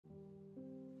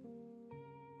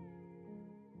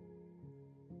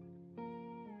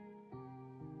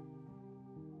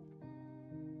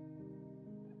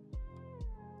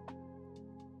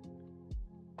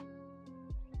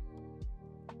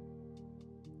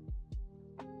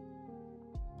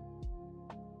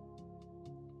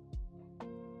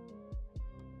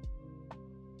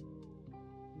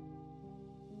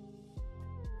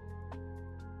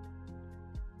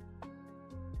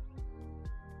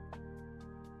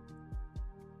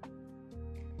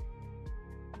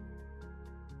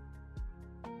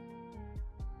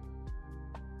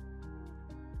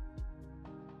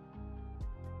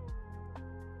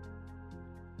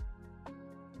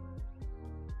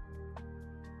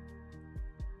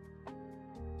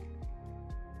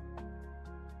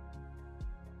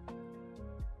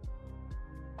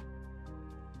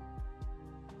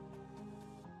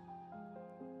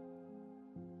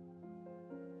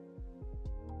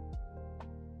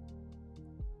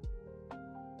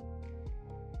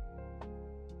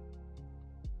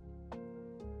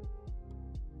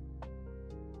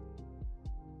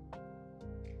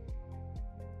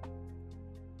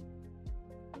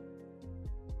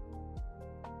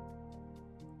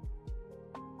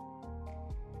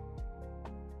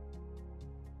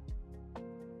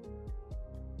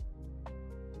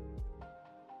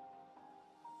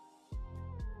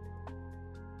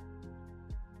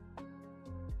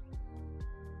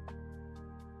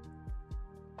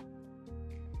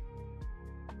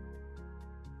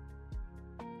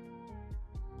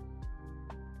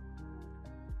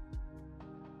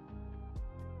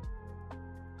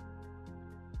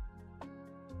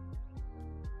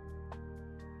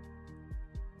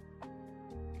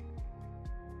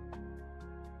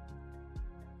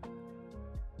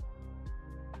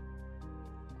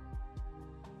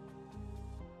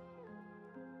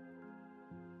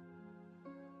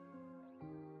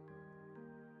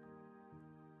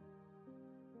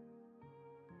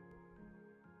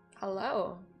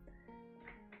Hello.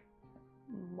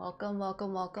 Welcome,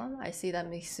 welcome, welcome. I see that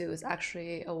Misu is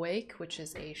actually awake, which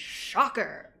is a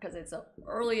shocker because it's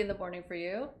early in the morning for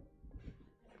you.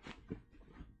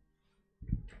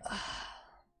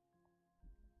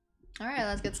 Alright,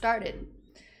 let's get started.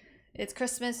 It's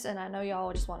Christmas and I know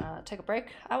y'all just want to take a break.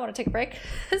 I want to take a break.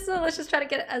 So let's just try to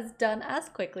get it as done as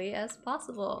quickly as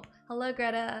possible. Hello,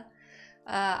 Greta.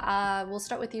 We'll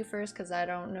start with you first because I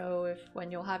don't know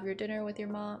when you'll have your dinner with your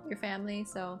family,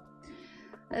 so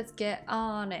let's get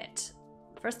on it.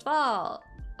 First of all,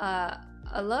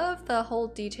 I love the whole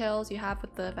details you have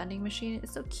with the vending machine.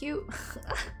 It's so cute.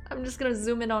 I'm just gonna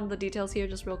zoom in on the details here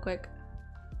just real quick.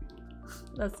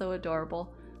 That's so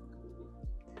adorable.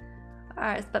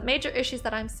 Alright, but major issues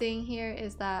that I'm seeing here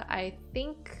is that I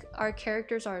think our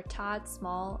characters are a tad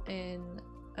small in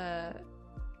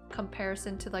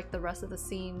comparison to like the rest of the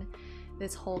scene.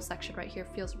 This whole section right here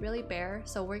feels really bare,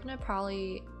 so we're gonna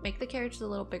probably make the characters a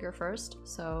little bigger first.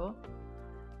 So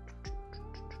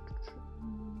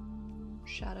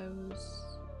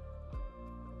shadows,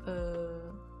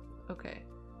 okay.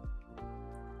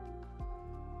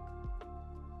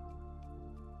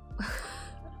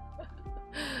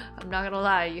 I'm not gonna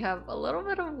lie, you have a little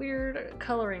bit of weird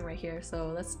coloring right here,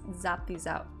 so let's zap these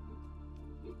out.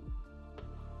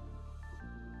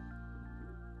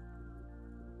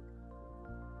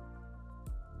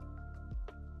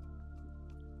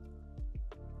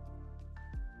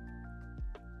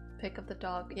 Pick of the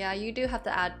dog. Yeah, you do have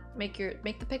to make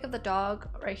the pick of the dog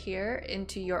right here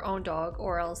into your own dog,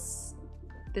 or else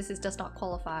this does not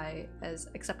qualify as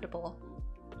acceptable.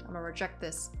 I'm gonna reject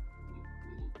this.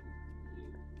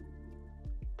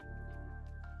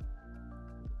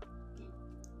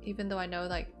 Even though I know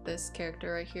like this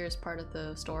character right here is part of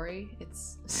the story,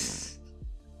 it's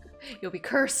you'll be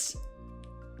cursed.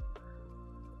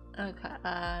 Okay,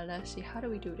 let's see, how do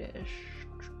we do this?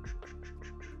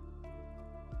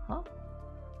 Huh?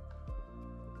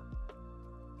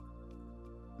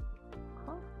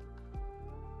 Huh?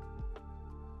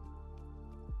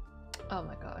 Oh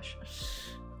my gosh.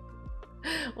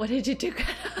 What did you do?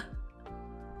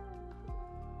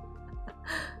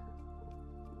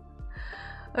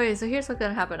 Okay, so here's what's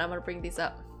gonna happen. I'm gonna bring these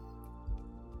up.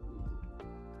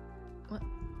 What?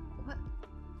 What?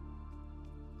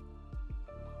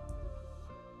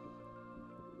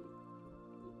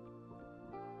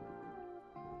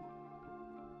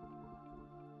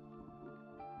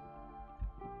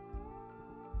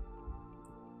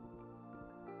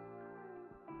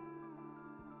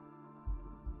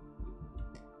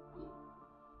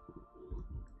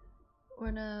 We're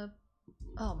gonna...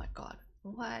 Oh my god.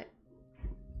 What?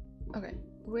 Okay,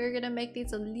 we're gonna make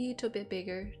these a little bit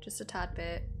bigger, just a tad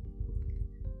bit,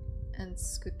 and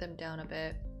scoot them down a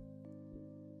bit.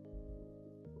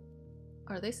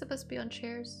 Are they supposed to be on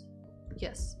chairs?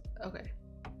 Yes, okay.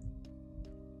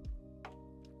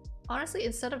 Honestly,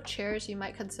 instead of chairs, you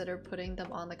might consider putting them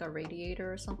on like a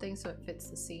radiator or something so it fits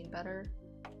the scene better.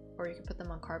 Or you can put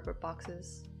them on cardboard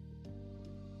boxes.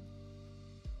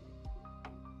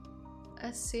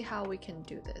 Let's see how we can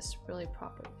do this really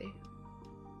properly.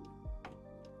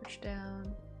 Push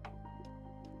down.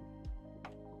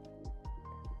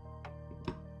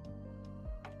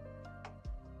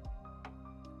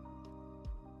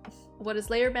 What is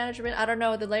layer management? I don't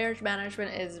know. The layer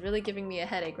management is really giving me a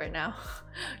headache right now.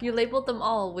 You labeled them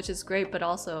all, which is great, but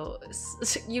also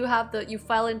you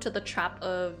fell into the trap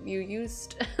of you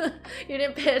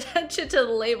didn't pay attention to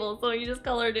the label, so you just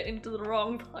colored it into the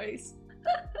wrong place.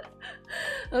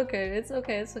 Okay, it's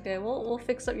okay, it's okay. We'll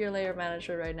fix up your layer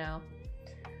management right now.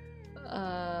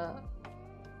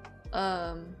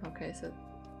 Okay, so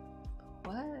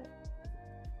what?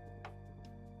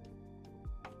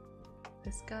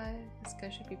 This guy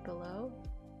should be below?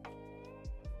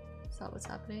 Is that what's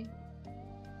happening?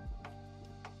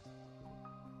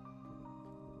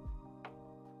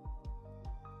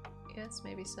 Yes,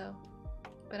 maybe so.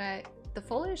 But the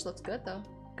foliage looks good though.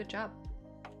 Good job.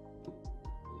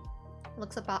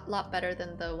 Looks a lot better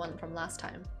than the one from last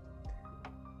time.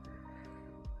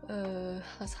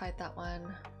 Let's hide that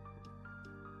one.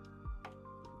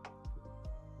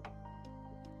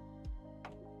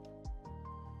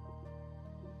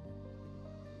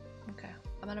 Okay,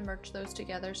 I'm gonna merge those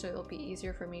together so it'll be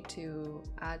easier for me to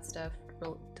add stuff,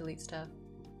 delete stuff.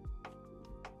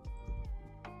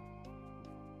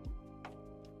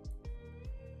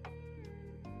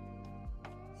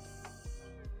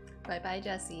 Bye bye,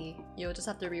 Jesse. You'll just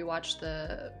have to rewatch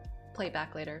the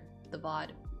playback later, the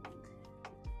VOD.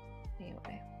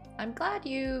 Anyway, I'm glad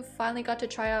you finally got to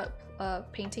try out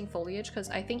painting foliage, because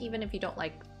I think even if you don't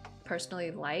like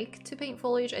personally like to paint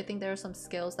foliage. I think there are some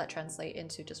skills that translate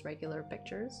into just regular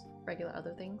pictures, regular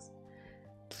other things.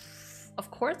 Of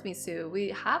course, Misu, we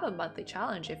have a monthly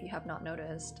challenge if you have not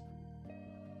noticed.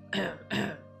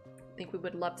 I think we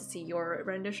would love to see your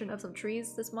rendition of some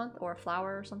trees this month, or a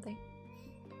flower or something.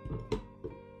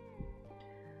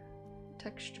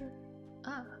 Texture.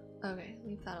 Ah, okay,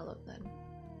 leave that alone then.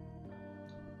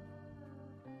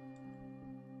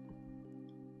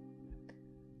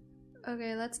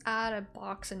 Okay, let's add a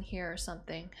box in here or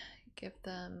something. Give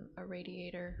them a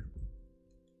radiator.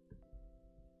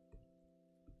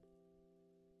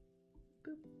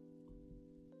 Boop.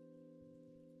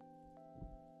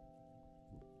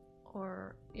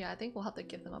 Or, yeah, I think we'll have to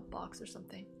give them a box or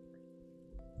something.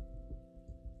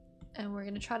 And we're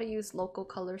gonna try to use local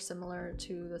colors similar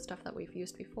to the stuff that we've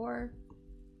used before.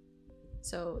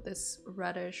 So this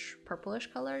reddish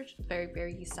purplish color, very,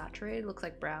 very saturated, looks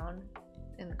like brown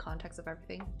in the context of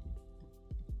everything.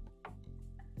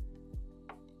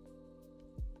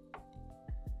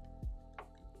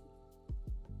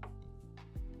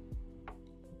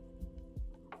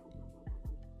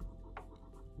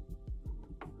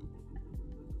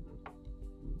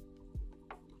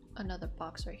 Another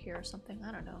box right here or something,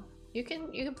 I don't know. You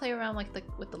can play around like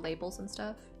with the labels and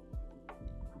stuff.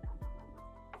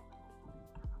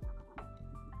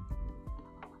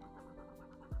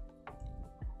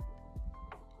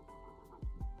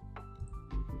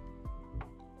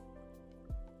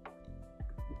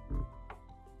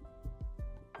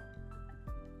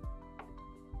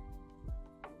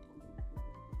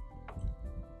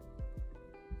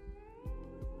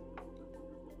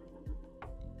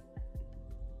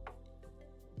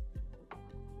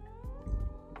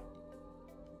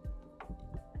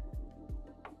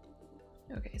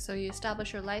 Okay, so you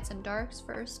establish your lights and darks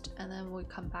first, and then we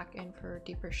come back in for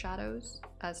deeper shadows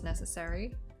as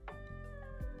necessary.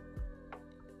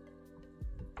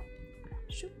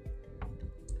 Shoot.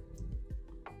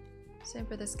 Same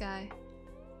for this guy.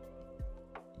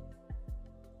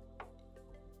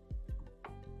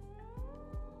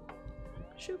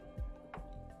 Shoot.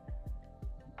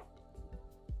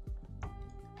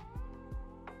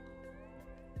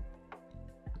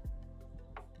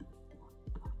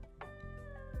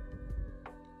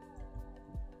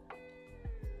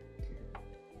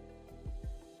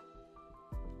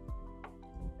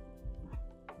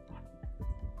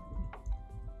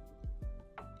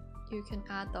 You can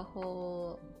add the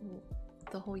whole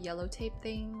yellow tape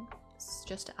thing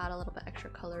just to add a little bit extra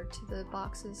color to the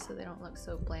boxes so they don't look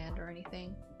so bland or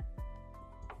anything.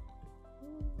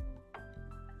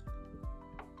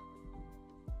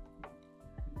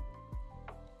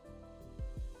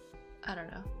 I don't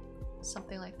know,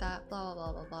 something like that, blah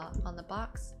blah blah blah blah. On the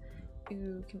box,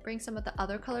 you can bring some of the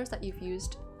other colors that you've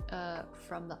used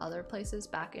from the other places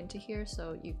back into here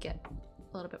so you get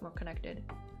a little bit more connected.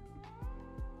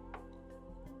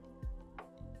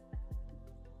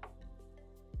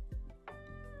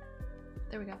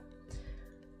 There we go.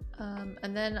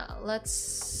 And then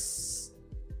let's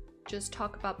just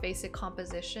talk about basic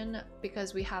composition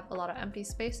because we have a lot of empty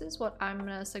spaces. What I'm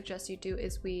gonna suggest you do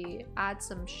is we add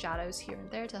some shadows here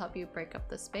and there to help you break up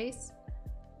the space.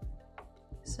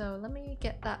 So let me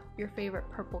get that your favorite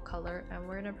purple color, and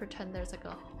we're gonna pretend there's like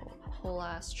a whole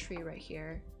ass tree right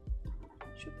here.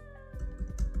 Shoop.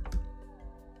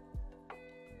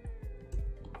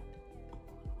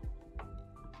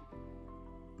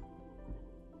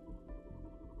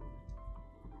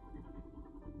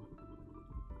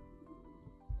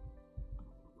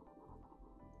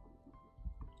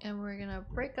 And we're gonna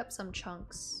break up some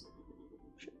chunks.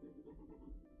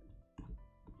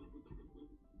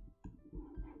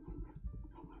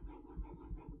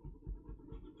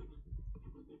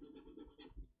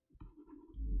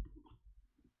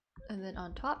 And then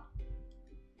on top,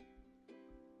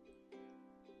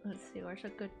 let's see, where's a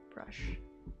good brush?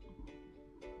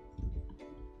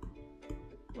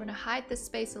 We're gonna hide this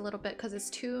space a little bit because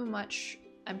it's too much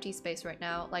empty space right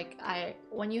now. Like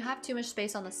when you have too much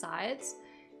space on the sides,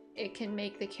 it can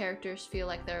make the characters feel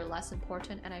like they're less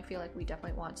important, and I feel like we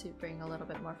definitely want to bring a little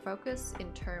bit more focus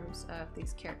in terms of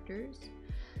these characters.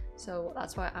 So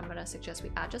that's why I'm gonna suggest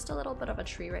we add just a little bit of a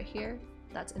tree right here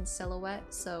that's in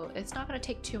silhouette, so it's not gonna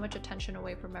take too much attention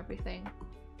away from everything.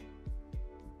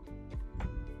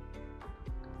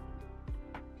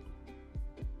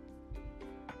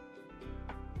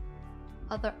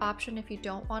 Other option, if you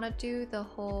don't want to do the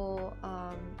whole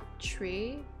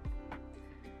tree,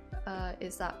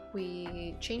 is that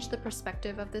we change the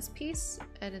perspective of this piece,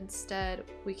 and instead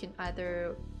we can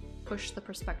either push the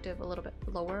perspective a little bit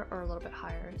lower or a little bit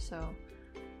higher. So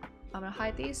I'm gonna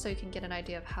hide these so you can get an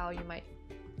idea of how you might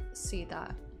see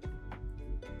that.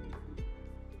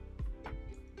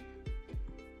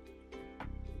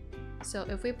 So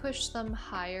if we push them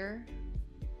higher,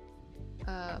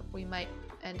 we might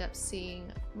end up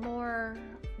seeing more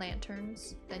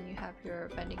lanterns. Then you have your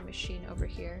vending machine over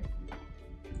here.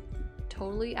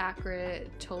 Totally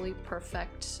accurate, totally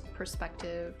perfect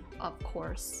perspective, of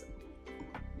course.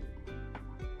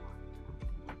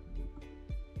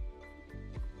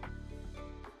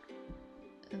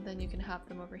 And then you can have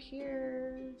them over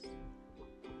here.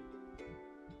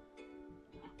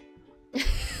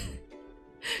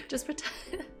 Just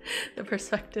pretend the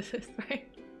perspective is right.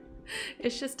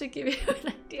 It's just to give you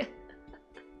an idea.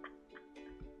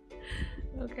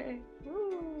 Okay.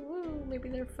 Woo, woo. Maybe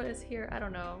their foot is here. I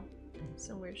don't know.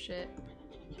 Some weird shit.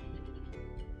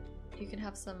 You can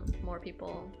have some more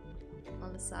people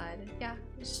on the side. Yeah,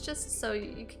 it's just so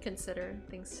you can consider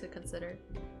things to consider.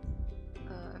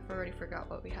 I've already forgot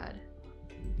what we had.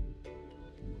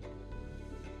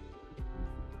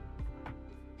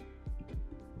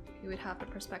 You would have the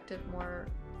perspective more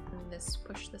in this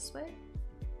push this way.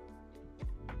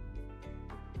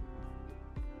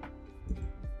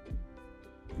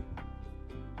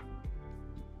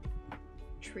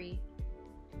 Tree.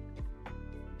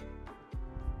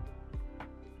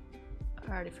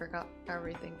 I already forgot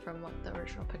everything from what the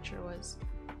original picture was.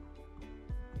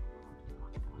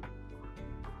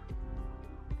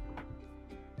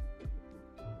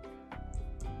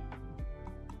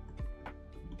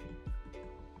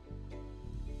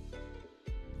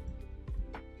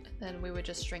 Then we would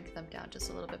just shrink them down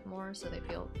just a little bit more so they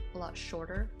feel a lot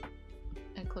shorter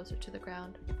and closer to the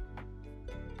ground.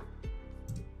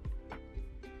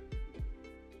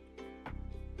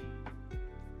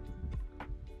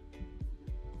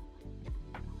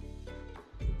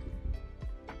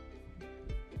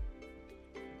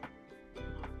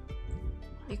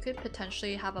 You could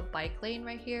potentially have a bike lane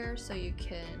right here so you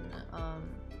can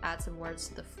add some words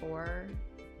to the fore.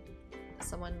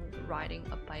 Someone riding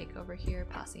a bike over here,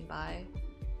 passing by.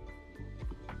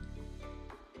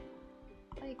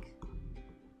 Bike.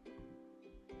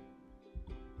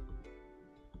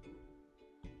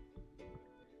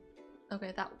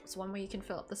 Okay, that's one way you can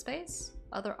fill up the space.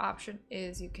 Other option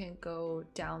is you can go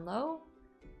down low.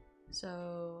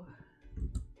 So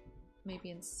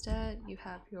maybe instead you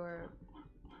have your...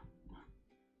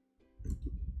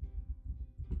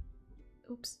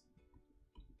 Oops.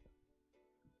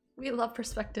 We love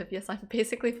perspective. Yes, I'm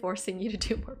basically forcing you to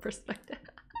do more perspective.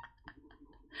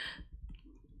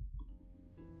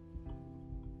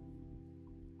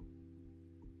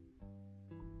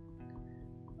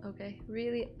 Okay,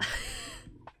 really?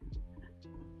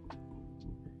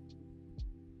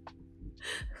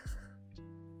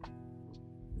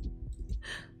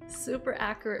 Super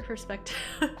accurate perspective.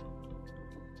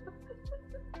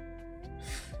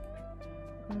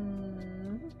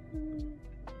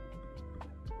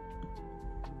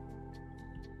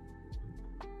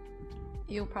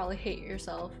 You'll probably hate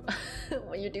yourself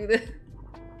when you do this.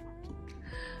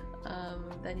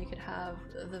 Then you could have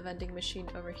the vending machine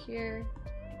over here.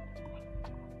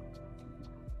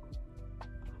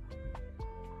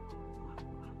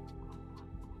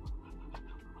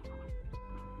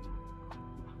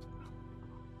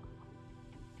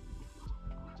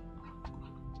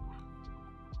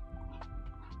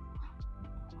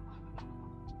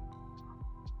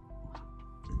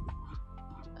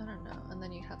 I don't know, and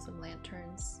then you have some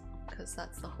lanterns, because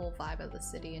that's the whole vibe of the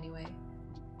city anyway.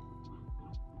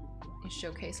 You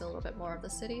showcase a little bit more of the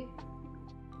city,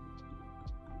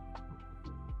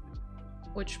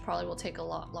 which probably will take a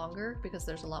lot longer because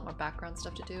there's a lot more background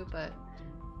stuff to do, but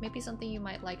maybe something you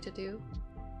might like to do.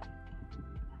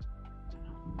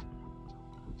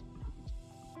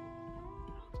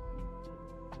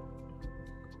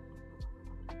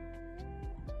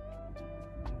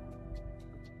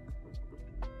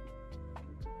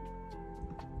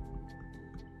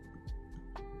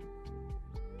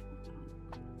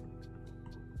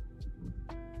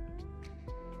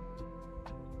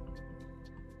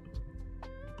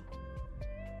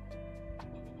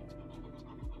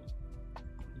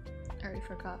 I already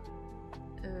forgot.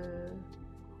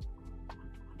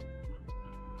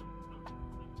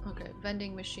 Okay,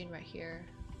 vending machine right here.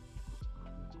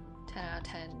 10 out of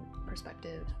 10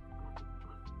 perspective.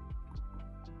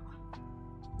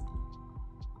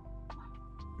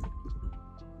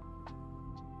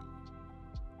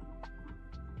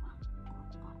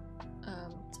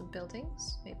 Some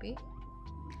buildings, maybe.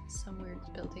 Some weird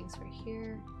buildings right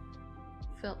here.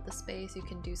 Fill up the space. You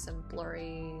can do some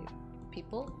blurry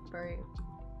people. Very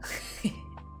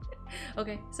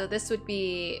okay, so this would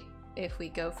be if we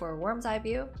go for a worm's eye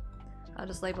view. I'll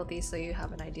just label these so you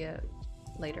have an idea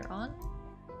later on.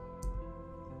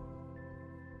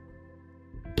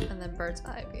 And then bird's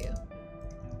eye view.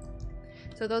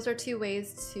 So those are two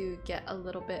ways to get a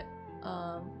little bit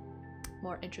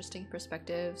more interesting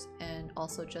perspectives, and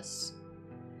also just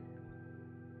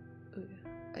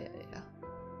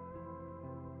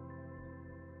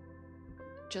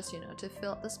just, you know, to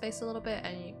fill up the space a little bit,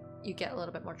 and you get a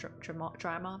little bit more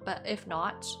drama. But if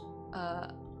not,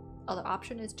 other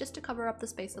option is just to cover up the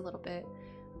space a little bit,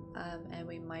 and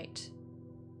we might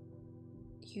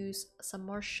use some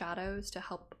more shadows to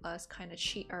help us kind of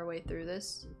cheat our way through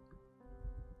this.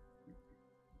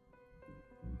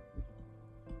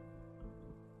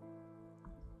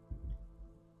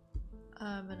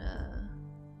 I'm gonna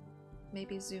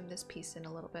maybe zoom this piece in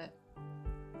a little bit.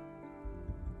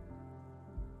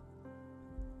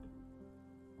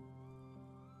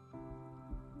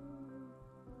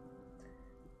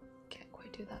 Can't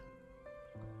quite do that.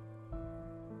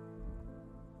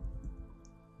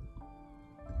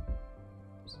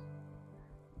 Oops.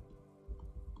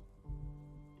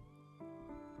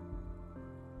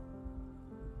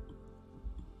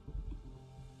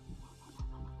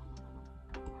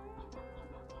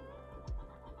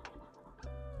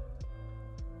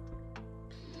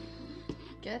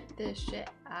 Get this shit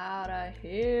out of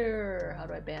here. How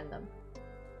do I ban them?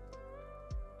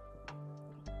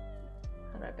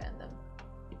 How do I ban them?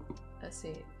 Let's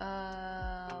see.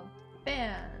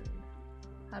 Ban.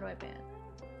 How do I ban?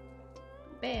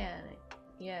 Ban.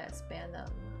 Yes, ban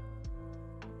them.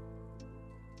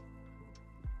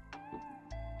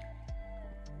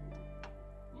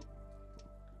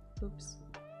 Oops.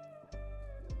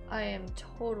 I am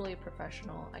totally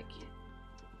professional. I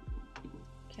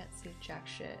can't see jack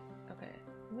shit. Okay,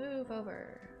 move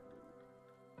over.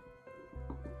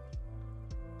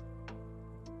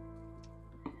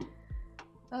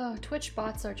 Oh, Twitch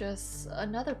bots are just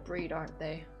another breed, aren't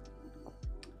they?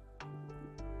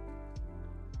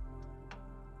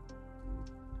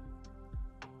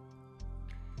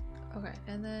 Okay,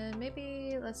 and then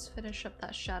maybe let's finish up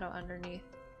that shadow underneath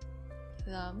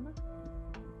them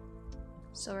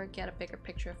so we get a bigger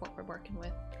picture of what we're working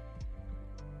with.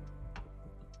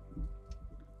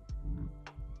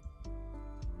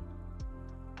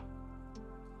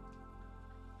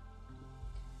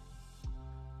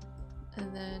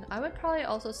 And then I would probably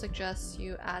also suggest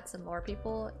you add some more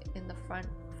people in the front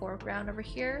foreground over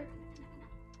here,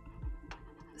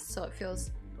 so it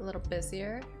feels a little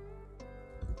busier.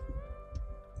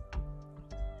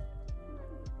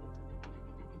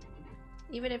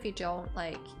 Even if you don't,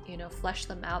 like, you know, flesh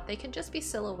them out, they can just be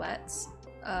silhouettes.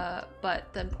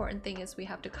 But the important thing is we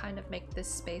have to kind of make this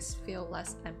space feel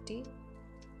less empty.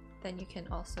 Then you can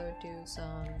also do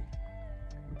some...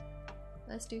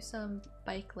 Let's do some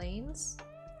bike lanes.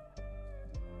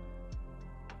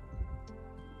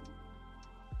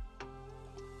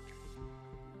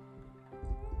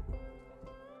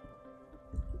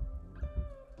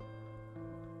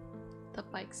 The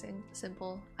bike's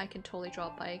simple. I can totally draw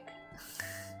a bike.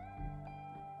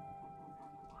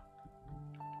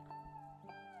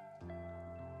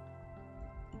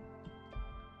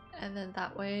 And then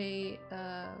that way,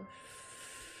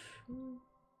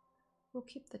 we'll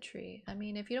keep the tree. I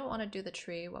mean, if you don't want to do the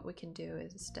tree, what we can do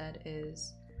is instead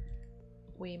is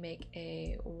we make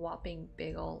a whopping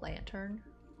big old lantern,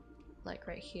 like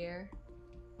right here,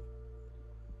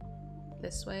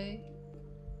 this way.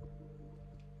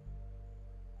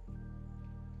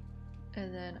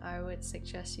 And then I would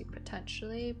suggest you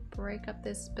potentially break up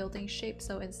this building shape.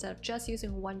 So instead of just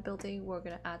using one building, we're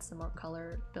gonna add some more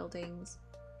color buildings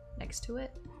next to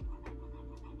it.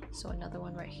 So another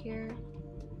one right here.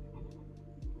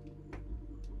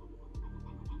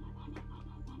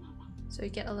 So you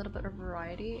get a little bit of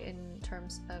variety in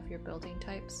terms of your building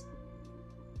types.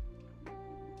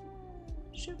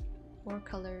 Shoot, more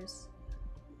colors.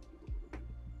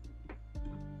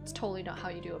 It's totally not how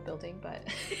you do a building, but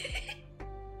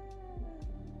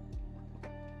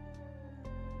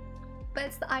but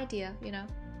it's the idea, you know.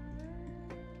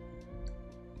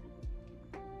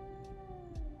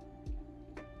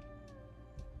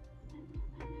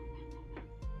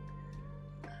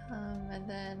 And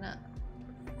then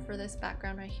for this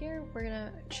background right here, we're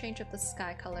gonna change up the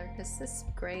sky color because this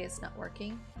gray is not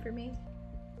working for me.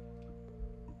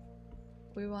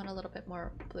 We want a little bit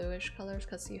more bluish colors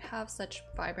because you have such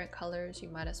vibrant colors, you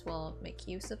might as well make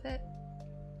use of it.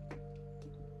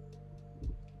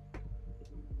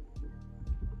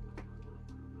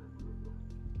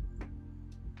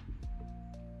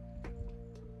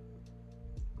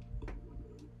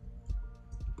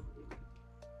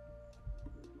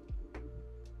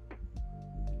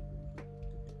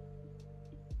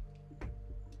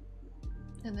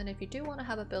 And then if you do want to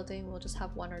have a building, we'll just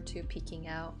have one or two peeking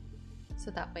out.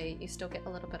 So that way you still get a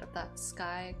little bit of that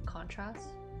sky contrast.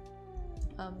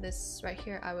 This right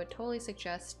here, I would totally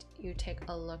suggest you take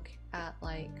a look at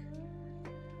like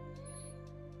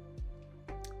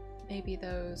maybe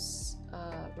those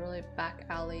really back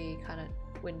alley kind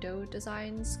of window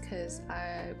designs, because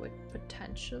I would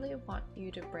potentially want you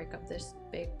to break up this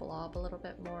big blob a little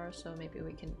bit more. So maybe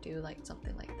we can do like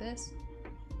something like this,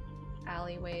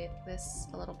 alleyway this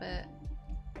a little bit,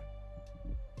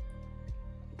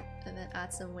 and then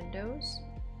add some windows.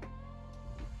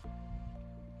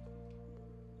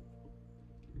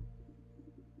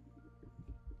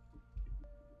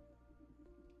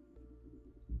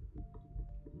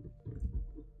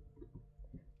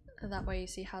 And that way you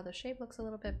see how the shape looks a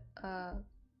little bit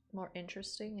more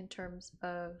interesting in terms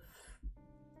of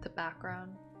the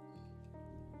background.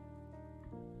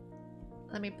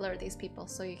 Let me blur these people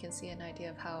so you can see an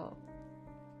idea of how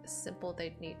simple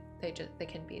they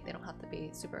can be. They don't have to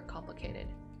be super complicated.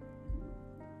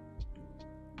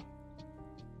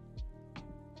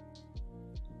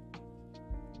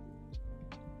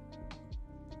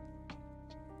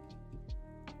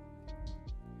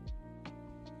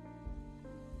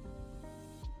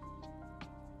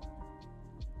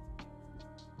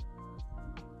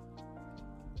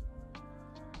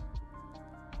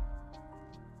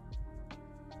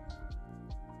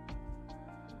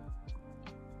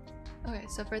 Okay,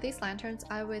 so for these lanterns,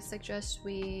 I would suggest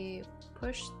we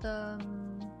push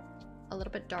them a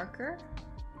little bit darker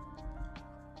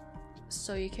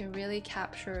so you can really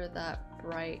capture that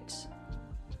bright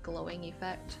glowing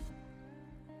effect.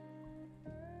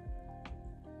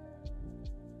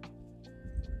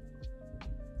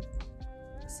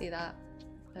 See that?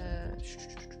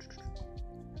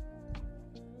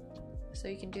 So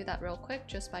you can do that real quick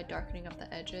just by darkening up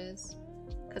the edges.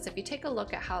 Because if you take a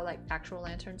look at how like actual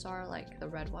lanterns are, like the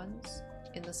red ones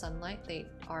in the sunlight, they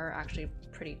are actually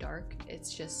pretty dark.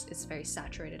 It's very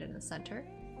saturated in the center.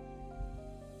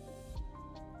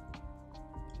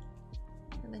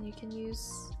 And then you can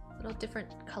use little different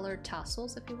colored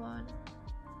tassels if you want.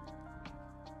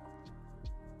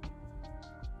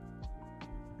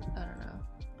 I don't know.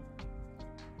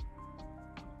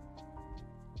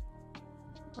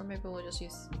 Or maybe we'll just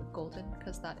use golden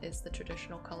because that is the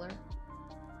traditional color.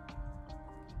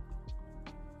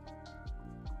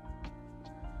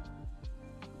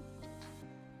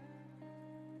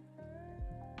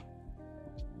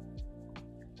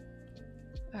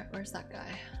 Alright, where's that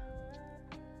guy?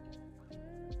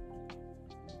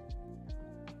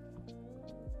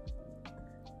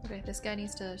 Okay, this guy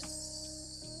needs to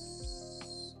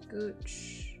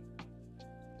scooch.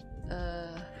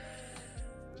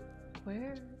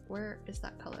 Where is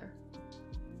that color?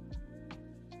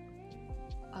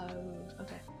 Oh,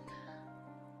 okay.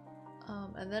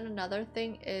 And then another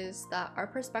thing is that our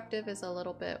perspective is a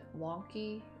little bit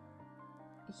wonky.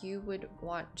 You would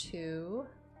want to...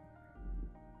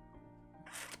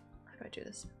 How do I do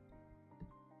this?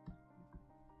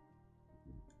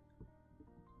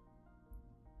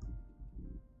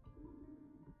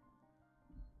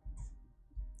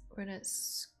 We're gonna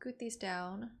scoot these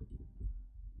down.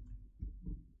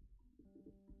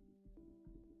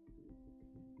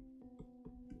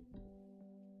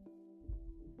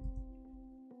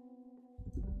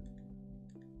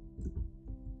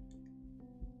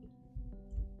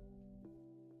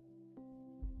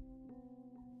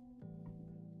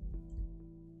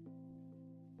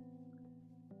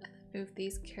 Move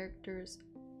these characters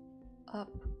up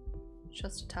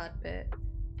just a tad bit.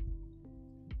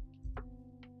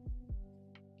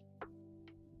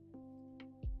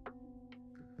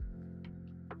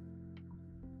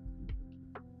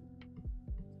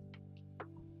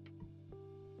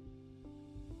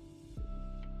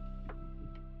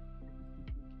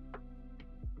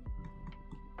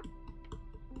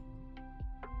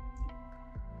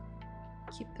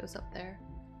 Keep those up there.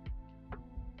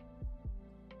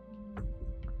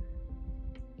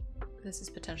 This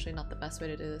is potentially not the best way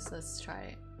to do this. Let's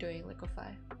try doing liquefy.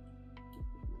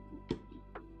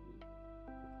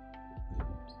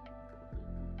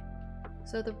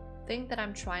 So the thing that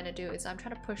I'm trying to do is I'm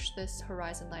trying to push this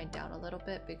horizon line down a little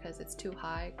bit because it's too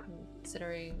high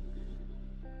considering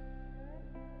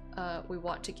we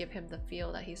want to give him the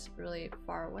feel that he's really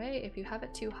far away. If you have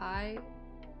it too high,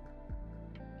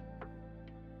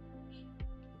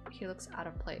 he looks out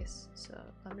of place. So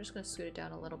I'm just going to scoot it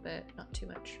down a little bit, not too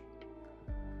much.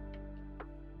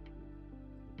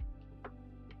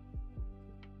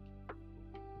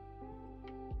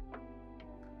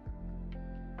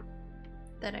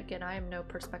 Then again, I am no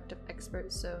perspective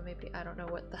expert, so maybe I don't know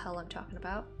what the hell I'm talking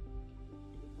about.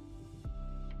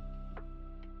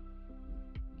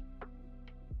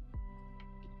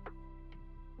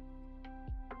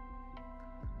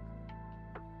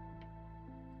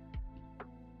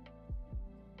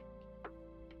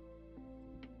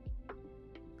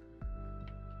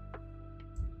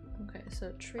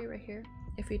 So tree right here.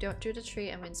 If we don't do the tree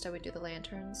and instead we do the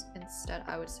lanterns, instead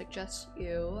I would suggest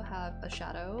you have a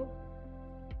shadow.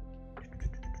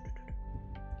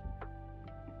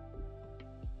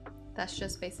 That's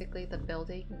just basically the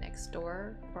building next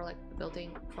door, or like the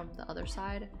building from the other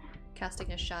side,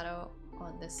 casting a shadow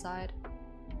on this side.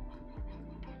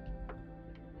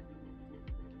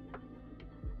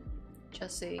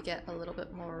 Just so you get a little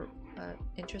bit more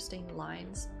interesting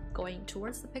lines going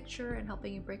towards the picture and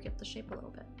helping you break up the shape a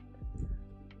little bit.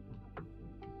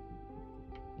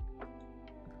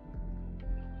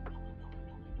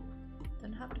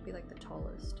 Doesn't have to be like the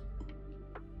tallest.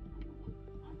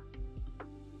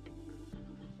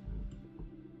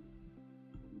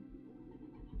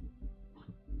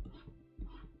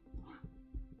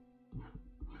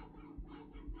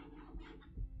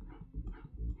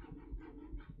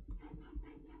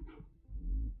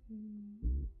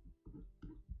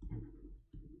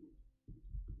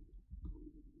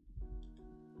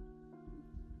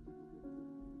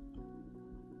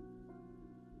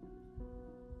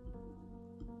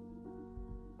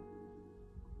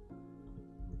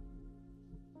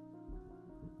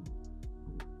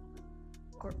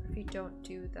 Or if you don't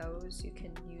do those, you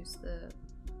can use the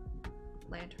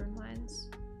lantern lines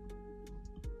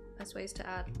as ways to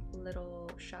add little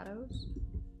shadows.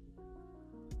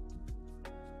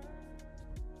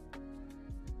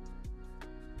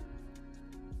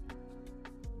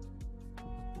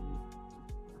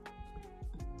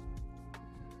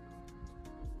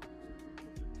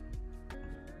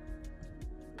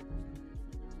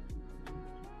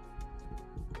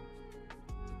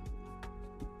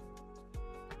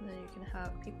 And then you can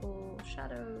have people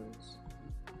shadows.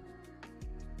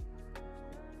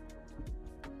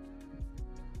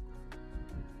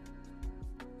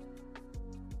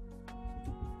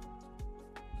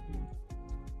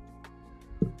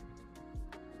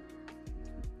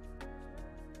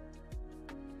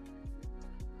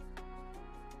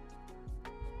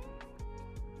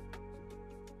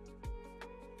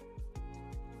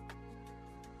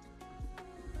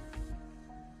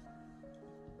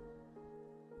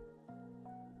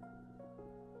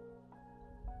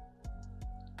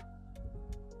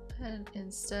 And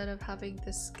instead of having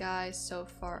this guy so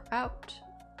far out,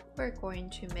 we're going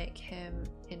to make him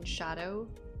in shadow.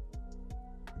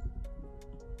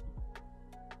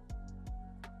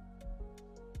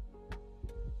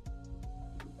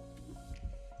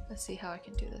 Let's see how I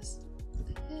can do this.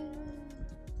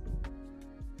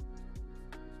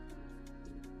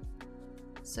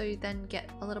 So you then get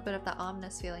a little bit of that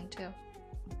ominous feeling too.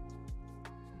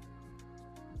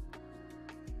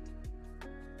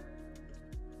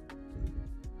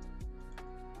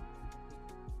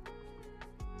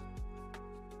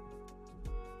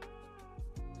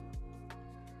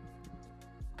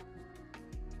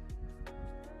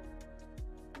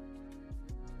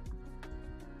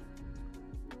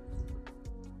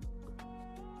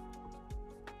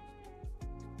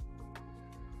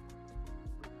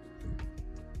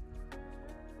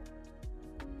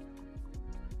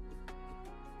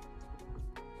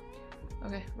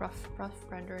 Okay, rough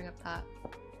rendering of that.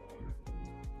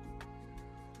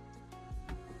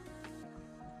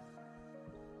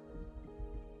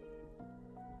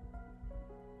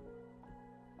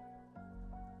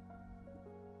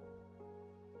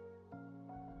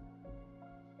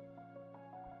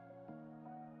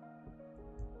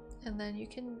 And then you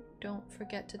can, don't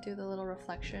forget to do the little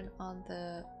reflection on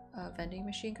the vending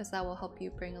machine, because that will help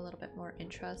you bring a little bit more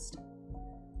interest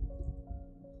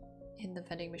in the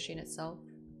vending machine itself.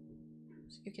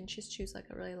 So you can just choose like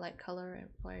a really light color and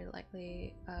very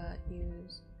lightly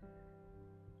use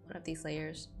one of these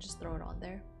layers, just throw it on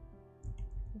there.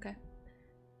 Okay.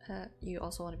 You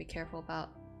also want to be careful about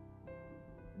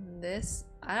this.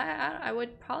 I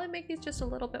would probably make these just a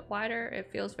little bit wider.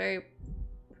 It feels very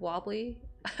wobbly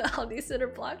on these cinder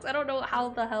blocks. I don't know how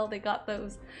the hell they got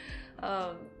those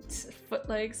foot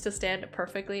legs to stand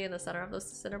perfectly in the center of those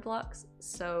cinder blocks.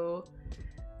 So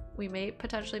we may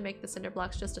potentially make the cinder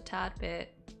blocks just a tad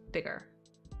bit bigger.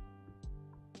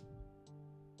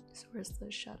 So where's the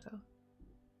shadow?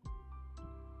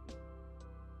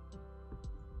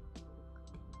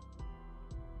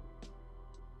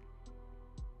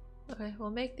 Okay, we'll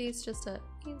make these just a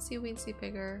teensy weensy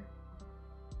bigger,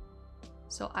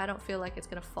 so I don't feel like it's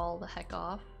gonna fall the heck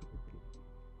off.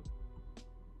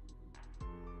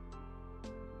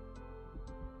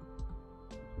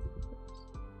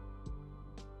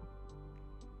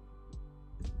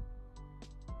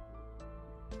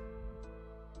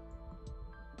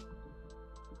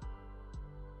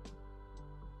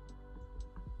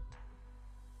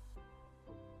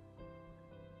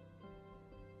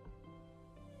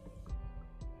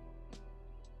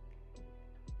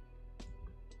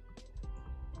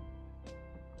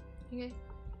 Okay.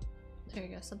 There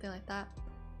you go, something like that.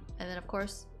 And then of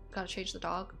course, gotta change the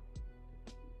dog.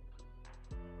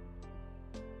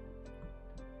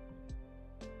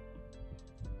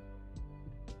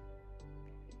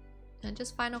 And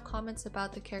just final comments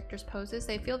about the character's poses.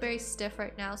 They feel very stiff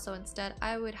right now, so instead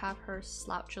I would have her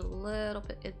slouch a little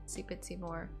bit itsy bitsy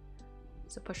more.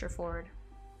 So push her forward.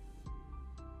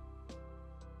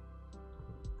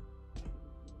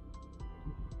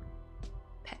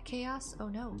 Pet chaos? Oh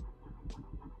no.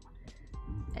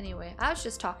 Anyway, I was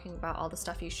just talking about all the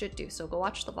stuff you should do, so go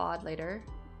watch the VOD later.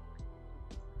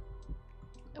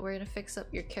 We're gonna fix up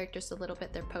your characters a little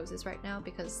bit, their poses right now,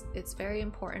 because it's very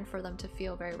important for them to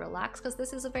feel very relaxed, because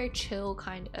this is a very chill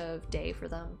kind of day for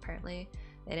them. Apparently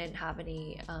they didn't have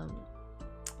any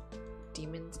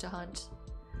demons to hunt,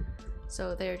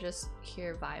 so they're just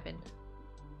here vibing.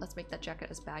 Let's make that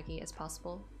jacket as baggy as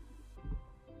possible.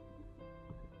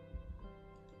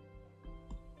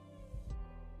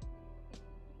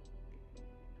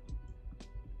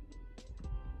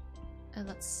 And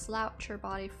let's slouch her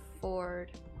body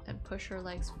forward and push her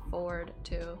legs forward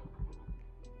too.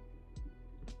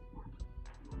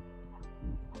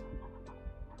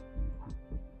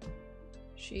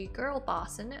 She girl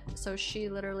bossing it, so she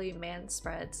literally man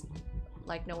spreads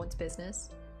like no one's business.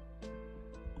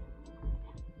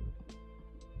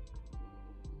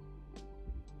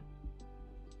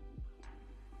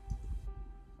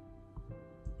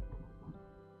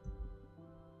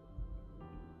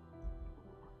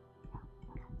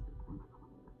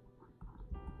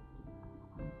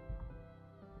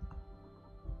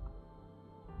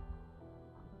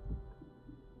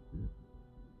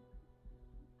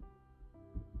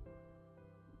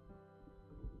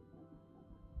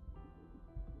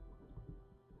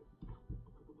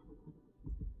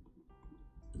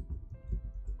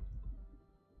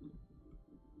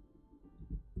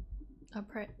 I'm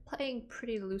playing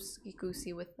pretty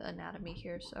loosey-goosey with the anatomy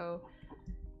here, so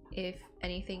if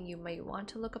anything you might want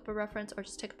to look up a reference or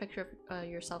just take a picture of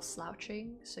yourself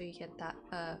slouching so you get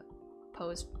that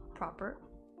pose proper.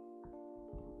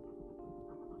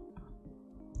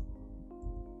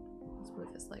 Let's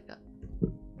move this leg up.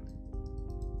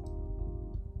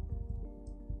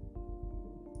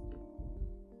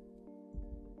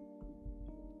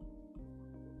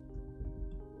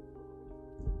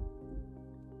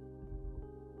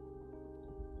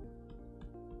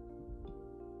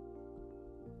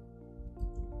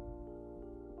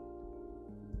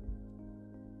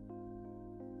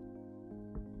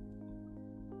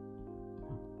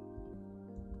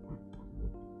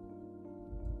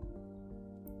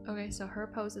 Okay, so her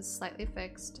pose is slightly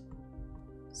fixed.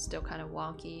 Still kind of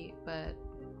wonky, but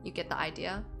you get the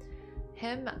idea.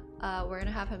 Him, we're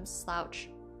gonna have him slouch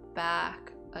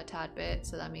back a tad bit,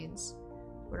 so that means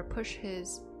we're gonna push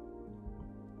his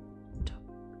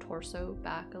torso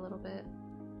back a little bit.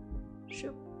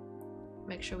 Shoot.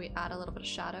 Make sure we add a little bit of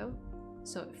shadow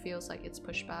so it feels like it's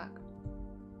pushed back.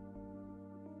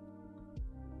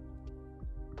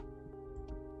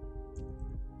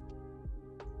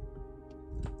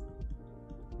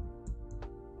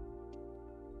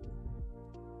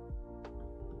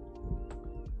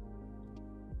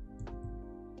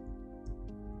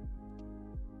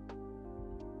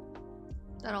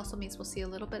 That also means we'll see a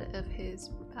little bit of his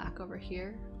back over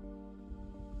here.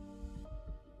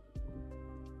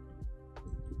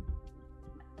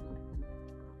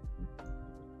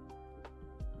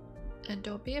 And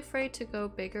don't be afraid to go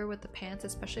bigger with the pants,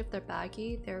 especially if they're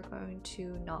baggy. They're going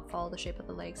to not follow the shape of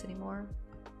the legs anymore.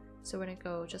 So we're going to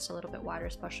go just a little bit wider,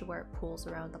 especially where it pulls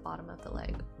around the bottom of the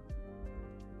leg.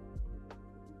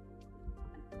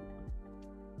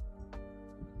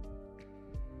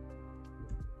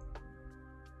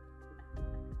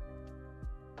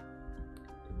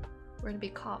 We're gonna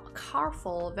be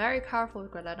careful, very careful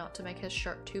with Greta not to make his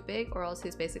shirt too big, or else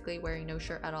he's basically wearing no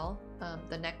shirt at all.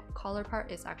 The neck collar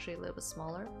part is actually a little bit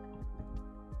smaller.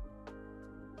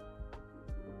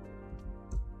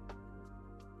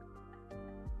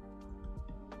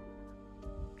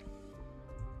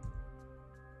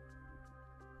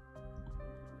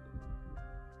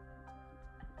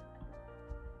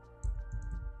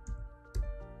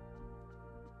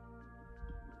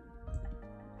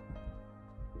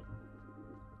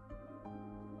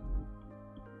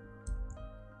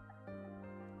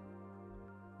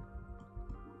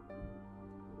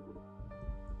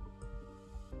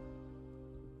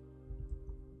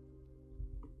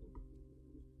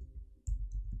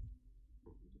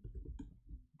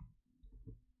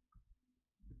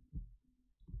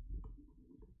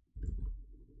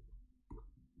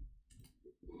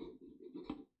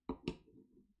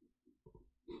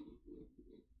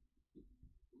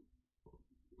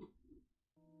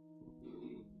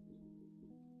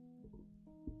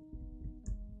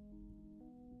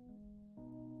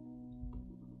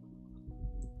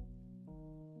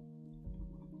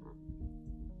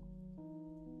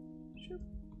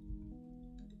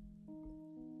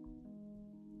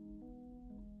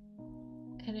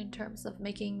 And in terms of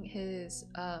making his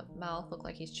mouth look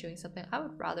like he's chewing something, I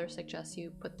would rather suggest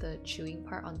you put the chewing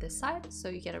part on this side so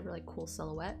you get a really cool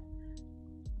silhouette.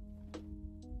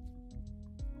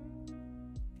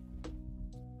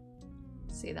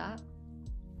 See that?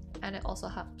 And it also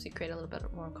helps you create a little bit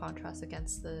more contrast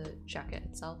against the jacket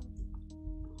itself.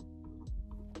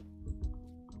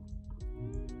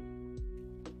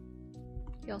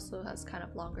 He also has kind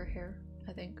of longer hair,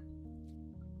 I think.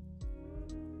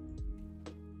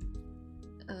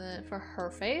 And then for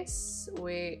her face,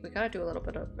 we gotta do a little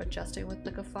bit of adjusting with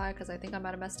Liquify because I think I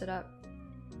might have messed it up.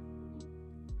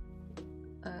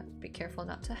 Be careful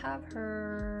not to have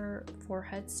her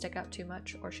forehead stick out too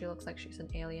much or she looks like she's an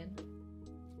alien.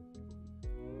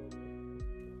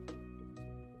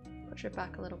 Push it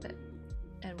back a little bit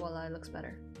and voila, it looks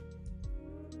better.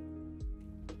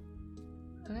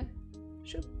 Okay,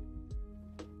 shoot.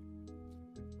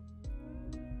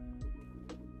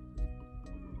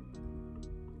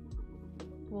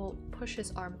 We'll push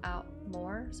his arm out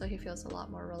more so he feels a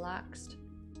lot more relaxed.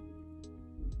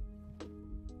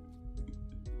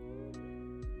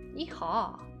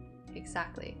 Yeehaw!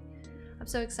 Exactly. I'm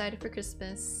so excited for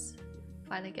Christmas.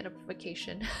 Finally get a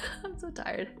vacation. I'm so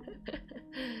tired.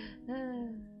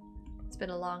 It's been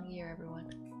a long year, everyone.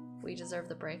 We deserve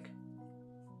the break.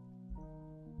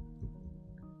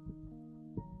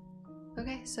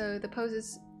 Okay, so the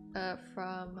poses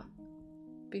from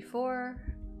before,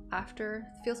 after,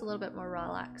 feels a little bit more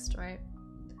relaxed, right?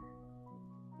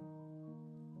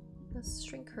 Let's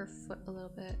shrink her foot a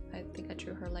little bit. I think I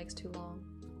drew her legs too long.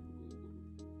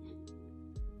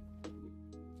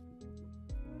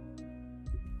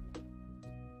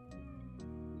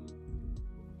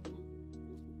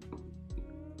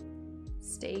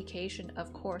 Staycation,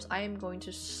 of course. I am going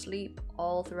to sleep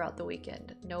all throughout the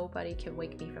weekend. Nobody can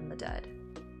wake me from the dead.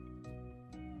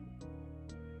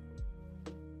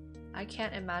 I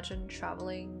can't imagine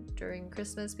traveling during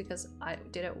Christmas because I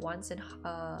did it once in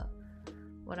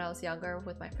when I was younger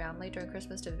with my family during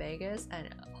Christmas to Vegas,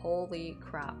 and holy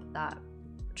crap, that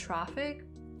traffic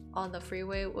on the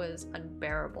freeway was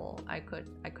unbearable. I could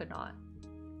not.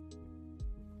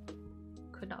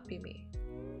 Could not be me.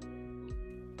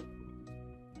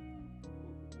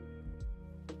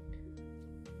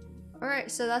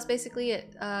 Alright, so that's basically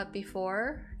it.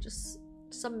 Before, just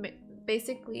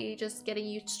basically just getting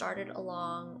you started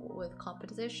along with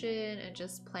composition and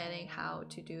just planning how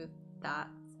to do that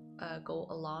go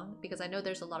along, because I know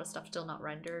there's a lot of stuff still not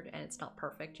rendered and it's not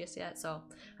perfect just yet, so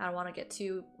I don't want to get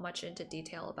too much into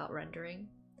detail about rendering.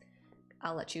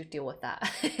 I'll let you deal with that.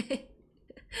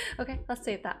 Okay, let's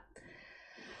save that.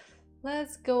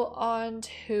 Let's go on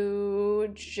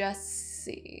to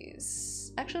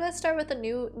Jesse's. Actually, let's start with a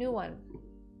new one.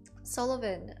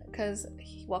 Sullivan, because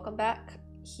welcome back.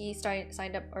 He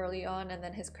signed up early on and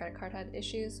then his credit card had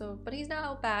issues, so but he's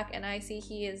now back and I see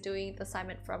he is doing the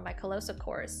assignment from my Colosa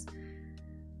course.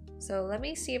 So let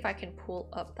me see if I can pull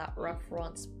up that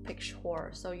reference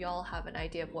picture so y'all have an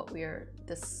idea of what we're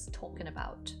talking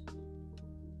about.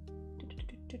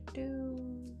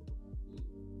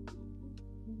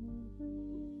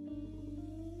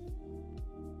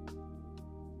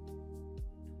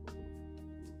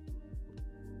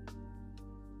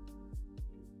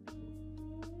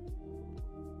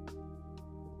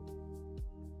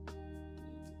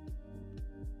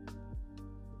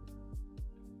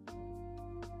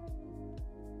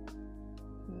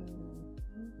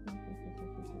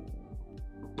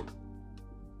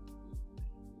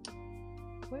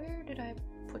 Where did I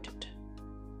put it?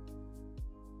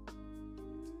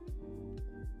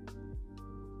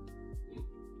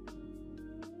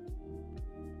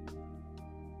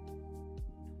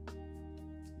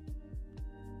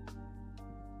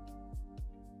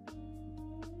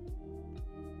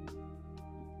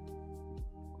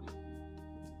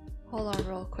 Hold on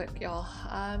real quick, y'all.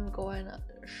 I'm going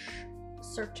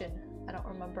searching. I don't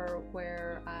remember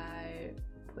where I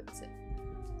put it.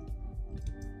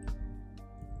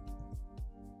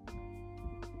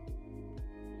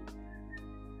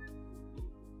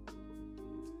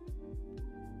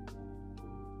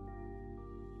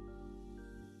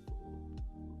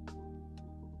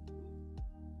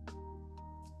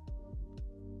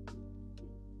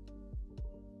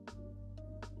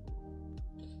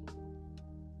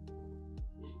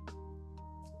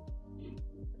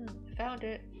 Found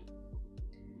it.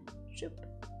 Shoop.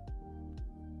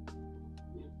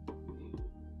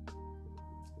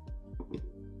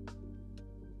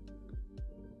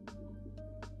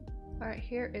 Alright,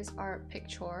 here is our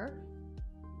picture.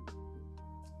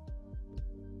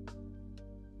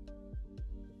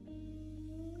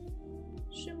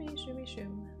 Shoomy, shoomy,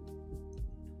 shoom.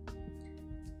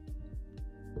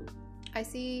 I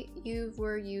see you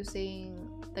were using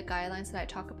the guidelines that I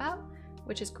talk about,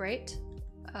 which is great.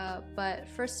 But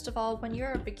first of all, when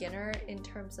you're a beginner in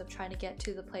terms of trying to get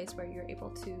to the place where you're able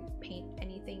to paint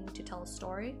anything to tell a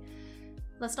story,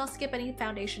 let's not skip any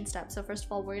foundation steps. So first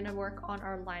of all, we're going to work on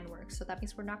our line work. So that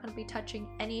means we're not going to be touching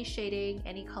any shading,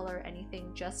 any color,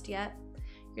 anything just yet.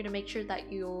 You're going to make sure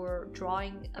that your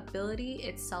drawing ability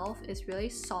itself is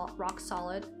really rock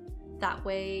solid. That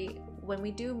way, when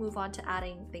we do move on to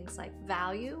adding things like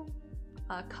value,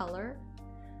 color,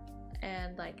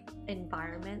 and like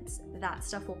environments, that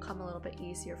stuff will come a little bit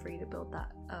easier for you to build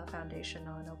that foundation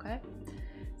on, okay?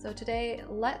 So today,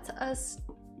 let us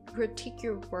critique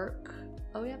your work.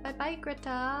 Oh yeah, bye-bye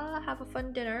Greta, have a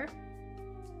fun dinner.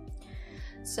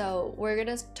 So we're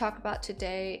gonna talk about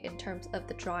today in terms of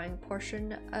the drawing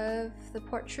portion of the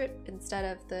portrait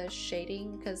instead of the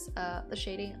shading, because the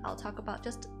shading I'll talk about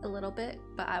just a little bit,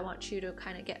 but I want you to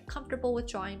kind of get comfortable with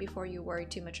drawing before you worry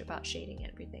too much about shading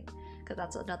and everything, because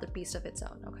that's another beast of its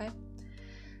own, okay?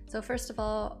 So first of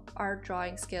all, our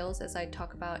drawing skills, as I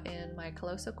talk about in my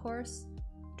Colosso course,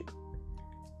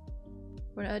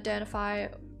 we're gonna identify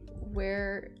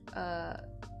where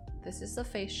this is the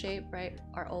face shape, right?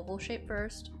 Our oval shape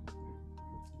first.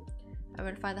 I'm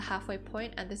going to find the halfway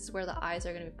point, and this is where the eyes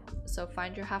are going to be. So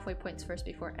find your halfway points first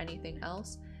before anything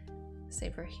else.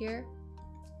 Same for here.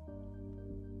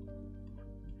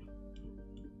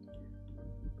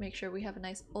 Make sure we have a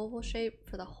nice oval shape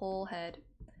for the whole head.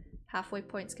 Halfway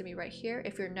point's going to be right here.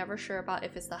 If you're never sure about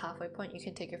if it's the halfway point, you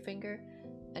can take your finger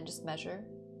and just measure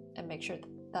and make sure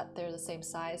that they're the same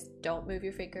size. Don't move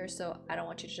your finger. So I don't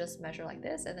want you to just measure like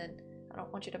this, and then I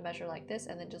don't want you to measure like this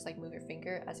and then just like move your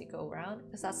finger as you go around,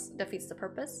 because that defeats the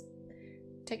purpose.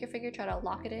 Take your finger, try to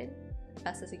lock it in as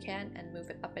best as you can, and move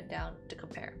it up and down to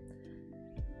compare.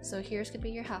 So here's gonna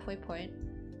be your halfway point.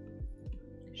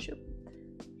 Shoop.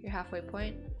 Your halfway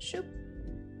point. Shoop.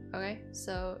 Okay,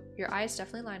 so your eyes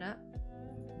definitely line up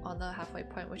on the halfway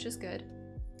point, which is good.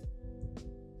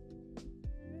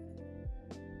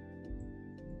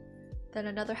 Then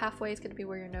another halfway is going to be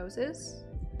where your nose is.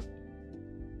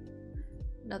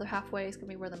 Another halfway is going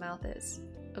to be where the mouth is.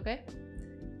 Okay?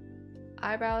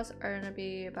 Eyebrows are going to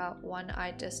be about 1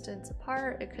 eye distance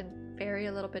apart. It can vary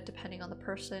a little bit depending on the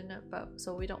person, but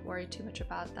so we don't worry too much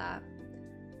about that.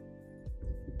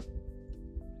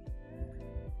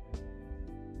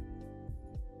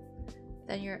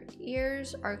 Then your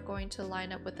ears are going to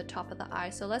line up with the top of the eye.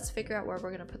 So let's figure out where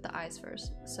we're going to put the eyes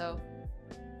first. So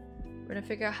we're gonna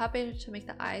figure out how big to make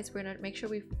the eyes. We're gonna make sure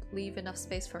we leave enough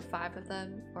space for 5 of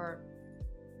them, or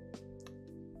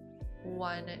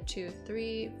 1, 2,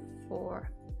 3, 4,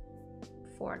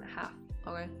 4.5.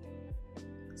 Okay,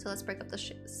 so let's break up the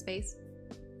space.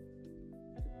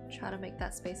 Try to make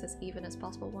that space as even as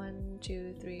possible. 1,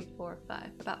 2, 3, 4,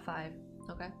 5. About 5.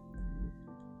 Okay.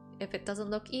 If it doesn't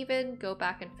look even, go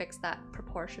back and fix that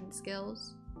proportion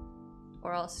skills,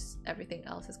 or else everything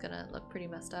else is gonna look pretty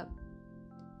messed up.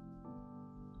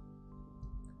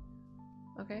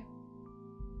 Okay.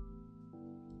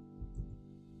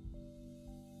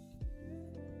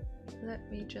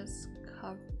 Let me just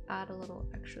add a little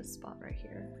extra spot right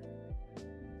here.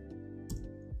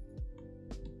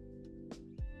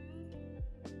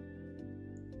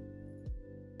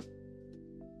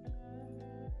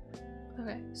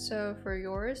 Okay, so for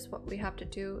yours, what we have to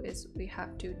do is we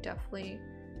have to definitely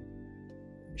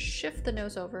shift the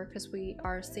nose over, because we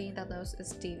are seeing that nose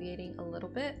is deviating a little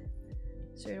bit.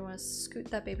 So you want to scoot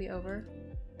that baby over.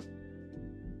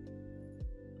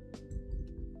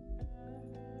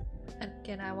 And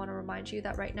again, I want to remind you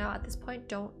that right now at this point,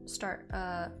 don't start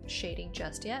shading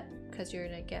just yet, because you're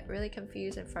going to get really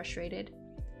confused and frustrated.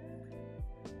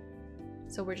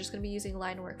 So we're just going to be using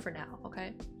line work for now,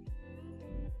 okay?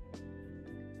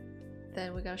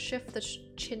 Then we're going to shift the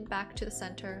chin back to the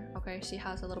center. Okay, see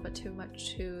how it's a little bit too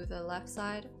much to the left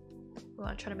side? We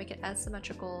want to try to make it as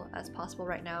symmetrical as possible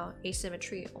right now.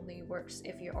 Asymmetry only works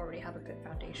if you already have a good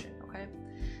foundation, okay?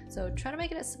 So try to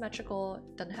make it as symmetrical.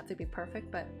 It doesn't have to be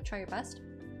perfect, but try your best.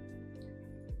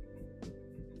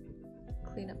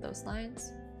 Clean up those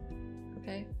lines,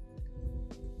 okay?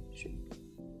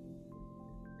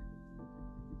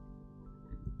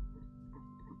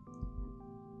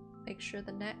 Make sure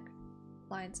the neck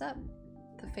lines up.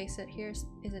 The facet here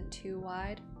isn't too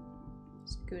wide.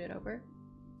 Scoot it over.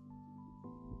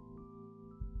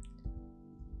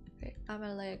 Okay, I'm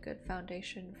gonna lay a good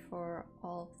foundation for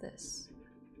all of this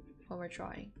when we're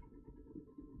drawing.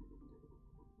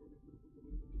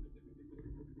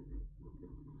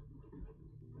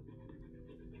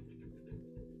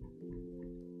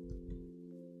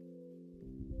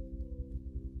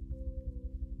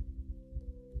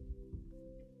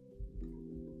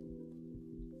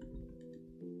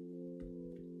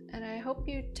 hope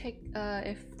you take,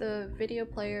 if the video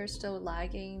player is still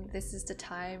lagging, this is the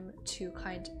time to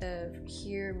kind of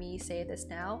hear me say this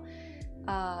now.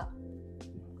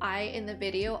 In the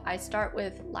video, I start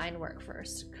with line work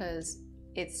first because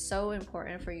it's so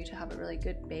important for you to have a really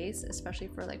good base, especially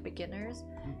for like beginners,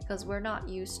 because we're not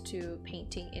used to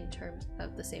painting in terms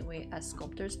of the same way as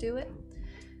sculptors do it.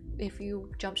 If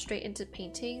you jump straight into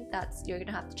painting, you're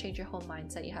gonna have to change your whole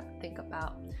mindset. You have to think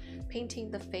about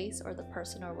painting the face or the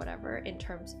person or whatever in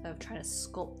terms of trying to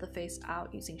sculpt the face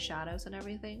out using shadows and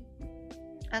everything.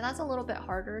 And that's a little bit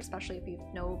harder, especially if you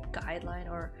have no guideline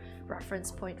or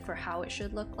reference point for how it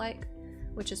should look like,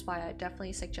 which is why I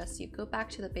definitely suggest you go back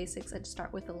to the basics and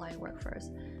start with the line work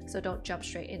first. So don't jump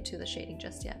straight into the shading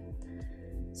just yet.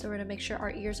 So we're gonna make sure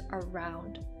our ears are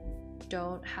round.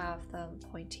 Don't have them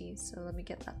pointy. So let me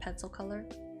get that pencil color.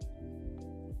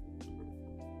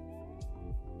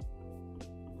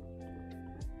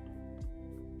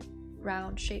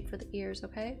 Round shape for the ears,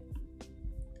 okay?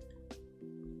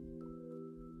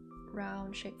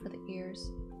 Round shape for the ears.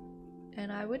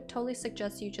 And I would totally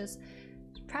suggest you just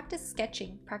practice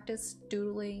sketching, practice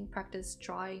doodling, practice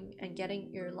drawing, and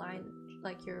getting your line,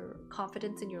 like your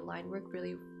confidence in your line work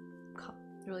really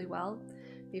well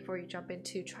before you jump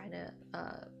into trying to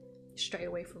stray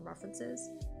away from references,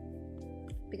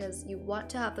 because you want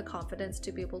to have the confidence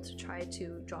to be able to try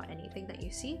to draw anything that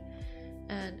you see.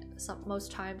 And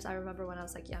most times I remember when I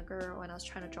was like younger, when I was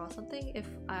trying to draw something, if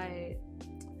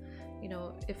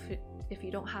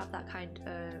you don't have that kind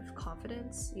of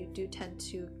confidence, you do tend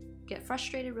to get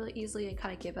frustrated really easily and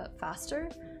kind of give up faster.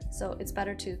 So it's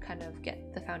better to kind of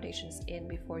get the foundations in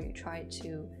before you try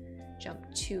to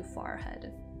jump too far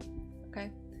ahead. Okay,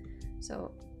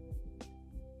 so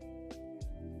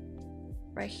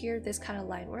right here, this kind of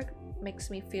line work makes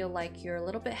me feel like you're a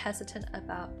little bit hesitant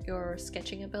about your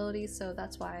sketching abilities, so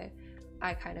that's why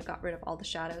I kind of got rid of all the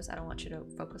shadows. I don't want you to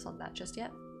focus on that just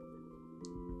yet.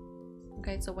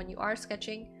 Okay, so when you are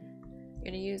sketching, you're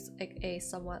gonna use like a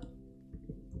somewhat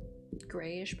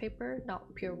grayish paper,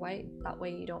 not pure white. That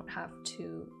way you don't have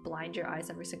to blind your eyes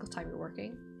every single time you're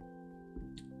working.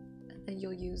 And then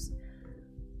you'll use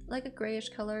like a grayish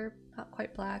color, not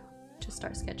quite black, to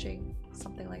start sketching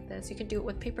something like this. You can do it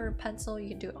with paper and pencil, you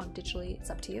can do it on digitally, it's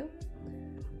up to you.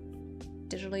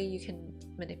 Digitally you can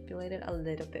manipulate it a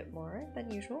little bit more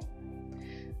than usual,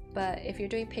 but if you're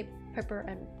doing paper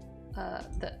and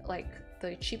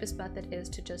the cheapest method is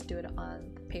to just do it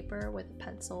on paper with a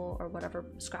pencil or whatever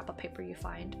scrap of paper you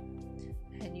find,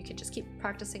 and you can just keep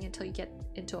practicing until you get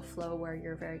into a flow where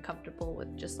you're very comfortable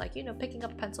with just like, you know, picking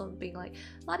up a pencil and being like,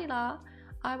 la-di-la,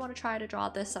 I want to try to draw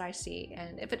this that I see,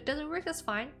 and if it doesn't work, that's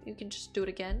fine, you can just do it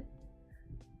again.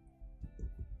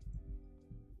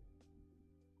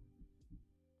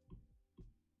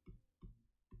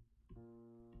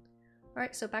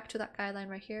 Alright, so back to that guideline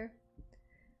right here.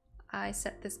 I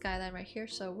set this guideline right here,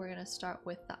 so we're gonna start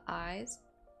with the eyes.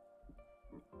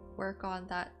 Work on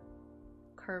that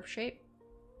curve shape.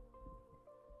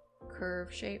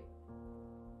 Curve shape.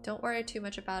 Don't worry too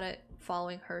much about it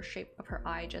following her shape of her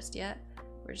eye just yet.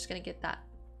 We're just gonna get that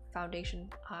foundation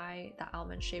eye, that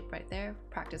almond shape right there.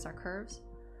 Practice our curves.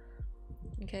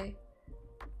 Okay.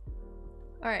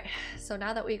 Alright, so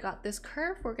now that we got this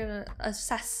curve, we're gonna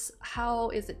assess how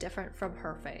is it different from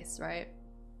her face, right?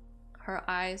 Her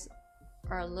eyes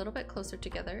are a little bit closer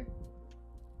together.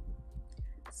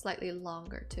 Slightly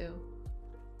longer too.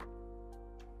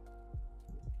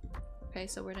 Okay,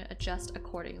 so we're gonna adjust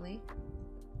accordingly.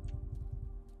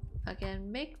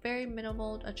 Again, make very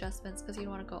minimal adjustments because you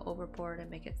don't want to go overboard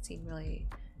and make it seem really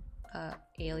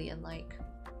alien-like.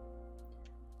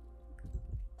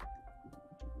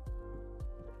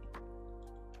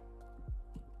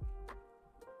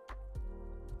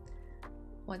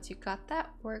 Once you got that,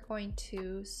 we're going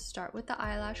to start with the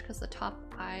eyelash because the top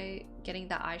eye, getting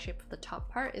the eye shape of the top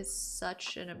part is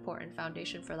such an important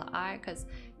foundation for the eye, because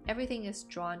everything is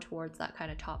drawn towards that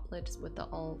kind of top lid with the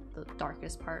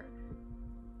darkest part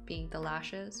being the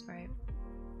lashes, right?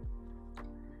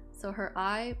 So her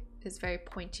eye is very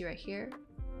pointy right here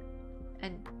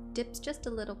and dips just a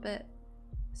little bit,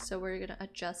 so we're gonna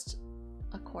adjust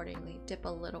accordingly. Dip a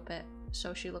little bit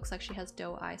so she looks like she has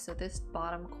doe eye, so this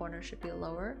bottom corner should be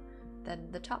lower than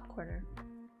the top corner,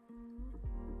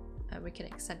 and we can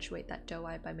accentuate that doe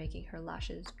eye by making her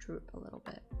lashes droop a little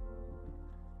bit.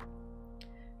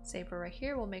 Same for right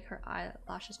here, we'll make her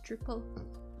eyelashes droop a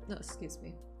no, excuse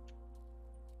me.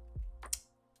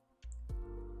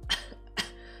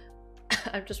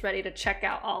 I'm just ready to check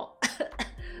out all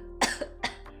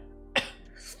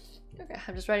okay,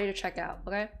 I'm just ready to check out,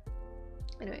 okay?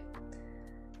 Anyway,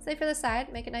 Same for the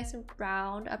side, make it nice and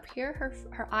round. Up here,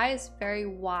 her eye is very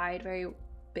wide, very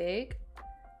big.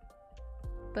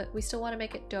 But we still want to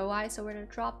make it doe eye, so we're going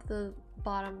to drop the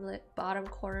bottom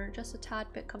corner just a tad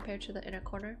bit compared to the inner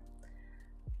corner.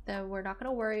 Then we're not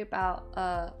going to worry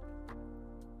about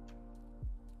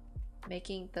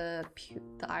making the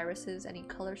irises any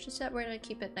colors just yet. We're going to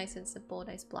keep it nice and simple,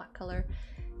 nice black color.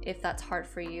 If that's hard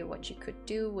for you, what you could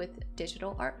do with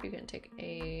digital art, you're going to take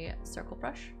a circle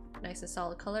brush, nice and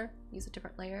solid color, use a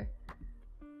different layer.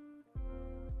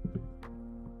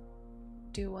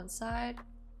 Do one side,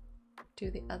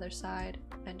 do the other side,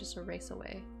 and just erase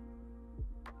away.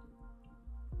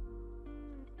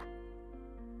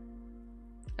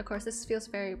 Of course, this feels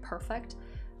very perfect,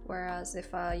 whereas if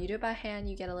you do it by hand,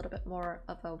 you get a little bit more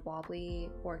of a wobbly,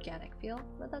 organic feel,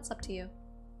 but that's up to you.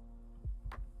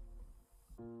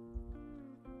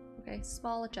 Okay,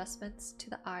 small adjustments to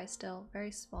the eye still,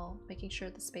 very small, making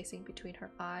sure the spacing between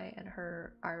her eye and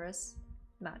her iris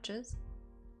matches.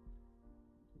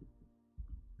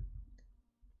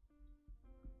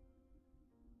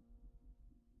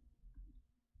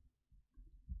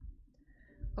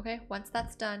 Okay, once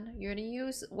that's done, you're gonna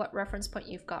use what reference point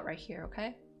you've got right here,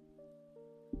 okay?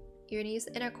 You're gonna use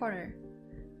the inner corner.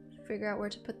 Figure out where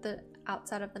to put the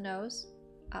outside of the nose.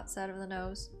 Outside of the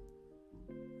nose.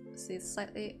 See, it's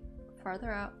slightly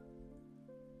farther out.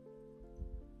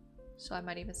 So I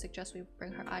might even suggest we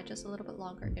bring her eye just a little bit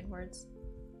longer inwards.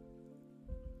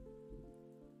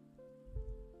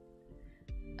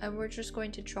 And we're just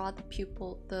going to draw the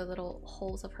pupil, the little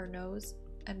holes of her nose,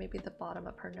 and maybe the bottom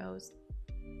of her nose.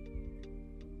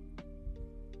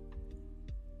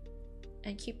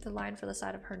 And keep the line for the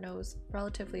side of her nose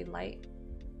relatively light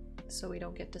so we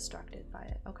don't get distracted by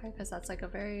it, okay? Because that's like a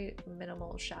very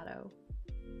minimal shadow.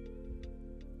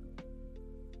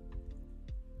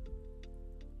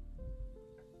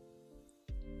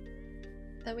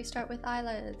 Then we start with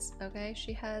eyelids, okay?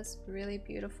 She has really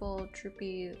beautiful,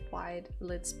 droopy, wide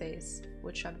lid space,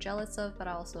 which I'm jealous of, but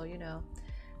also, you know,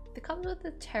 it comes with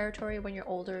the territory. When you're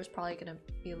older, is probably gonna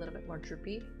be a little bit more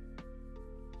droopy.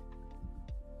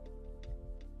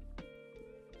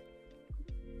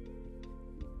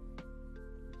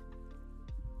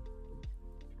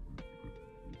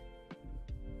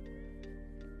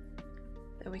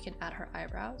 Then we can add her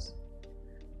eyebrows.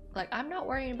 Like, I'm not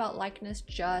worrying about likeness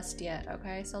just yet,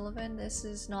 okay, Sullivan? This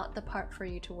is not the part for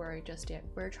you to worry just yet.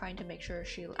 We're trying to make sure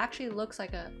she actually looks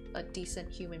like a decent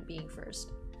human being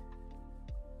first.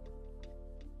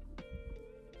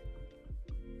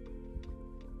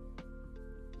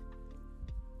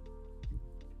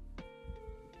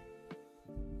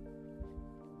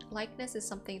 Likeness is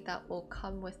something that will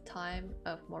come with time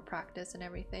of more practice and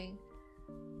everything.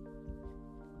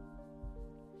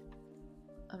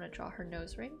 I'm gonna draw her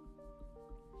nose ring.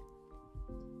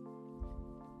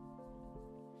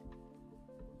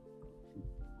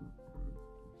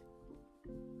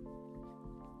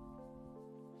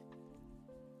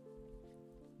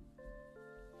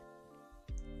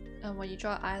 And when you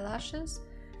draw eyelashes,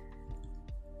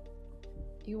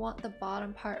 you want the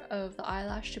bottom part of the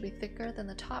eyelash to be thicker than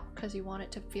the top because you want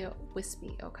it to feel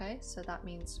wispy, okay? So that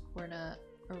means we're gonna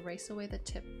erase away the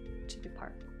tippy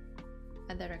part.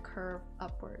 And then a curve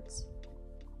upwards,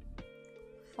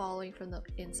 following from the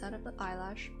inside of the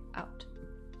eyelash out.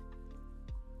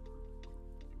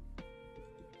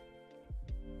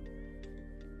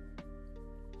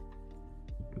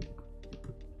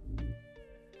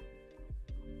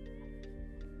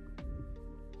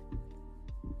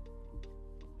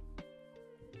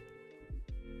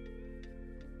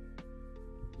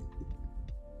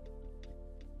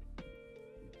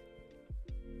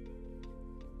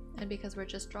 And because we're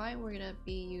just drawing, we're gonna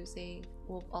be using,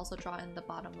 we'll also draw in the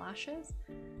bottom lashes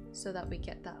so that we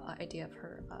get that idea of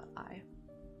her eye.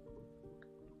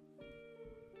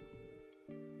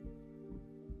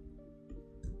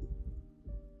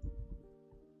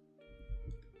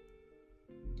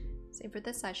 Same for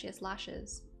this side, she has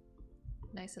lashes.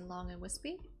 Nice and long and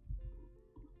wispy.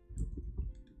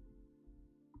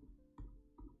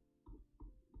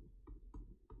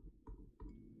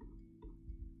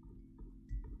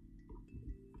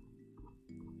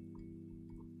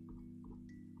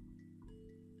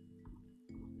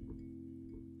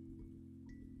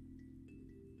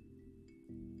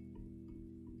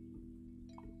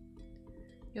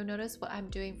 You'll notice what I'm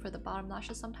doing for the bottom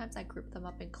lashes. Sometimes I group them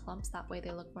up in clumps. That way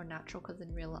they look more natural. Because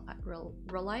in real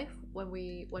life,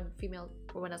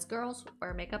 when us girls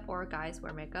wear makeup or guys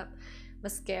wear makeup,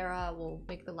 mascara will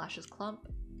make the lashes clump,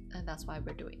 and that's why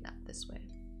we're doing that this way.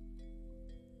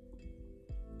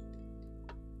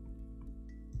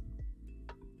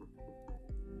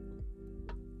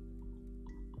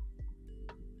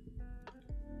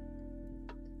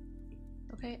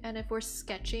 Okay, and if we're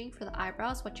sketching for the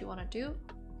eyebrows, what you want to do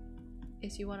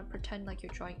is you want to pretend like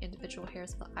you're drawing individual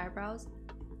hairs of the eyebrows.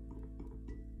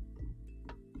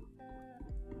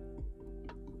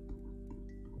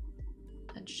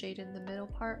 And shade in the middle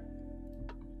part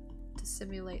to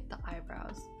simulate the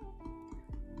eyebrows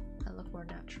and look more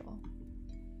natural.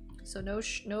 So no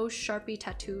Sharpie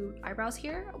tattooed eyebrows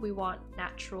here. We want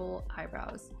natural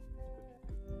eyebrows.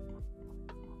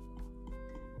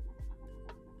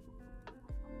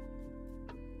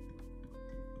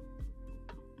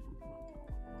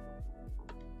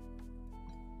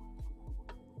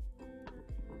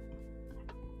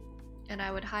 And I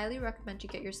would highly recommend you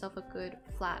get yourself a good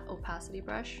flat opacity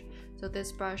brush. So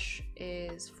this brush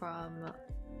is from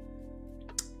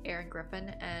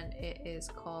Griffin and it is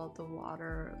called the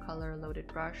Watercolor Loaded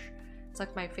Brush. It's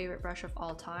like my favorite brush of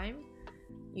all time.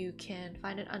 You can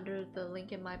find it under the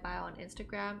link in my bio on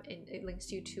Instagram, and it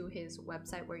links you to his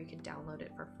website where you can download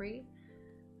it for free.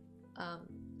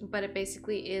 But it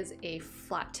basically is a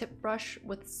flat tip brush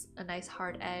with a nice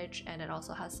hard edge, and it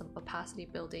also has some opacity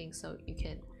building, so you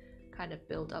can kind of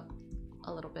build up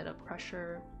a little bit of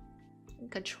pressure,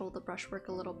 control the brushwork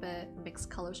a little bit, mix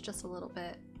colors just a little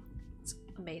bit. It's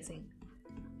amazing.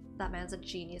 That man's a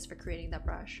genius for creating that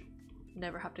brush.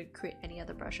 Never have to create any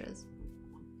other brushes.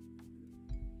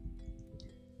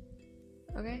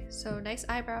 Okay, so nice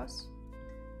eyebrows.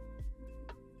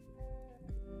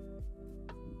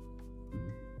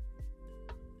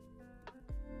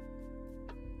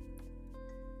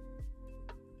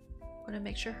 Want to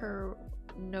make sure her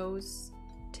nose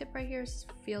tip right here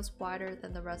feels wider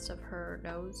than the rest of her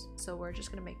nose, so we're just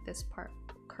gonna make this part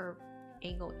curve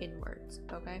angle inwards.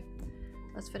 Okay,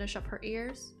 let's finish up her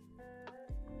ears.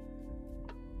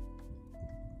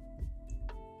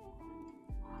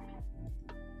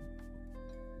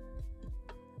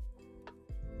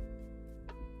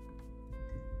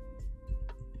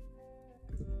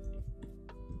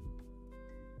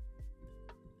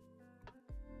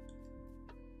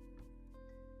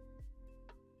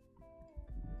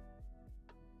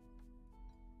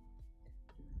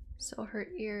 So her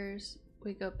ears,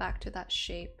 we go back to that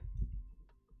shape.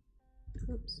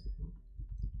 Oops.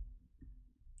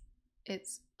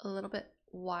 It's a little bit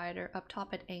wider. Up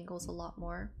top it angles a lot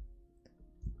more.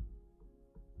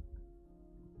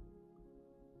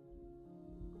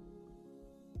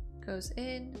 Goes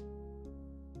in,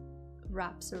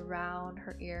 wraps around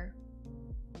her ear.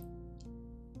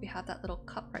 We have that little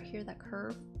cup right here, that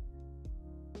curve.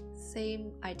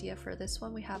 Same idea for this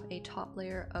one. We have a top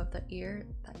layer of the ear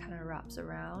that kind of wraps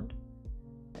around.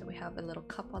 Then we have a little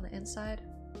cup on the inside.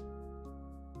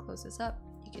 Close this up.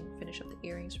 You can finish up the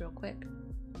earrings real quick.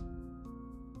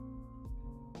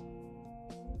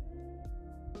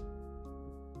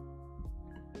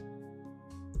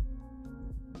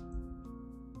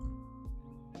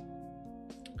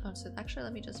 Oh, so actually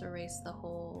let me just erase the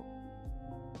whole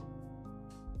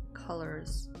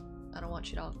colors. I don't want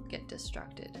you to all get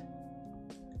distracted.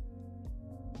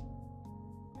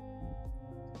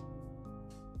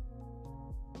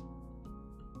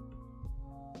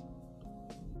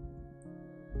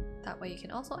 That way you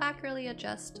can also accurately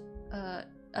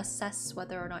assess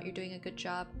whether or not you're doing a good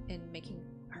job in making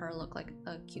her look like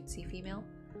a cutesy female.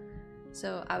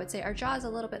 So I would say our jaw is a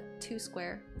little bit too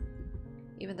square.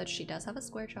 Even though she does have a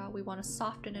square jaw, we want to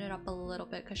soften it up a little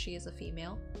bit because she is a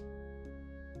female.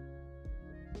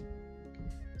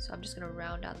 So I'm just going to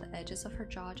round out the edges of her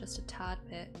jaw just a tad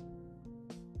bit.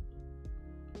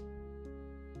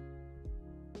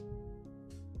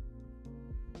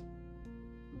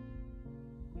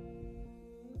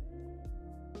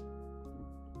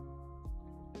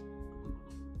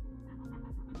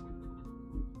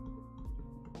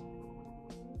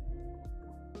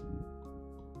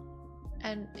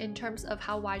 And in terms of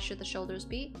how wide should the shoulders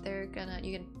be, you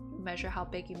can measure how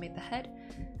big you made the head.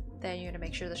 Then you're gonna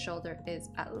make sure the shoulder is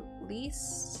at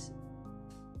least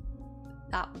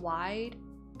that wide,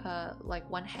 like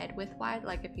one head width wide.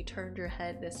 Like if you turned your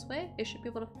head this way, it should be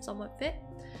able to somewhat fit.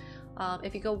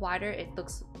 If you go wider, it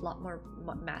looks a lot more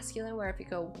masculine, where if you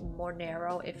go more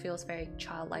narrow, it feels very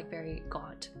childlike, very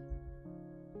gaunt.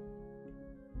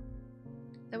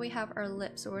 Then we have our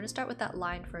lips. So we're gonna start with that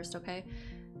line first, okay?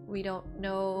 We don't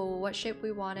know what shape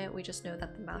we want it, we just know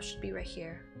that the mouth should be right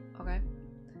here, okay?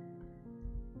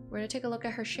 We're gonna take a look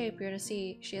at her shape. You're gonna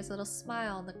see she has a little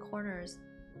smile in the corners,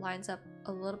 lines up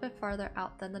a little bit farther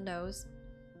out than the nose,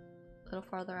 a little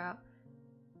farther out.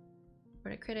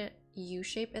 We're gonna create a U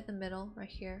shape in the middle, right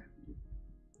here.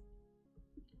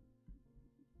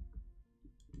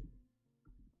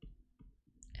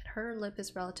 And her lip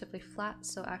is relatively flat,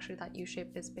 so actually that U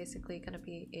shape is basically gonna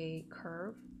be a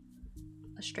curve,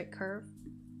 a straight curve.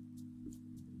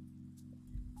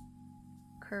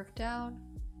 Curve down,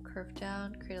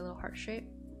 create a little heart shape.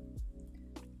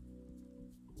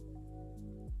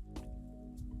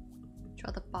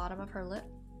 Draw the bottom of her lip.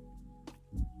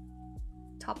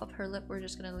 Top of her lip, we're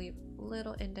just gonna leave a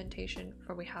little indentation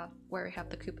where we have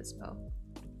the Cupid's bow.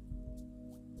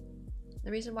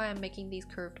 The reason why I'm making these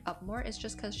curved up more is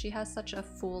just because she has such a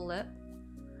full lip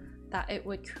that it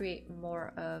would create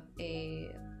more of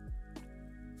a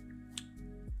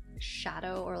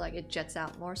shadow, or like it jets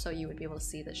out more, so you would be able to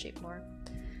see the shape more.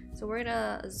 So we're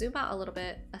gonna zoom out a little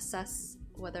bit, assess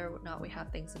whether or not we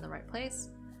have things in the right place.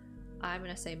 I'm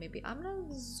gonna say maybe I'm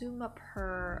gonna zoom up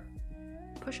her,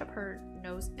 push up her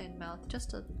nose and mouth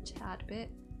just a tad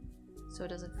bit so it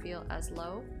doesn't feel as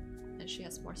low and she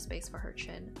has more space for her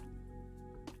chin.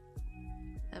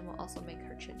 And we'll also make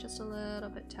her chin just a little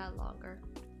bit tad longer.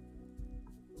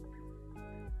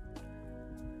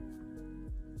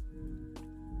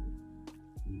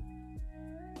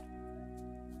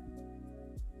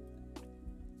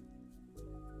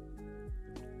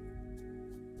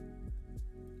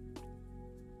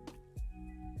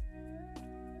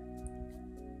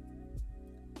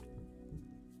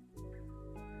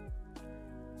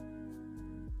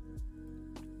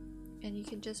 And you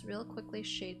can just real quickly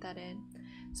shade that in.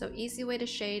 So easy way to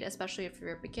shade, especially if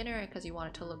you're a beginner, because you want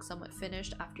it to look somewhat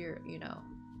finished after you're, you know,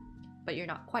 but you're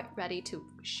not quite ready to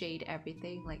shade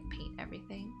everything, like paint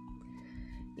everything.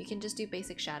 You can just do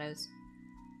basic shadows.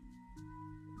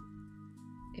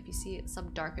 If you see some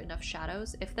dark enough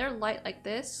shadows, if they're light like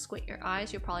this, squint your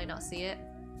eyes, you'll probably not see it.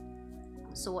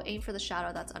 So we'll aim for the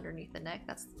shadow that's underneath the neck.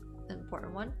 That's the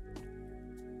important one.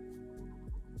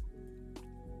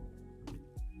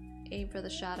 Aim for the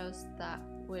shadows that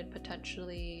would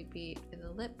potentially be in the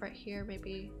lip right here,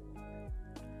 maybe.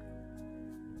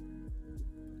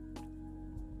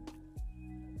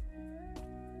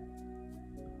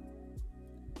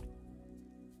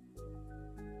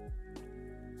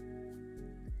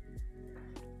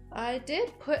 I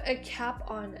did put a cap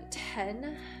on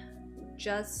 10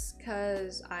 just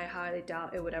because I highly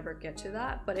doubt it would ever get to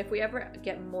that. But if we ever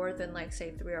get more than like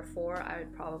say 3 or 4, I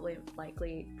would probably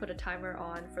likely put a timer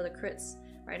on for the crits.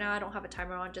 Right now I don't have a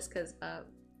timer on just because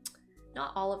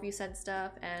not all of you send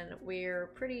stuff and we're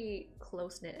pretty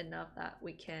close-knit enough that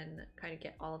we can kind of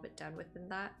get all of it done within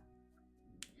that.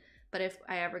 But if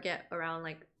I ever get around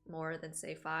like more than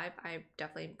say 5, I'm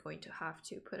definitely going to have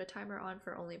to put a timer on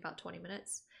for only about 20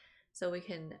 minutes so we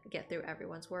can get through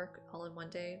everyone's work all in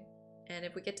one day. And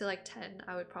if we get to like 10,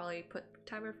 I would probably put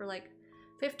timer for like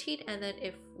 15, and then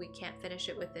if we can't finish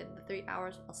it within the 3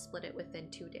 hours, I'll split it within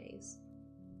 2 days.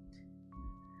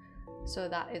 So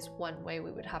that is one way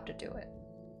we would have to do it.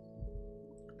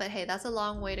 But hey, that's a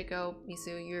long way to go,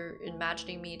 Misu. You're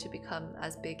imagining me to become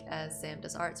as big as Sam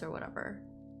Does Arts or whatever.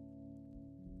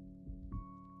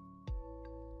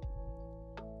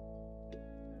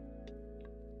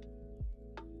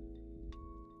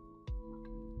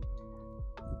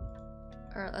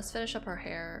 Alright, let's finish up her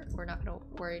hair. We're not gonna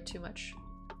worry too much.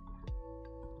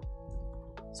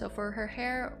 So for her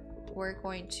hair, we're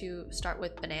going to start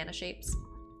with banana shapes.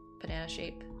 Banana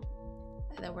shape.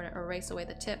 And then we're gonna erase away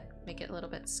the tip, make it a little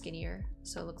bit skinnier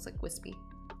so it looks like wispy.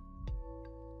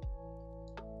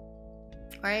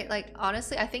 Alright, like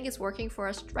honestly, I think it's working for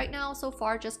us right now so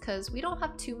far just because we don't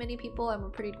have too many people and we're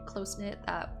pretty close-knit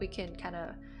that we can kind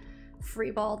of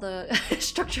freeball the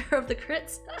structure of the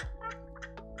crits.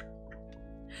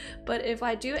 But if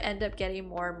I do end up getting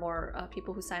more and more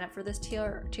people who sign up for this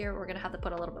tier, we're gonna have to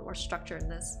put a little bit more structure in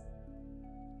this.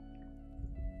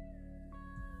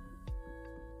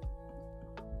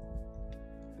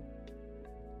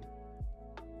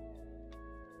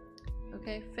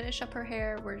 Okay, finish up her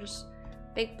hair. We're just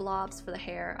big blobs for the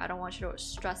hair. I don't want you to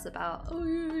stress about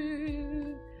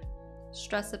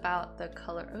the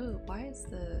color. Oh, why is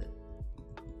the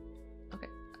okay?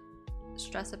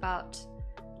 Stress about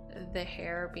the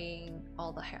hair being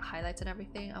all the highlights and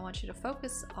everything. I want you to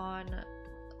focus on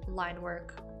line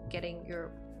work, getting your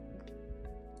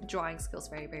drawing skills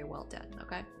very, very well done.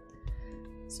 Okay,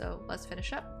 so let's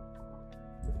finish up.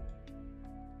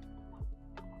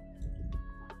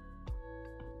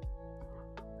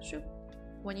 Shoop.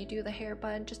 When you do the hair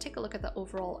bun, just take a look at the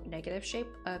overall negative shape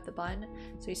of the bun.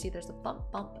 So you see there's a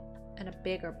bump, and a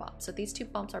bigger bump. So these two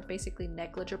bumps are basically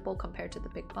negligible compared to the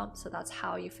big bump. So that's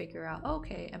how you figure out,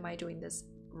 okay, am I doing this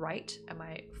right? Am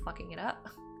I fucking it up?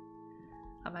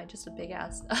 Am I just a big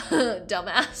ass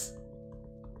dumbass?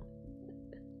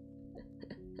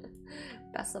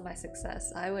 Best of my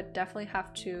success. I would definitely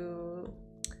have to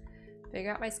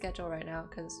figure out my schedule right now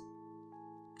because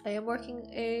I am working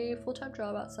a full-time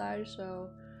job outside, so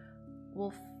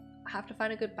we'll have to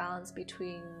find a good balance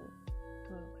between,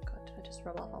 oh my god, I just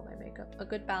rubbed off all my makeup. A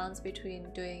good balance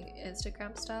between doing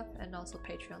Instagram stuff and also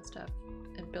Patreon stuff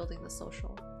and building the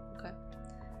social, okay?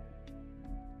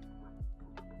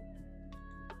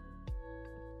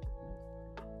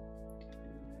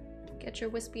 Get your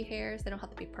wispy hairs, they don't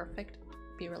have to be perfect,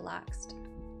 be relaxed.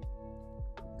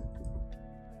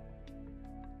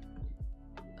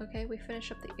 Okay, we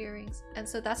finish up the earrings. And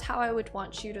so that's how I would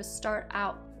want you to start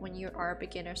out when you are a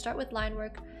beginner. Start with line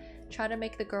work, try to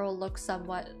make the girl look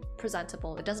somewhat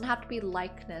presentable. It doesn't have to be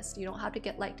likeness. You don't have to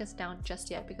get likeness down just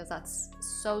yet because that's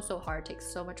so hard. It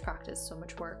takes so much practice, so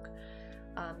much work.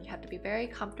 You have to be very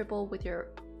comfortable with your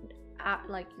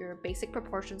your basic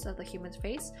proportions of the human's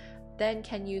face. Then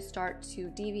can you start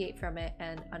to deviate from it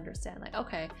and understand, like,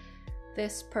 okay,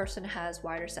 this person has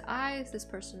wider set eyes, this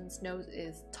person's nose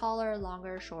is taller,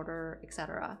 longer, shorter,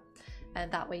 etc. And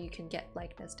that way you can get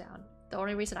likeness down. The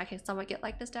only reason I can somewhat get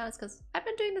likeness down is because I've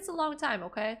been doing this a long time,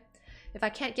 okay? If I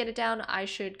can't get it down, I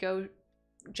should go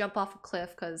jump off a cliff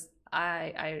because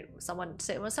someone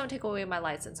take away my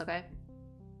license, okay?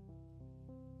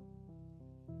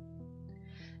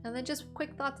 And then just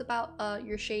quick thoughts about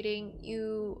your shading.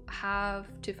 You have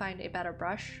to find a better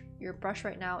brush. Your brush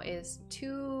right now is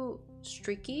too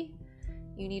streaky.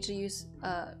 You need to use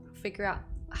figure out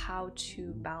how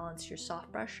to balance your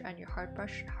soft brush and your hard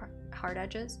brush, hard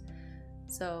edges.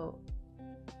 So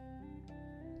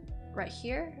right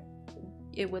here,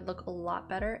 it would look a lot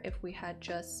better if we had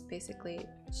just basically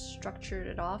structured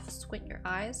it off. Squint your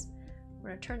eyes. We're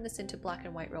gonna turn this into black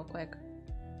and white real quick.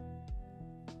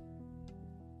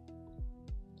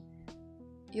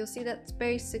 You'll see that's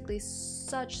basically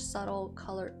such subtle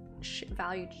color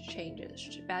value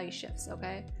changes, value shifts,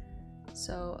 okay?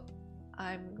 So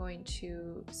I'm going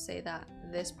to say that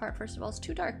this part, first of all, is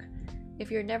too dark. If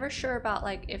you're never sure about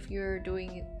like if you're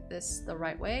doing this the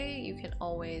right way, you can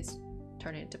always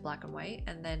turn it into black and white,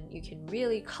 and then you can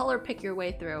really color pick your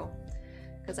way through.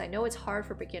 Because I know it's hard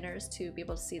for beginners to be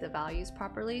able to see the values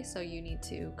properly, so you need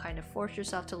to kind of force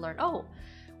yourself to learn, oh,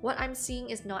 what I'm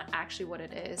seeing is not actually what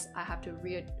it is. I have to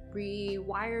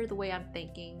rewire the way I'm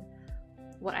thinking.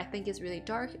 What I think is really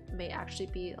dark may actually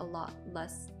be a lot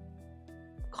less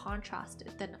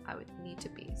contrasted than I would need to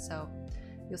be. So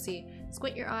you'll see,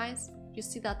 squint your eyes, you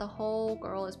see that the whole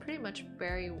girl is pretty much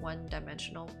very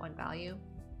one-dimensional, one value.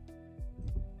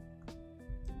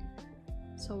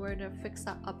 So we're gonna fix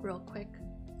that up real quick.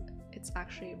 It's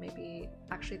actually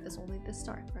this only this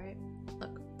dark, right?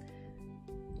 Look.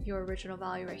 Your original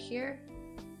value right here,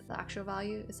 the actual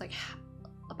value is like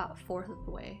about 1/4 of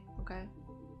the way, okay?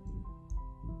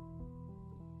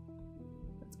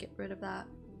 Let's get rid of that.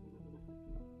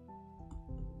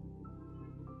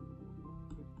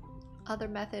 Other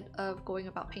method of going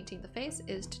about painting the face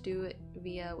is to do it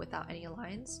without any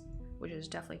lines, which is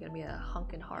definitely going to be a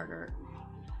hunkin' harder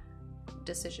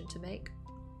decision to make.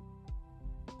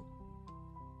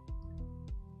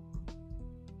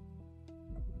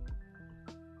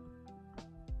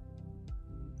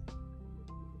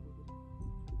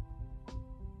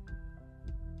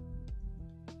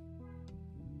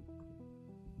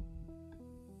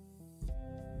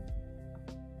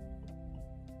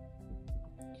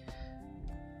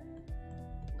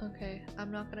 Okay,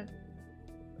 I'm not gonna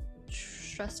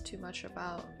stress too much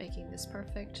about making this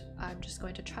perfect. I'm just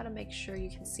going to try to make sure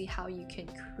you can see how you can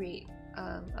create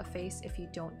a face if you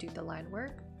don't do the line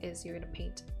work, is you're gonna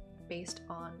paint based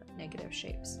on negative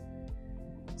shapes.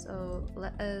 So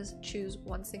let us choose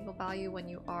one single value when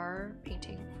you are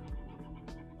painting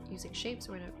using shapes.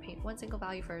 We're gonna paint one single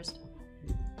value first.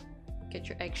 Get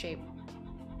your egg shape.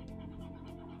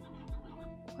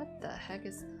 What the heck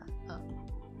is that? Oh.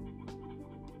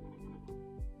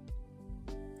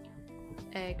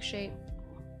 Egg shape.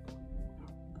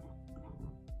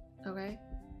 Okay,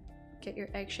 get your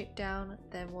egg shape down,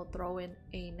 then we'll throw in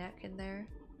a neck in there,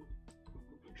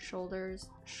 shoulders,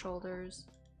 shoulders,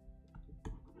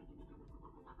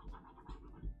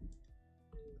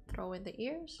 throw in the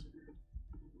ears,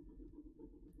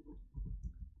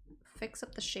 fix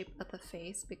up the shape of the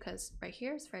face because right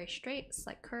here it's very straight,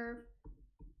 slight curve,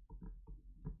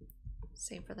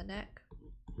 same for the neck.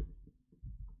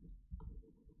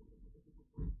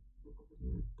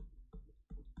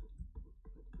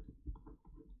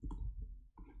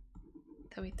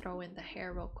 Then we throw in the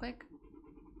hair real quick.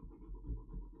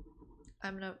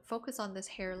 I'm gonna focus on this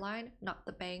hairline, not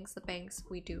the bangs. The bangs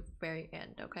we do very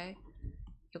end, okay?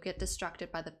 You'll get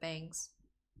distracted by the bangs.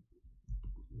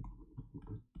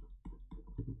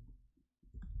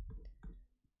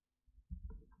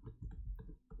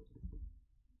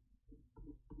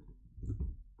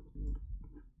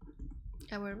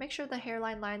 And we're gonna make sure the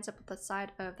hairline lines up with the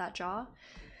side of that jaw.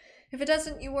 If it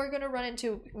doesn't, you are gonna run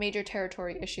into major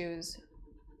territory issues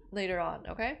later on,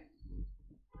 okay?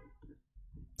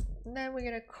 And then we're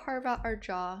gonna carve out our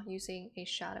jaw using a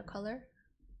shadow color.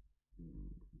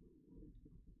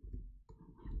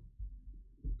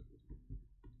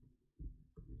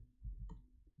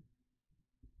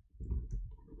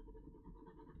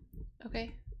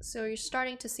 Okay, so you're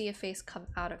starting to see a face come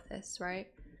out of this, right?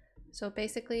 So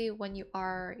basically when you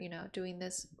are, you know, doing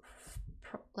this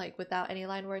like without any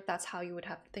line work, that's how you would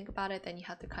have to think about it. Then you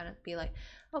have to kind of be like,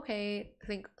 okay,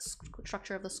 think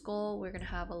structure of the skull. We're gonna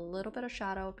have a little bit of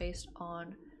shadow based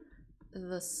on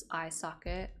this eye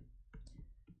socket.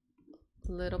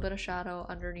 A little bit of shadow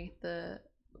underneath the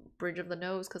bridge of the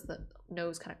nose because the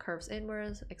nose kind of curves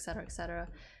inwards, etc., etc.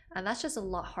 And that's just a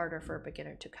lot harder for a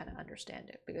beginner to kind of understand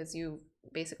it because you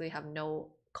basically have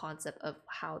no concept of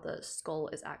how the skull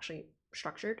is actually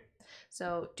structured.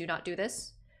 So do not do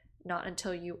this, not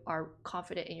until you are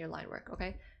confident in your line work,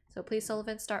 okay? So please,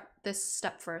 Sullivan, start this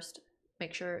step first.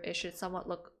 Make sure it should somewhat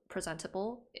look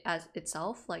presentable as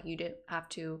itself, like you didn't have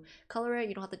to color it,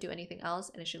 you don't have to do anything else,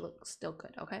 and it should look still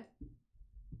good, okay?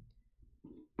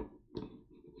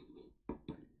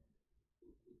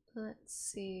 Let's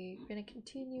see, we're gonna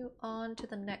continue on to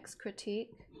the next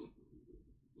critique.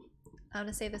 I'm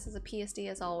gonna say this is a PSD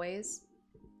as always,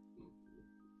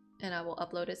 and I will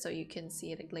upload it so you can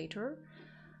see it later.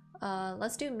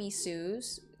 Let's do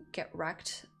Misu's Get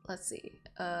Wrecked. Let's see.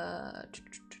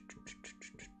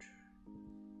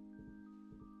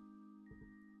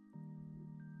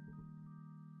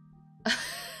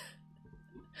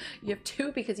 You have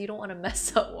two because you don't want to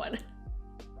mess up one.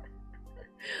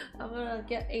 I'm gonna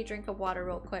get a drink of water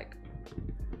real quick.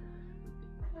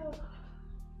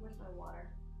 Where's my water?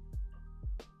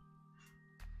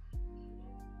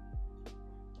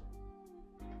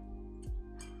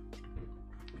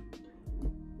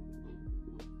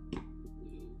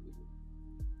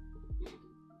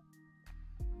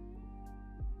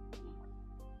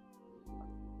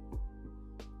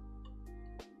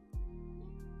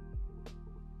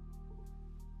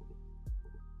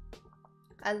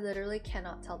 I literally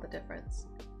cannot tell the difference.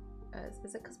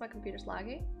 Is it because my computer's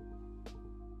lagging?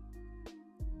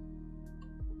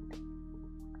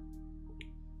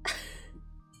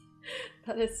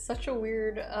 That is such a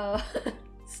weird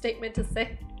statement to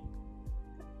say.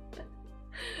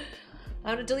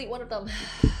 I'm gonna delete one of them.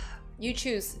 You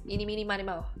choose. Eeny, meeny, miny,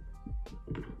 mo.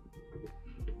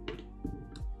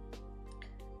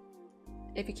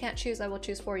 If you can't choose, I will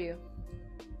choose for you.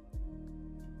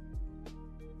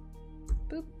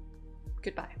 Boop.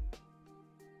 Goodbye.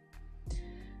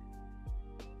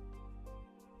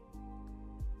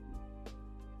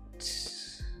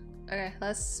 Okay,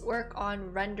 let's work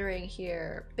on rendering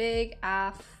here. Big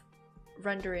AF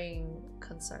rendering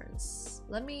concerns.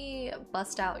 Let me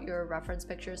bust out your reference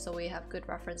pictures so we have good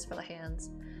reference for the hands.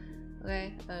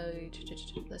 Okay,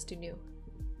 let's do new.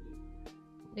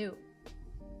 New.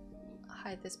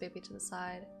 Hide this baby to the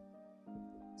side.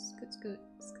 Scoot, scoot,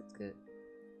 scoot, scoot.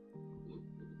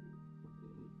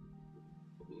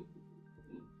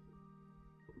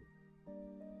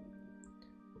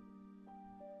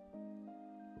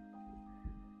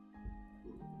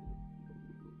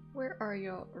 Where are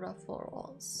your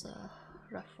referrals?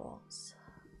 Referrals.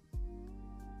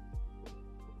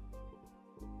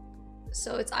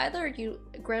 So it's either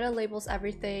Greta labels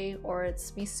everything or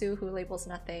it's Misu who labels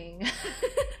nothing.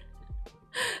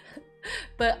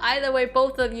 But either way,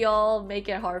 both of y'all make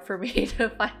it hard for me to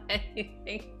find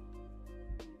anything.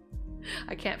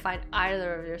 I can't find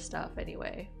either of your stuff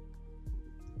anyway.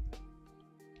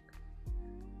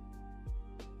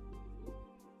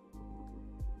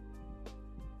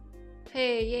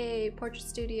 Hey, yay, Portrait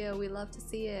Studio, we love to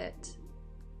see it.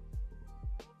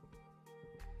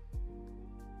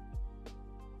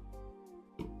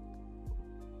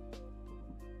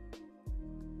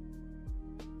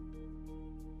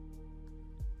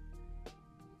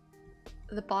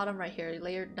 The bottom right here,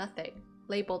 layered nothing,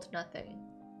 labeled nothing.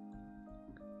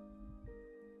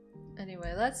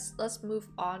 Anyway, let's move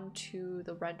on to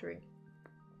the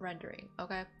rendering,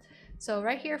 okay? So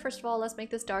right here, first of all, let's make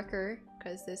this darker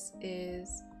because this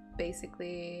is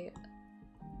basically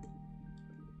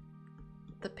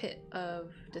the pit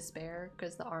of despair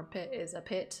because the armpit is a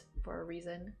pit for a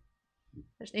reason.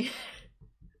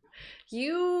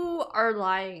 You are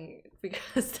lying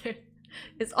because there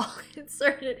is all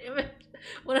inserted image.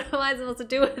 What am I supposed to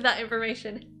do with that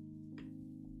information?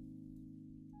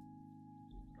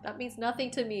 That means nothing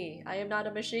to me. I am not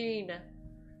a machine.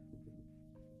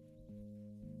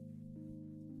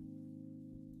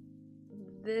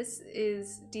 this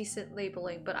is decent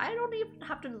labeling, but I don't even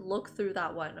have to look through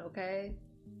that one, okay?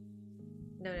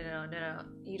 No.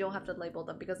 You don't have to label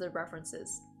them because they're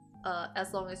references.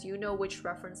 As long as you know which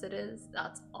reference it is,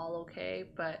 that's all okay,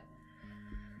 but...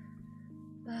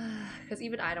 Because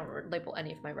even I don't label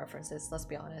any of my references, let's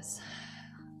be honest.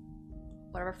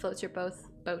 Whatever floats your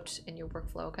boat in your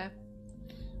workflow, okay?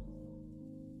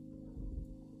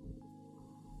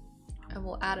 And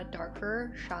we'll add a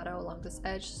darker shadow along this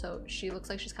edge so she looks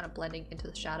like she's kind of blending into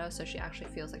the shadow, so she actually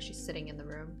feels like she's sitting in the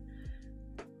room.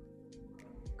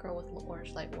 Girl with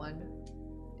orange light 1.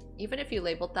 Even if you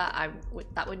labeled that,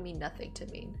 that would mean nothing to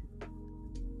me.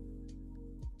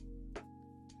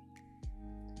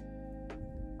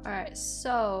 Alright,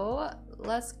 so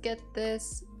let's get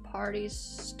this party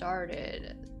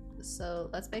started. So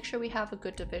let's make sure we have a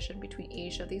good division between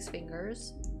each of these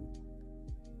fingers.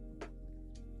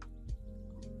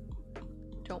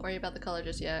 Don't worry about the color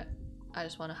just yet. I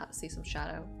just want to see some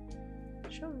shadow.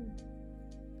 Sure.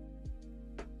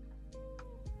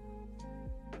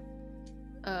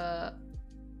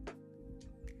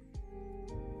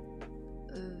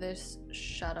 This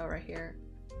shadow right here.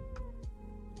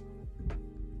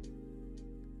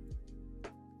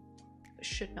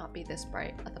 Should not be this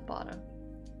bright at the bottom.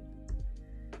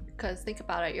 Because think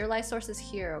about it, your light source is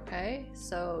here, okay?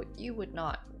 So you would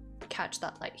not catch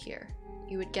that light here.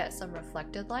 You would get some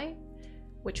reflected light,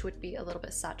 which would be a little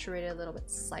bit saturated, a little bit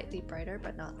slightly brighter,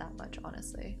 but not that much,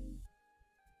 honestly.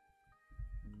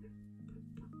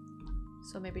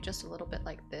 So maybe just a little bit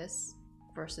like this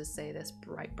versus say this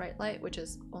bright light, which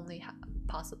is only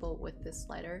possible with this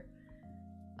lighter.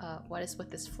 What is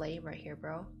with this flame right here,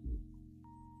 bro?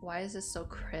 Why is this so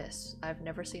crisp? I've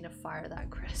never seen a fire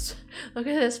that crisp. Look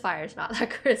at this fire, it's not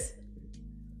that crisp.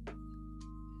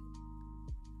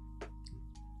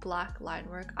 Black line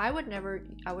work. I would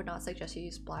not suggest you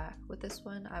use black with this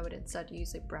one. I would instead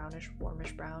use a brownish,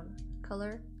 warmish brown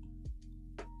color.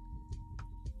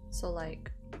 So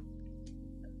like,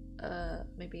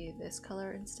 maybe this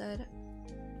color instead.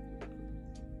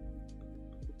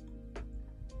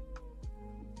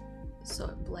 So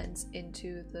it blends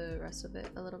into the rest of it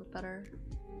a little bit better.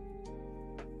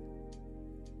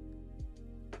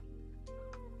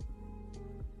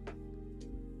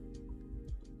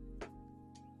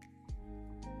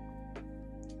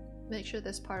 Make sure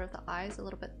this part of the eye is a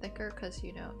little bit thicker because,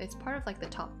 you know, it's part of like the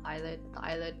top eyelid. The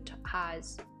eyelid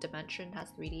has dimension, has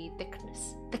 3D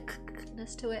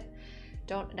thickness to it.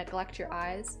 Don't neglect your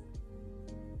eyes.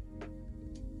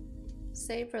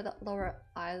 Same for the lower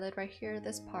eyelid right here,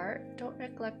 this part. Don't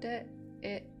neglect it.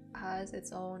 It has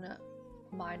its own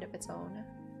mind of its own.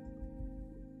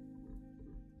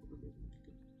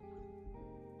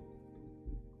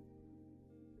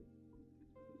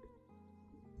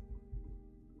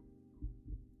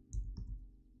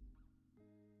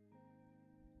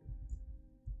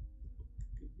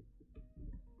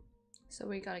 So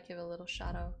we gotta give a little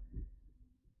shadow.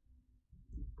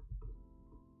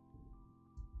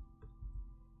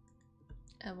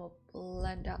 And we'll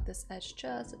blend out this edge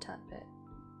just a tad bit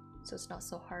so it's not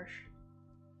so harsh.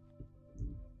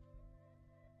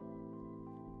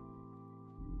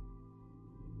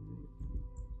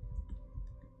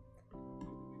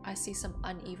 I see some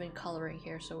uneven coloring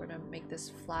here, so we're gonna make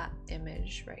this flat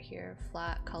image right here,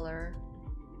 flat color.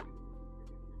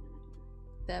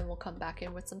 Then we'll come back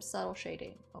in with some subtle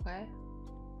shading, okay?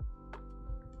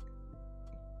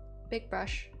 Big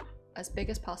brush, as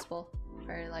big as possible,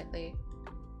 very lightly.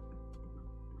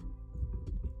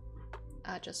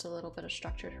 Add just a little bit of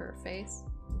structure to her face.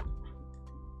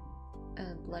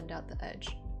 And blend out the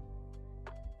edge.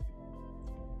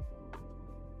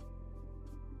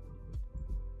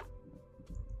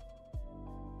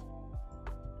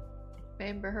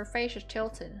 Remember, her face is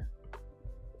tilted.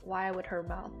 Why would her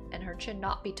mouth and her chin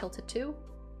not be tilted too?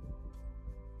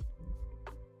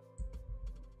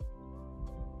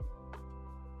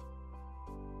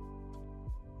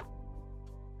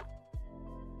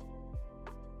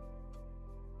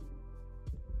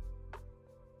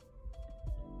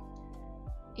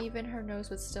 Even her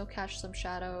nose would still catch some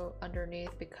shadow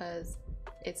underneath because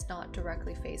it's not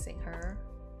directly facing her.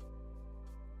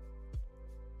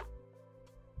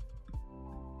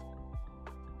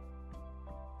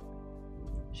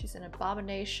 She's an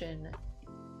abomination.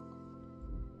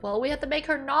 Well, we have to make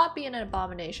her not be an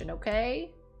abomination,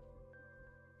 okay?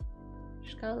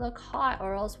 She's gotta look hot,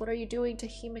 or else what are you doing to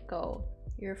Himiko?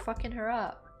 You're fucking her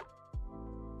up.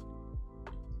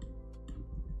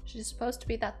 She's supposed to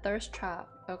be that thirst trap,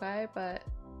 okay? But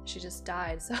she just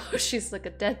died, so she's like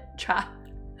a dead trap.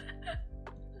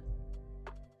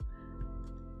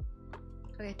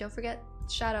 Okay, don't forget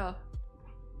shadow.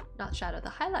 not shadow, the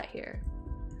highlight here.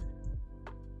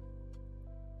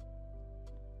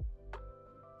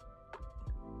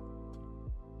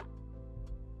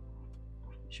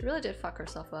 She really did fuck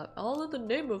herself up. All in the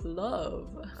name of love.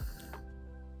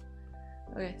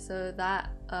 Okay, so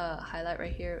that highlight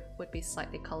right here would be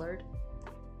slightly colored.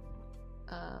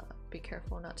 Be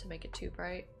careful not to make it too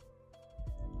bright.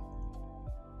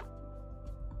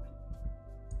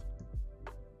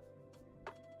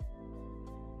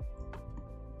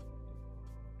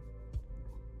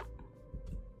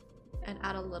 And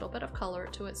add a little bit of color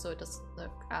to it so it doesn't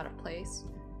look out of place.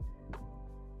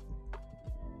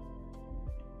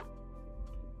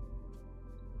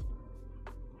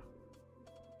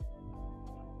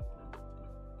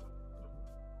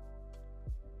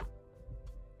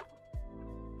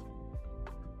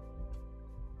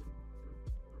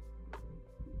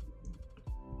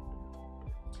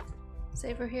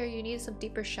 Say for here, you need some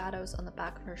deeper shadows on the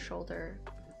back of her shoulder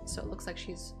so it looks like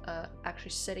she's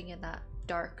actually sitting in that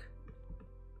dark.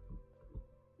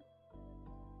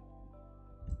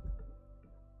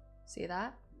 See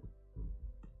that?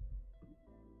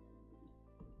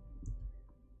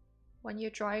 When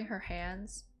you're drawing her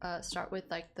hands, start with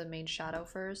like the main shadow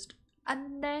first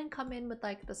and then come in with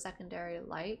like the secondary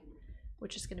light,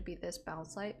 which is going to be this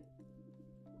bounce light.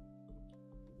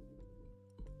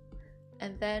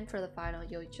 And then for the final,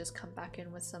 you'll just come back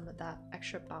in with some of that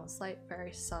extra bounce light,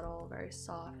 very subtle, very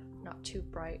soft, not too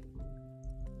bright.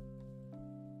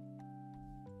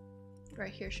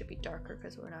 Right here should be darker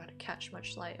because we're not going to catch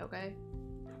much light, okay?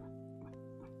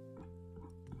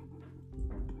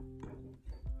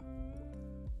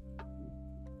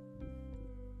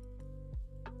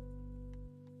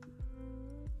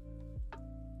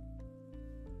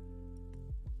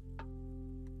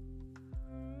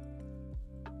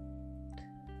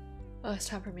 Oh, it's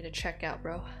time for me to check out,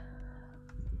 bro.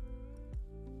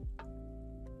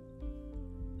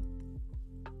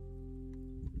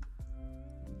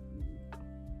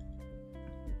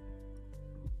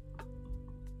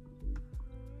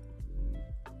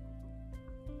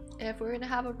 If we're gonna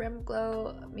have a rim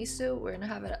glow misu, we're gonna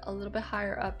have it a little bit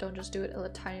higher up. Don't just do it in a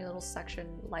tiny little section.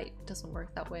 Light doesn't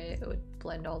work that way. It would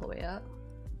blend all the way up.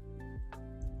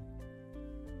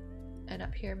 And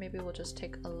up here, maybe we'll just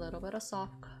take a little bit of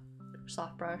soft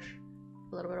brush,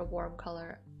 a little bit of warm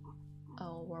color.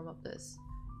 I'll warm up this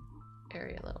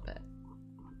area a little bit.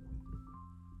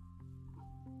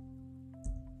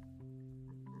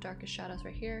 Darkest shadows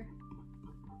right here,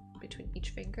 between each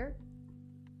finger.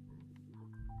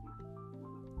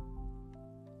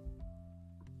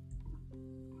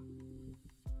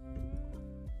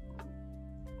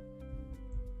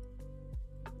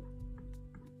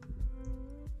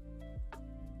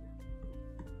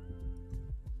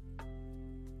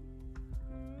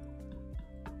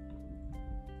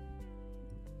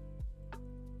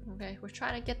 Okay, we're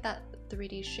trying to get that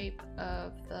 3D shape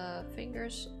of the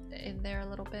fingers in there a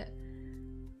little bit.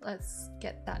 Let's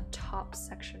get that top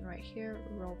section right here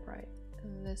real bright.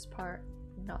 And this part,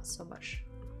 not so much.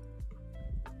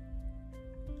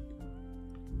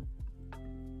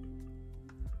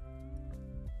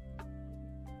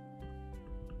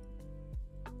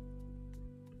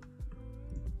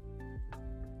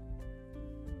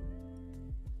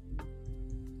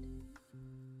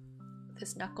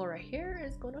 This knuckle right here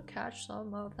is going to catch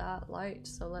some of that light,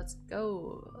 so let's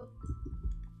go.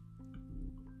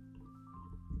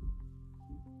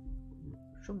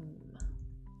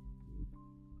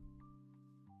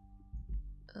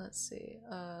 Let's see,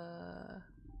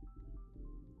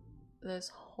 this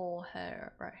whole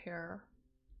hair right here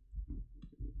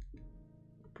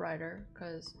brighter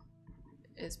because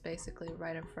it's basically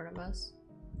right in front of us.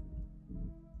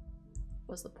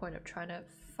 What's the point of trying to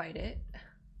fight it?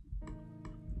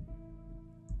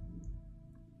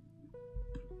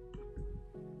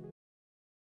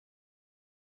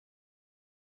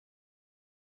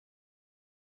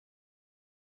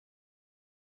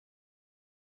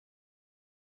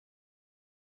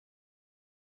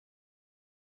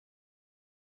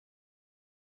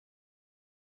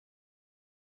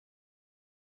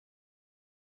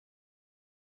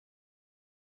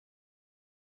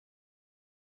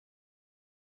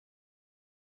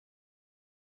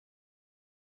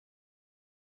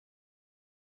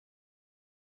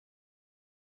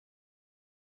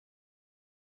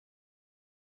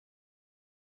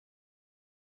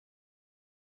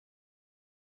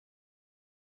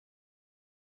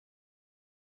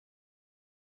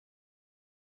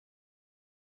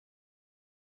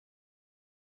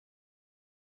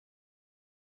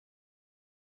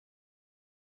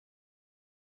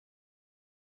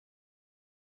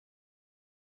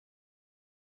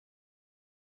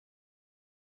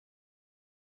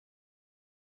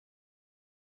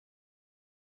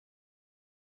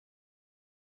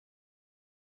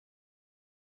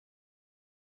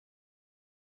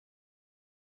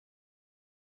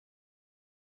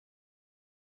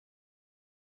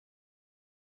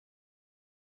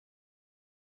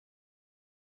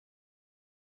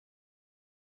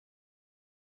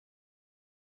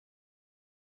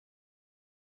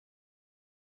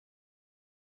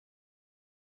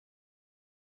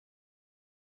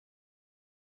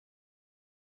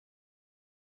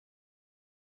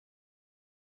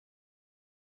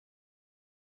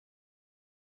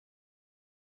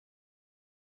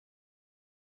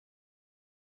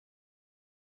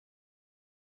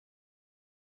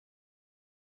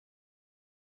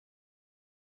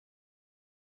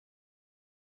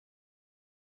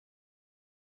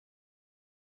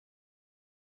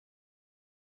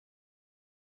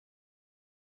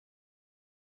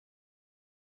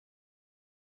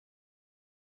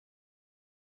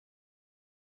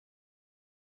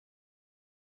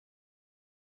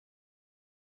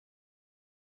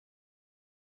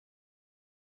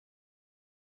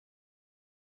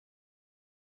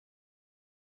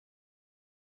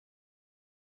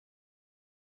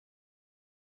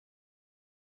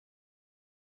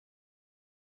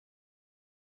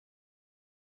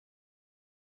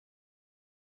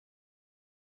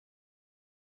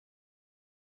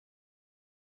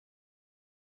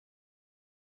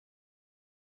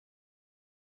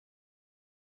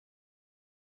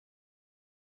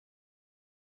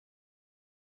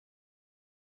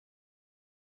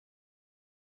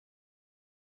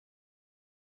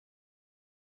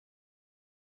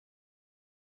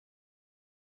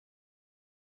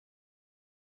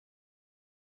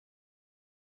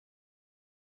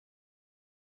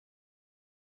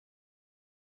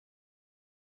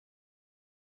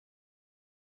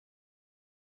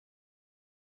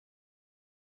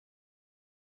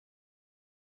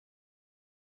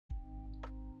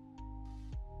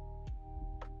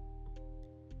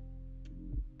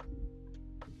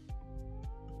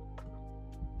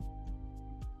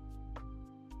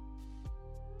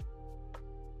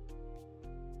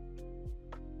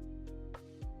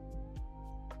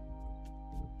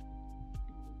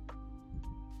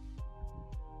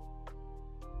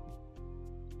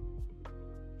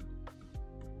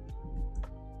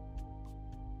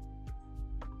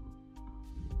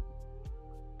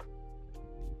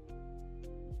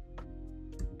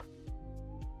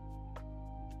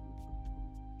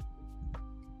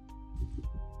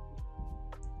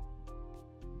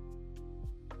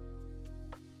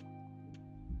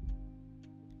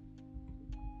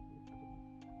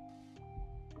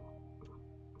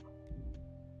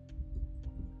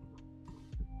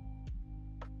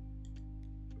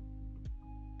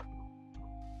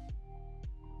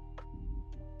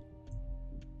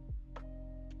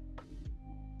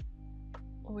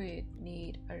 We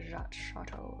need a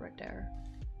shadow right there.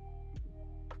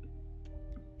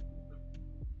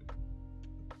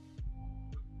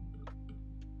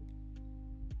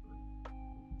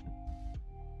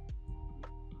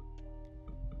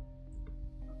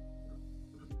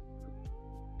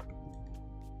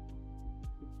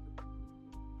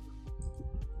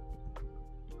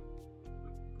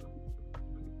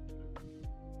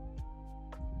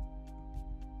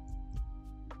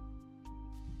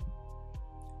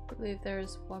 I believe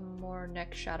there's one more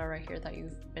neck shadow right here that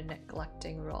you've been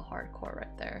neglecting real hardcore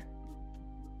right there.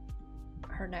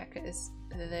 Her neck is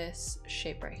this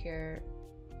shape right here,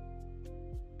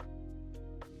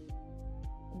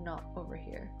 not over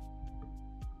here.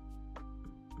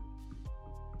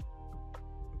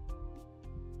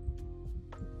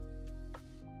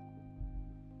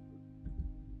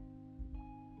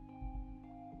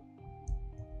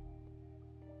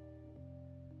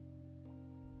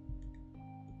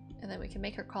 And then we can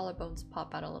make her collarbones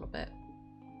pop out a little bit.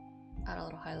 Add a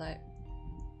little highlight.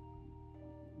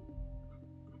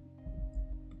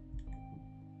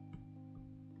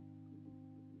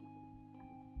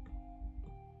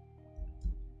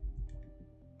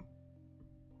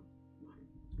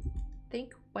 I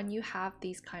think when you have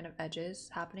these kind of edges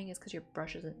happening is because your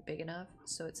brush isn't big enough,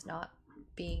 so it's not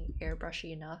being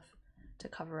airbrushy enough to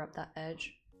cover up that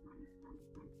edge.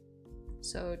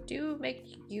 So do make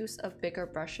use of bigger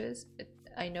brushes.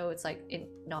 I know it's like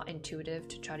not intuitive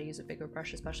to try to use a bigger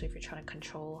brush, especially if you're trying to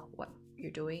control what you're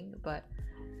doing, but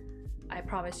I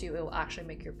promise you it will actually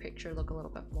make your picture look a little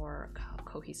bit more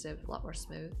cohesive, a lot more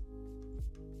smooth.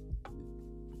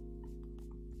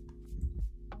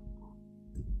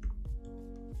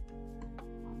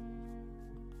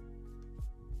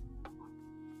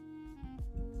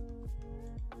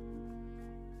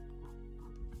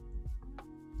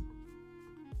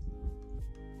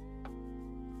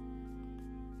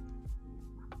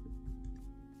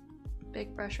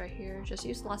 Big brush right here. Just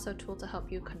use lasso tool to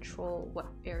help you control what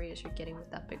areas you're getting with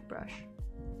that big brush.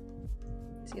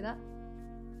 See that?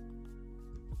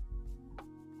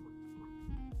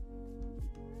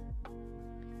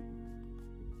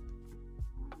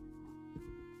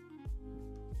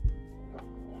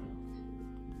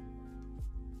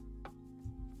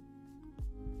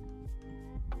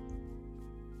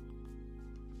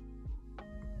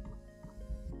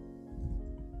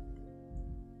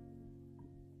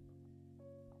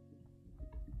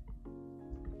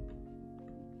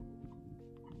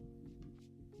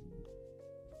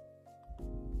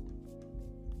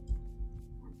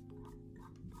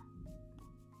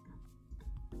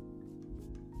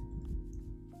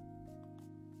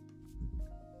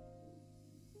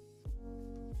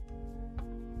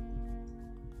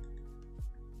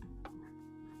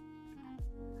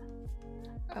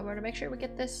 I want to make sure we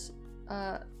get this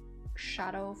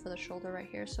shadow for the shoulder right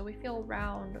here, so we feel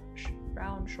round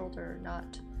shoulder,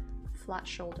 not flat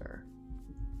shoulder.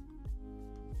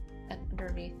 And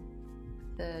underneath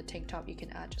the tank top you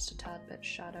can add just a tad bit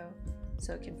shadow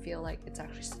so it can feel like it's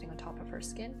actually sitting on top of her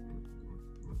skin.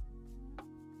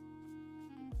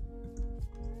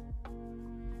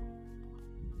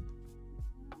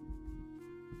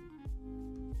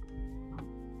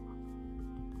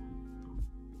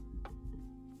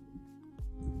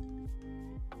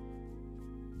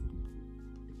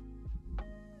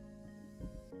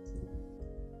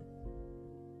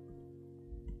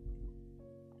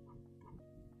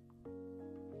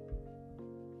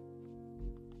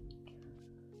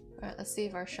 Alright, let's see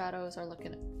if our shadows are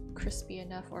looking crispy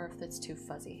enough or if it's too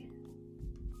fuzzy.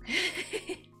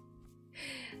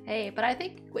 Hey, but I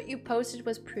think what you posted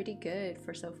was pretty good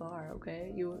for so far,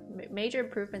 okay? You major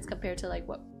improvements compared to like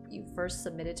what you first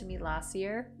submitted to me last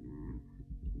year.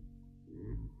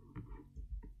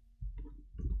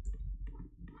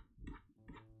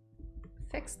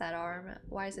 Fix that arm.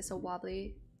 Why is it so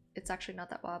wobbly? It's actually not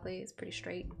that wobbly, it's pretty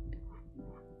straight.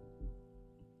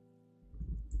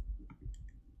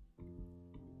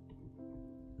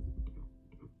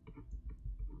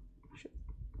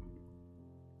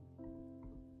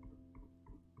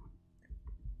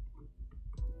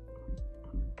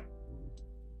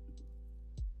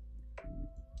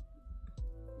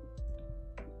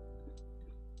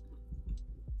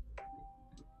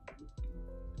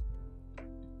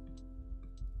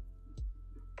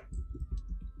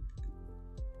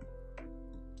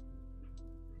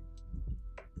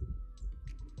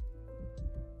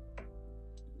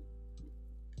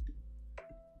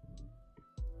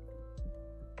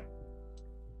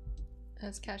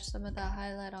 Let's catch some of that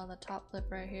highlight on the top lip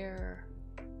right here.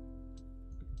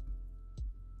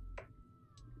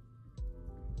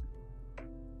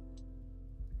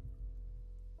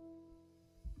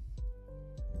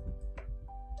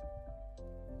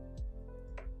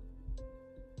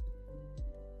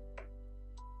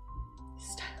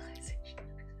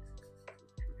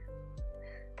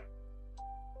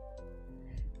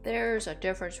 There's a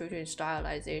difference between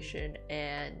stylization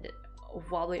and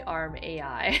wobbly arm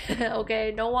AI.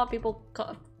 Okay, don't want people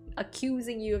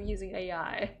accusing you of using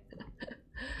AI.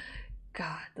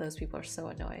 God, those people are so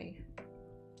annoying.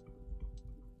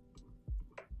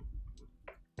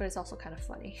 But it's also kind of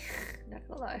funny, not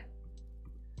gonna lie.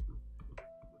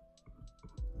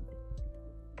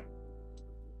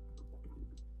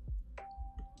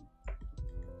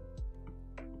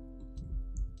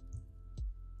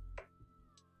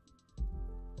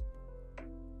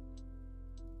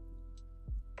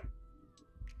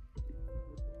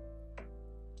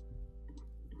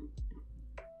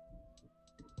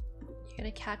 You're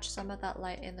gonna catch some of that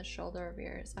light in the shoulder of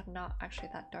yours. I'm not actually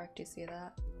that dark, do you see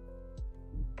that?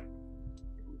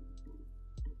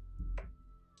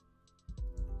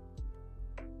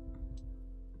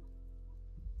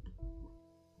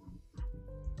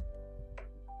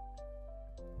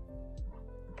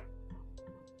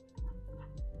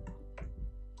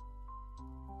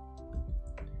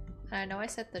 And I know I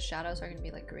said the shadows are gonna be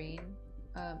like green,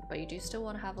 but you do still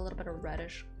want to have a little bit of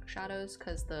reddish shadows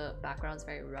because the background's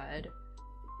very red.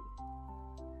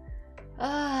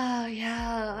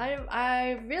 Yeah,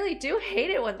 I really do hate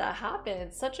it when that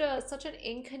happens. Such an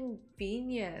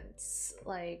inconvenience.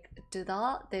 Like, do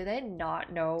they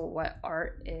not know what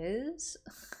art is?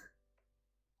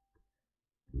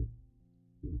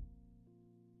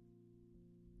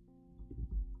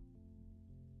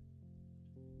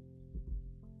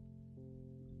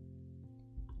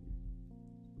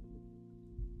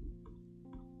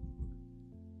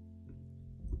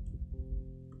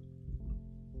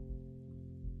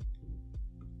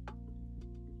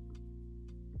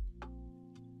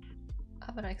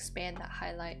 I'm gonna expand that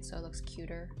highlight so it looks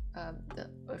cuter.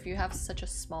 If you have such a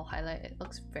small highlight, it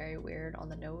looks very weird on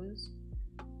the nose.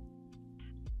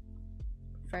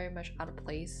 Very much out of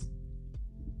place.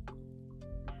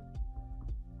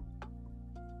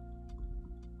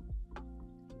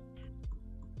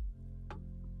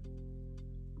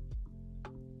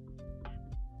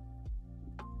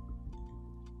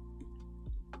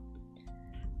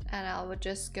 And I would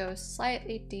just go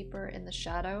slightly deeper in the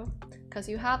shadow because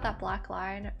you have that black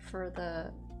line for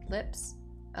the lips.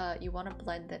 You want to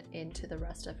blend it into the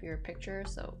rest of your picture,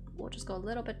 so we'll just go a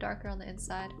little bit darker on the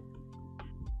inside.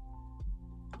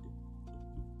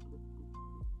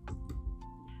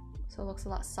 So it looks a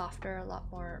lot softer, a lot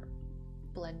more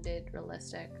blended,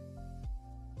 realistic.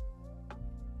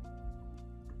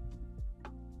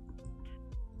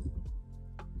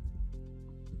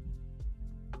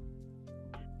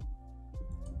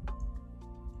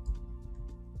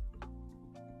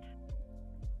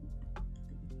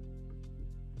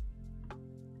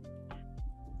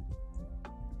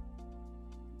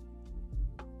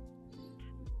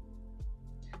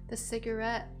 The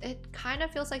cigarette, it kind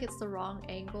of feels like it's the wrong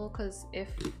angle because if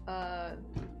I'm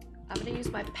gonna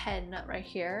use my pen right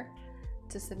here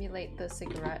to simulate the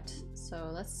cigarette.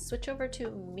 So let's switch over to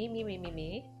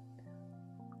me.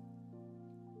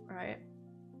 All right.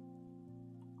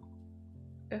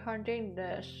 If I'm doing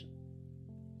this,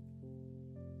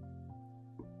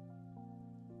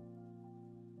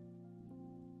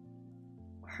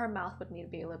 her mouth would need to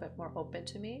be a little bit more open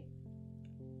to me.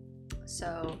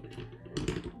 So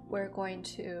we're going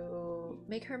to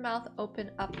make her mouth open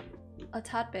up a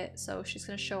tad bit, so she's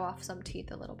going to show off some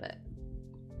teeth a little bit.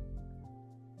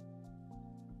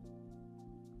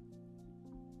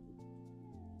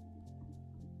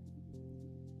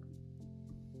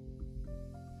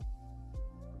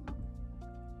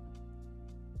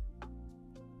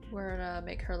 We're gonna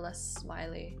make her less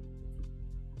smiley.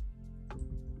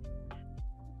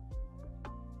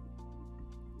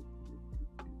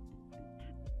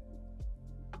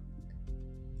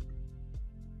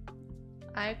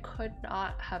 I could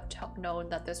not have known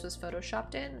that this was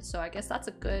photoshopped in, so I guess that's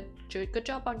a good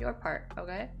job on your part,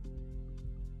 okay?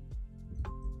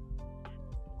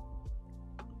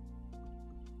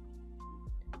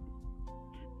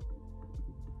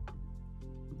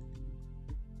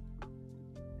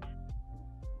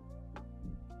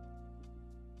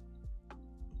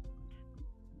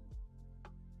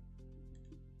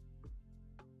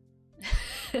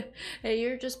 Hey,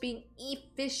 you're just being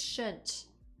efficient.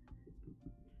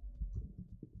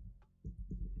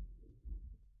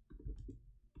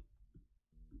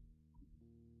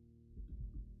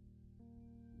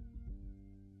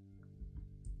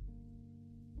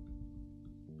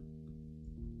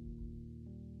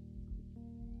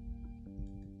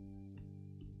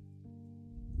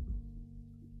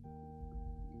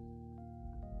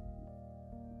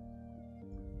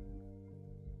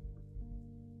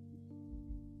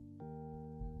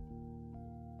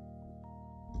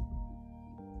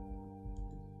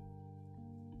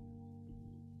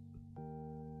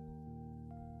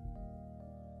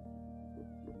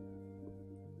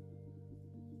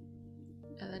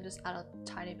 then just add a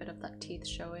tiny bit of that teeth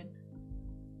showing.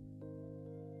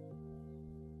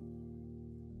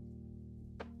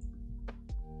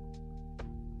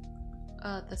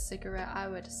 The cigarette, I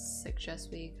would suggest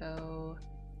we go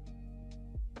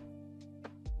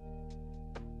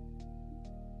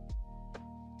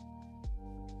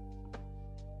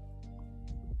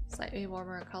slightly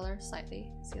warmer in color,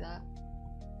 slightly. See that?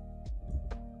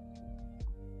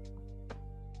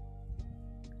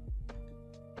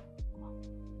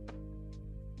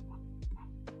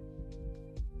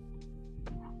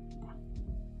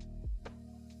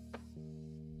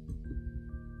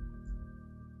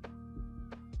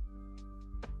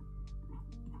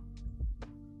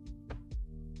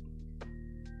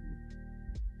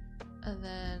 And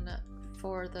then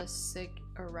for the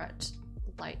cigarette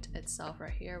light itself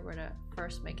right here, we're gonna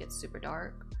first make it super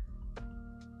dark.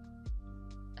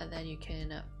 And then you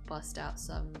can bust out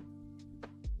some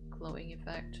glowing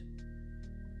effect.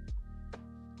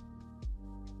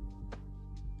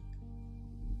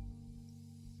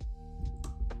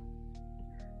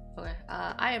 Okay,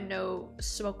 I am no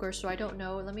smoker, so I don't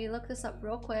know. Let me look this up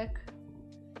real quick.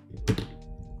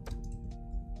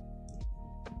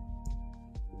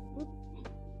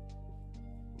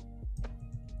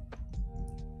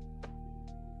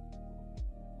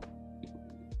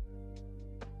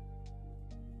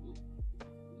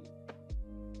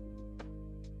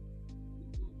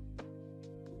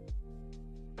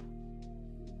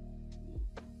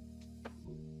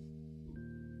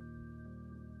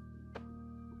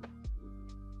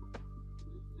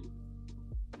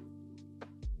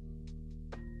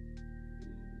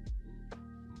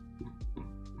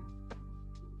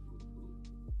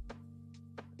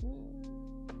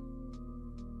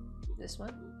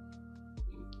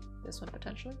 This one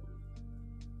potentially.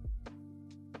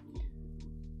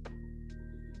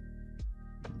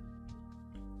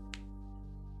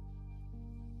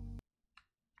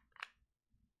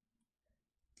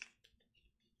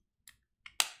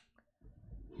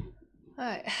 All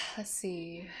right, let's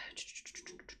see.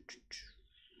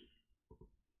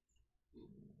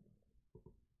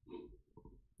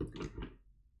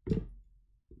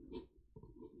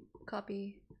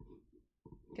 Copy.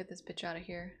 Get this bitch out of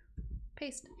here.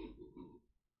 Paste.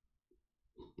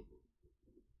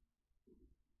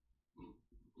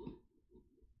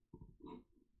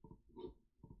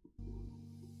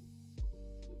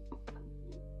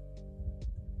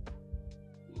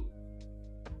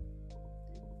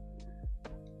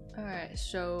 Alright,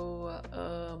 so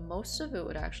most of it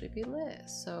would actually be lit.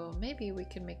 So maybe we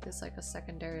can make this like a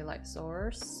secondary light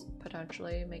source.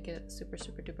 Potentially make it super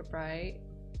duper bright.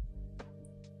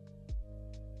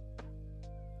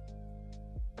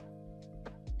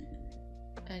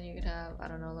 And you could have, I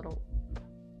don't know, a little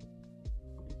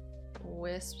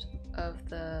wisp of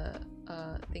the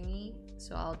thingy.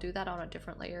 So I'll do that on a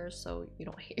different layer so you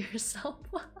don't hate yourself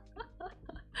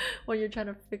when you're trying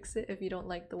to fix it if you don't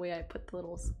like the way I put the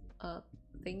little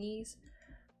thingies.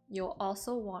 You'll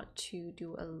also want to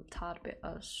do a tad bit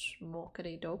of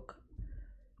smokery doke.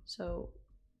 So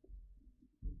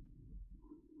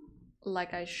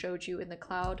like I showed you in the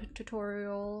cloud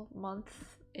tutorial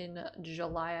month in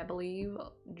July, I believe,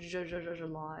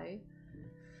 July,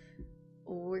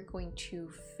 we're going to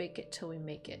fake it till we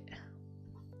make it.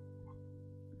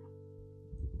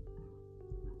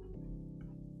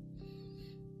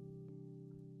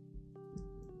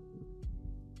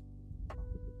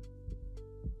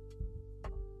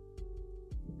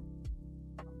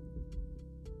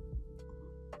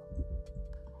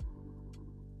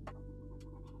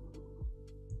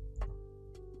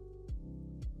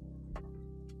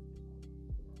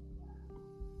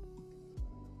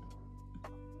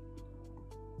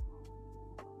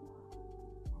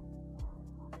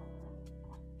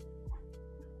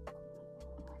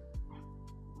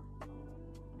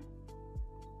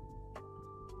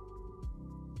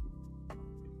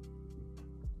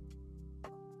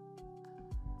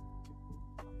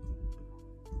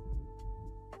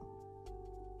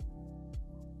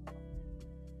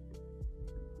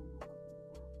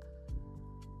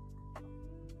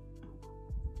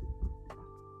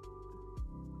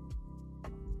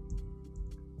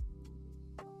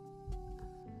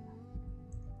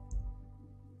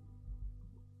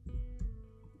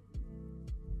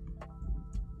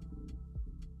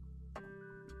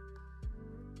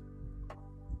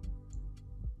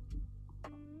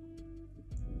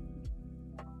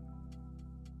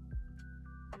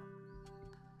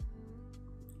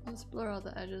 Let's blur out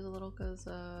the edges a little because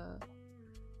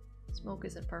smoke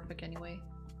isn't perfect anyway.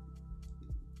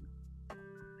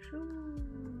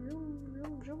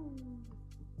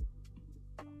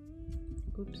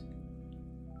 Oops.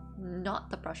 not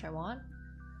the brush I want.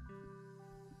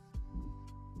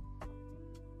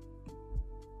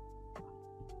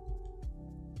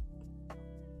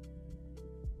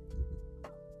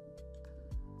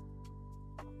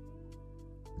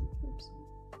 Oops.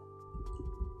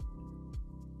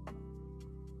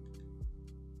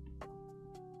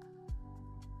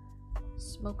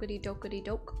 Smokety dokety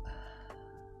doke.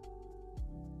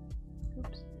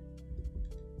 Oops.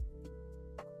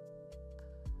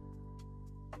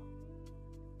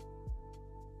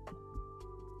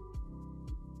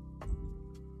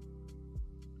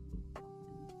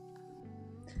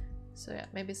 So yeah,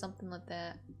 maybe something like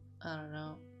that. I don't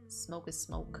know. Smoke is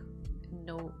smoke.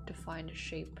 No defined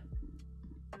shape.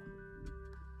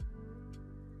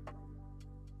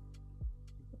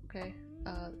 Okay,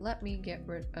 let me get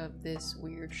rid of this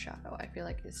weird shadow. I feel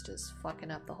like it's just fucking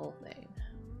up the whole thing.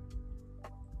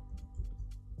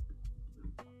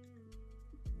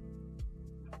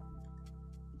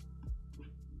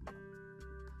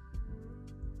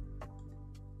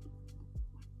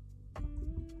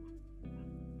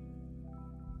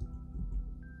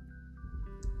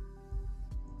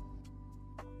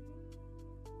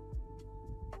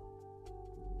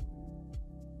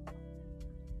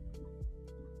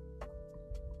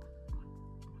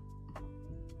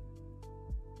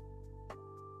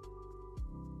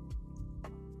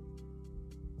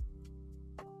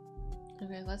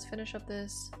 Okay, let's finish up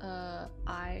this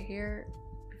eye here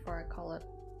before I call it.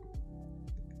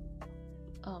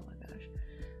 Oh my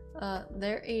gosh.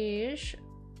 There is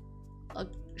a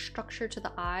structure to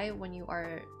the eye when you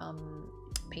are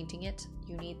painting it.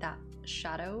 You need that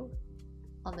shadow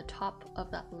on the top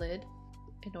of that lid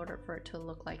in order for it to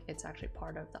look like it's actually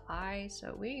part of the eye.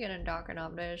 So we're gonna darken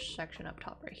up this section up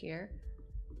top right here.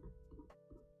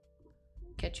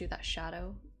 Get you that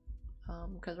shadow.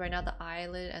 Because right now the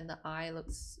eyelid and the eye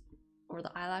looks, or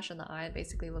the eyelash and the eye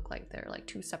basically look like they're like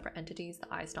two separate entities. The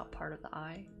eye's not part of the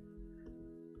eye.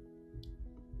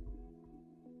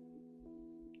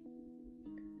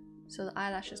 So the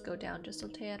eyelashes go down just a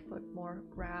tad, put more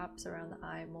wraps around the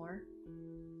eye more.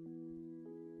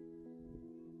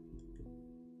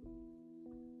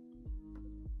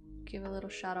 Give a little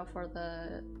shadow for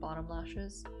the bottom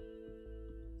lashes.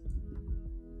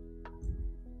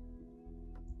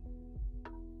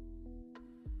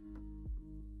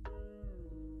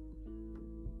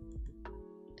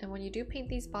 And when you do paint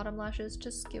these bottom lashes,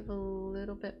 just give a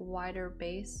little bit wider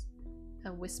base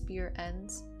and wispier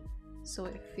ends so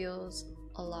it feels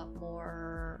a lot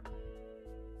more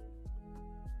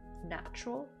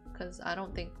natural, because I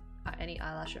don't think any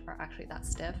eyelashes are actually that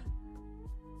stiff.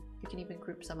 You can even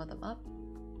group some of them up.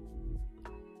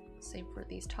 Same for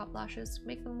these top lashes.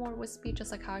 Make them more wispy,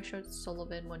 just like how I showed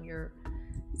Sullivan when you're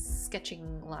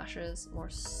sketching lashes, more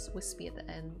wispy at the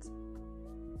ends.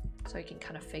 So you can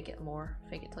kind of fake it more.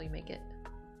 Fake it till you make it.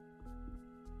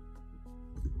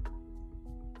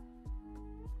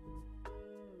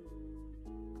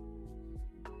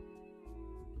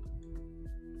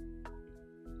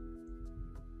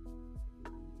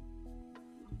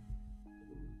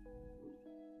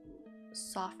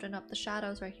 Soften up the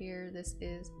shadows right here. This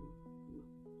is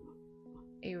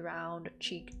a round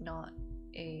cheek, not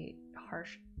a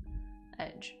harsh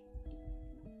edge.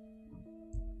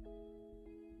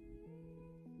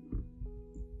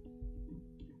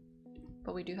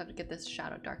 But we do have to get this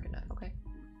shadow dark enough, okay?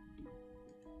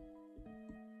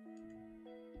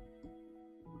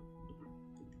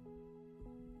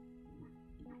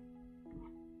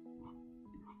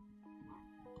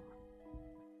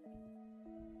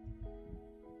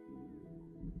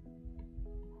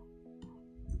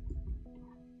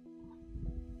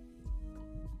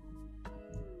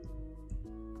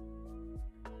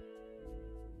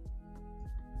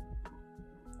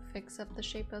 Fix up the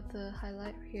shape of the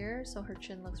highlight here so her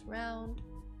chin looks round.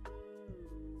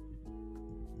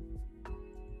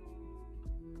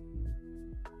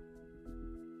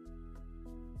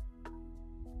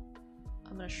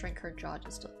 I'm gonna shrink her jaw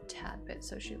just a tad bit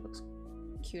so she looks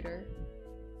cuter.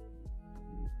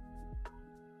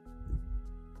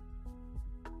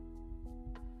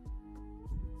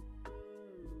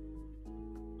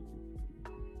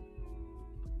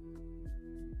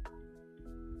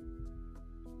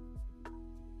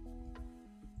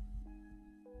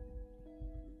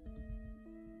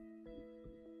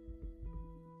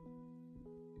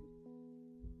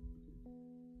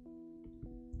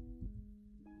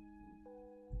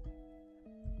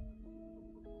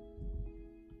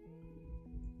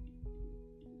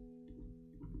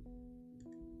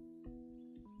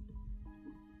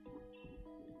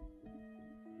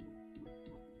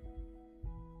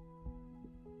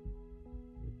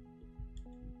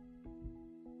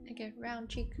 it round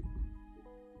cheek.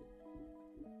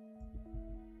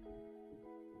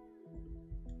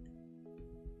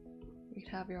 You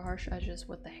can have your harsh edges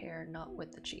with the hair, not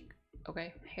with the cheek.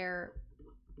 Okay, hair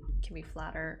can be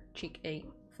flatter, cheek ain't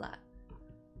flat.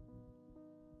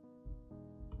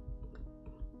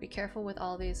 Be careful with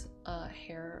all these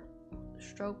hair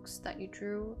strokes that you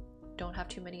drew. Don't have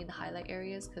too many in the highlight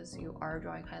areas because you are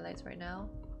drawing highlights right now.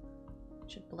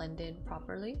 Should blend in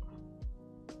properly.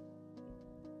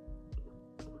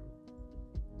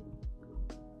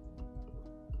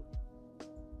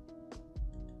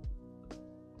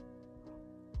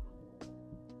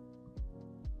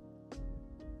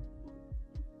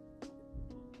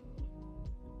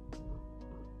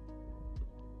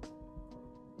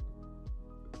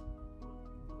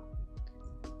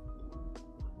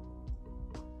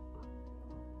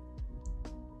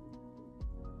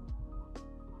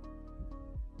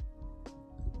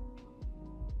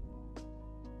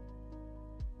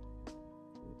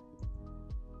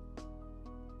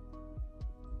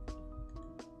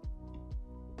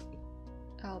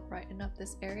 I'll brighten up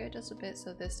this area just a bit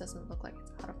so this doesn't look like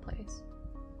it's out of place.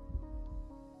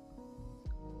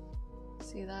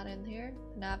 See that in here?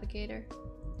 The navigator?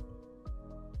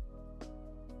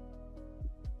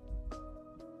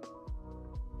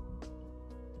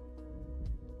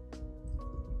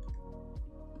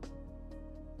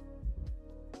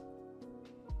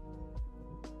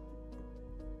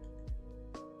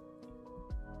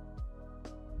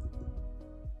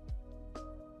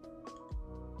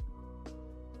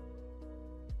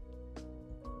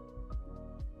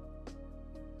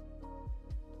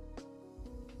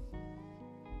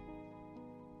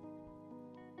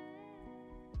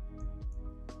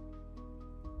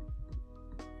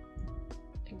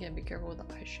 Again, be careful with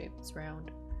the eye shape, it's round.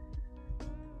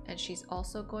 And she's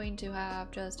also going to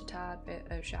have just a tad bit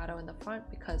of shadow in the front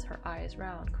because her eye is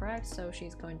round, correct? So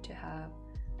she's going to have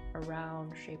a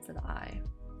round shape for the eye.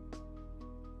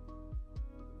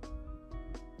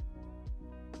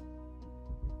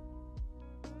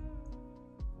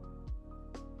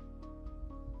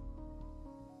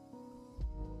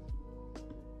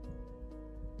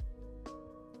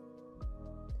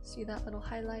 See that little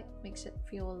highlight? Makes it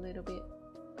feel a little bit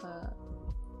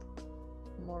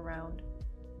more round.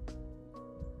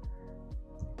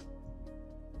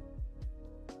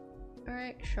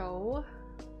 Alright, so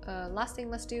last thing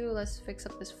let's do, let's fix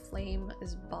up this flame.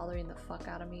 Is bothering the fuck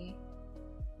out of me.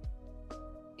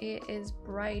 It is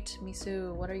bright,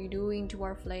 Misu. What are you doing to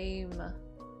our flame?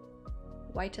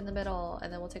 White in the middle,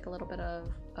 and then we'll take a little bit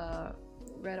of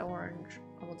red orange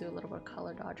and we'll do a little bit of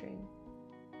color dodging.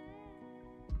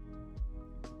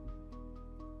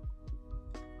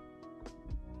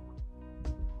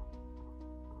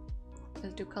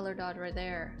 Let's do color dodge right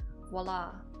there.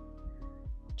 Voila.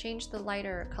 Change the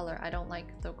lighter color. I don't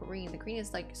like the green. The green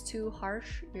is like too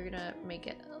harsh. You're gonna make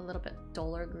it a little bit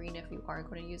duller green if you are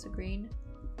going to use a green.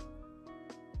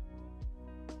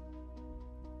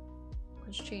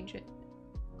 Let's change it.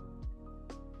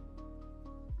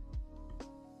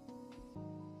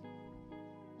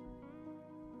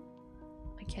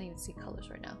 I can't even see colors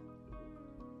right now.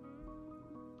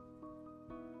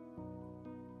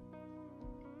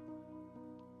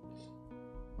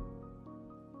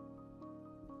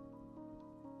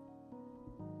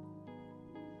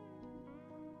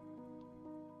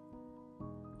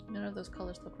 None of those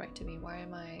colors look right to me. Why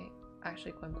am I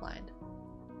actually going blind?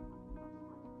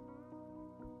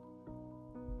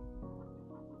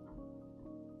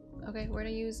 Okay, we're gonna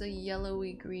use a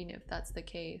yellowy green if that's the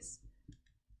case.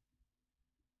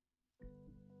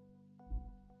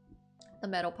 The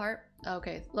metal part.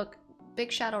 Okay, look, big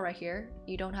shadow right here.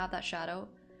 You don't have that shadow.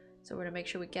 So we're gonna make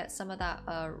sure we get some of that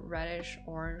reddish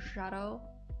orange shadow.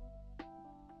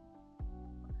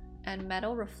 And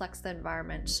metal reflects the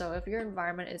environment. So if your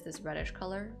environment is this reddish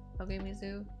color, okay,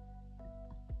 Mizu,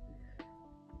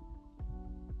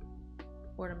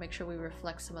 we're gonna make sure we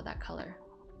reflect some of that color.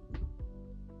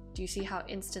 Do you see how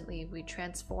instantly we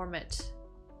transform it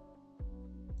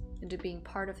into being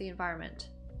part of the environment?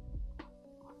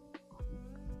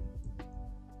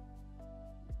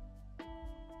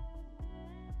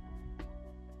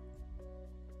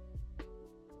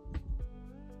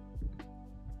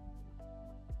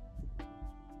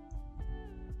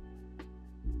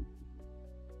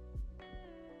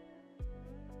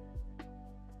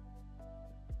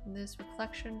 This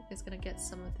reflection is going to get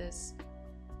some of this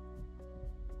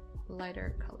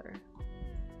lighter color,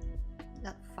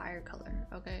 that fire color.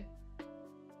 Okay,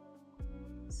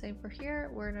 same for here.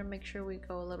 We're going to make sure we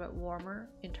go a little bit warmer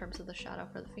in terms of the shadow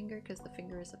for the finger, because the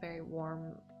finger is a very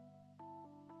warm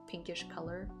pinkish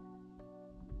color.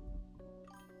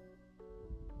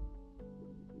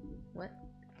 What?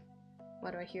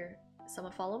 What do I hear?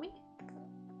 Someone follow me?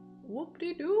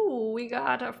 Whoop-de-doo! We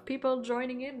got people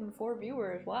joining in, 4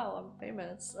 viewers. Wow, I'm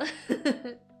famous.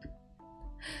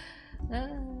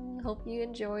 Hope you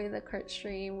enjoy the crit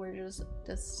stream. We're just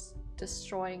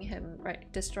destroying him,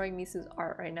 right? Destroying Misu's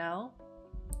art right now.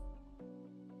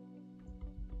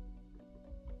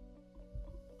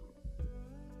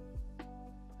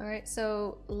 Alright,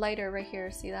 so lighter right here,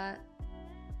 see that?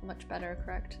 Much better,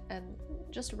 correct? And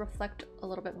just reflect a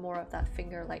little bit more of that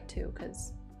finger light too,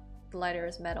 because the lighter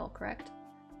is metal, correct?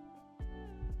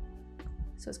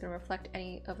 So it's going to reflect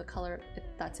any of the color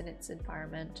that's in its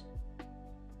environment.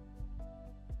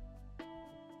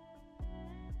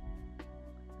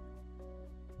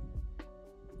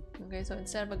 Okay, so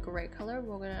instead of a gray color,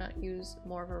 we're going to use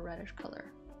more of a reddish color.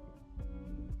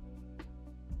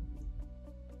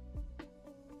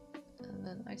 And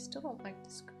then I still don't like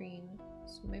this green,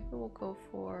 so maybe we'll go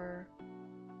for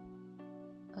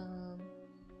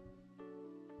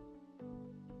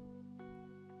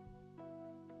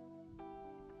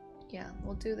yeah,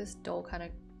 we'll do this dull kind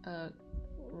of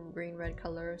green-red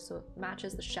color so it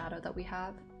matches the shadow that we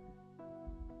have.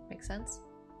 Makes sense?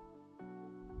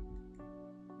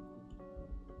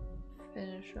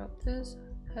 Finish up this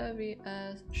heavy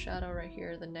ass shadow right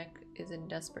here. The neck is in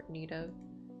desperate need of.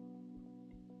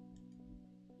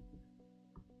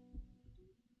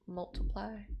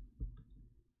 Multiply.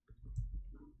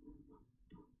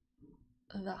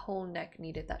 That whole neck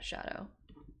needed that shadow.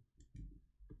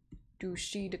 Do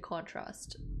she the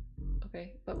contrast.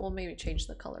 Okay, but we'll maybe change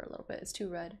the color a little bit. It's too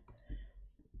red.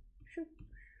 Go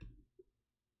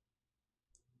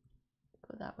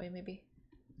that way maybe.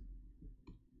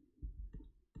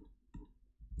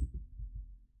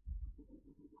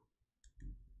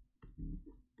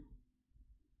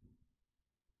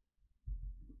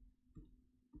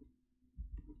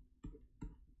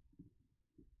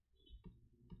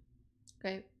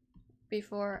 Okay,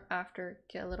 before, after,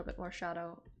 get a little bit more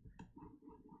shadow.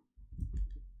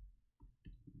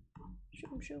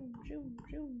 Shoom, shoom, shoom,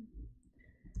 shoom.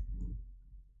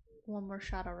 One more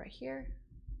shadow right here.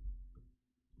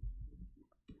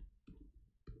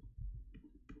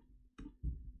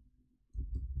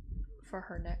 For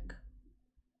her neck.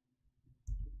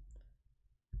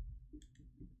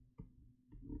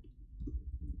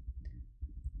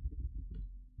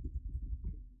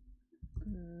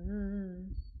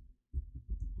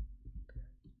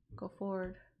 Go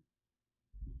forward.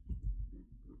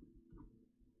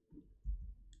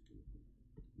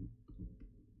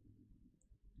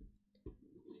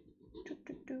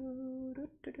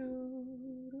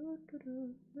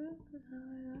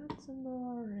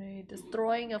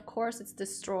 Destroying, of course it's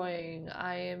destroying.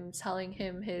 I am telling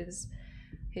him his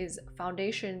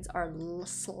foundations are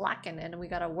slacking and we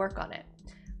gotta work on it.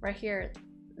 Right here,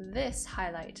 this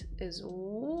highlight is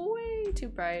way too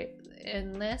bright.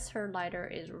 Unless her lighter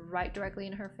is right directly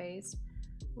in her face,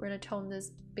 we're gonna tone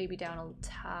this baby down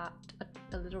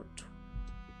a little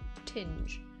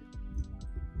tinge.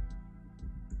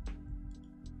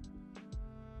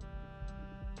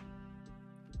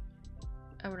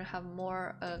 I'm gonna have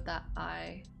more of that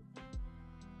eye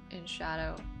in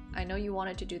shadow. I know you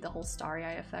wanted to do the whole starry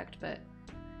eye effect, but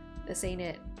this ain't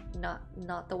it.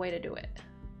 Not the way to do it.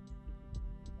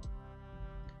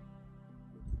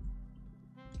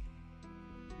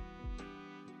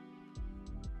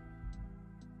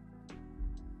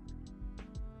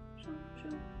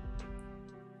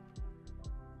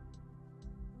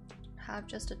 Have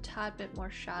just a tad bit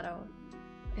more shadow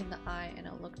in the eye and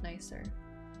it'll look nicer.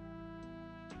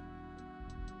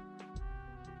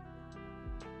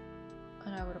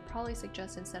 And I would probably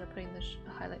suggest instead of putting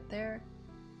the highlight there,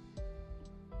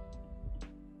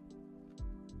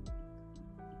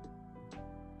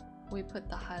 we put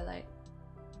the highlight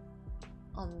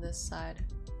on this side.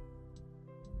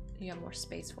 You have more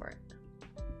space for it.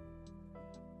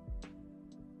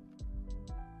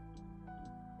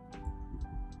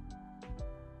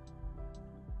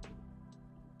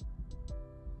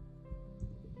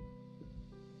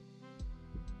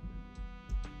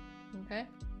 Okay.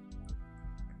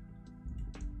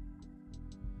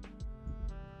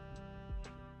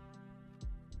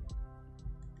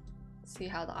 See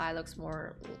how the eye looks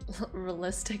more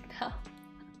realistic now.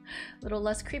 A little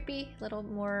less creepy, a little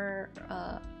more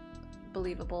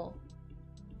believable.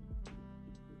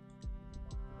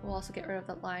 We'll also get rid of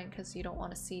that line because you don't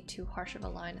want to see too harsh of a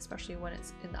line, especially when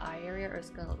it's in the eye area or it's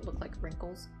gonna look like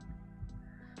wrinkles.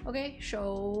 Okay,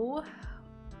 so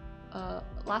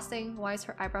last thing, why is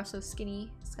her eyebrow so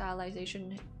skinny?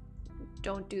 Stylization.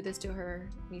 Don't do this to her,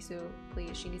 Misu,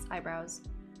 please. She needs eyebrows.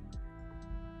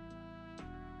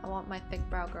 I want my thick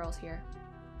brow girls here.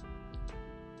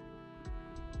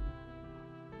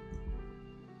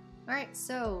 Alright,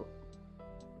 so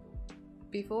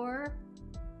before,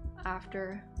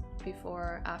 after,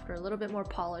 a little bit more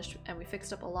polished, and we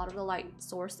fixed up a lot of the light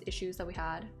source issues that we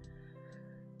had.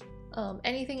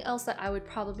 Anything else that I would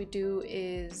probably do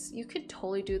is, you could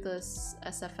totally do this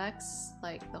SFX,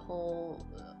 like the whole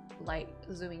light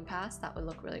zooming past, that would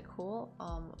look really cool.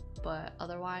 But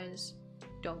otherwise,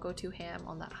 don't go too ham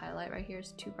on that highlight right here,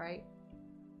 it's too bright.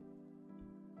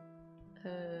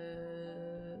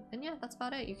 And yeah, that's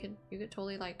about it. You could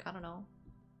totally, like, I don't know,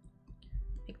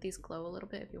 make these glow a little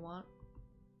bit if you want.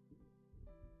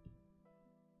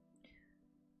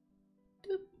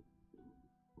 Doop.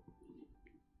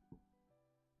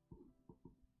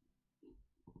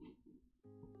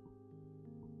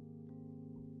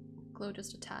 Glow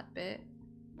just a tad bit,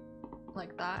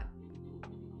 like that,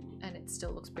 and it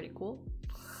still looks pretty cool.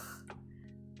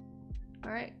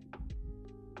 Alright.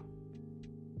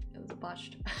 It was a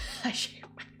botched.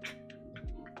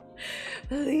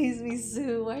 Please,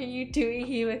 Misu, why are you doing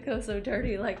Himiko so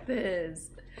dirty like this?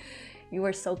 You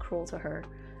are so cruel to her.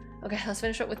 Okay, let's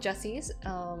finish up with Jesse's.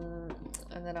 And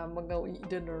then I'm gonna go eat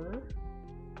dinner.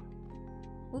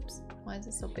 Oops, why is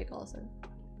it so big all of a sudden?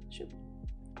 Shoot.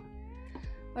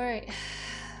 Alright.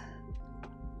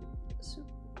 So,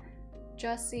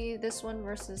 Jesse, this one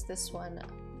versus this one.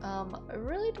 It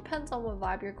really depends on what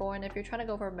vibe you're going. If you're trying to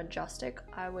go for majestic,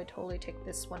 I would totally take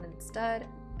this one instead.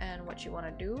 And what you want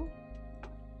to do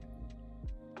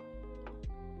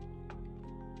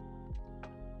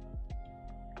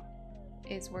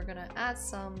is we're gonna add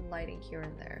some lighting here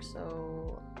and there.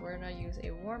 So we're gonna use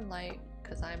a warm light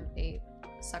because I'm a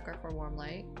sucker for warm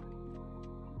light.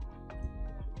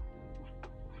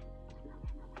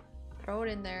 Throw it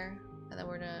in there, and then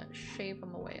we're gonna shape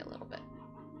them away a little bit.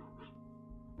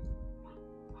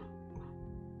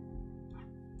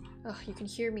 Ugh, you can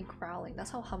hear me growling.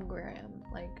 That's how hungry I am.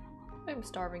 Like, I'm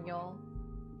starving, y'all.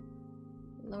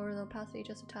 Lower the opacity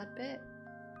just a tad bit.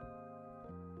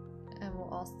 And we'll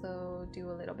also do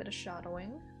a little bit of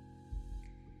shadowing.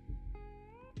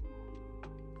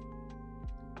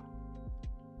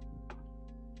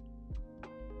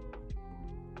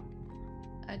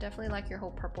 I definitely like your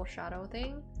whole purple shadow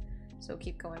thing, so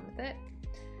keep going with it.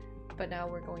 But now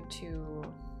we're going to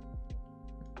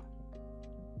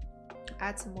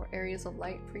add some more areas of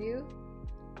light for you,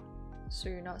 so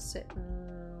you're not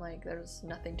sitting like there's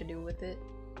nothing to do with it.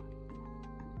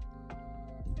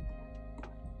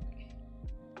 Okay.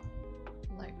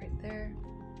 Light right there.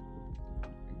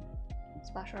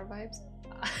 Splash art vibes.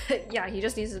 Yeah, he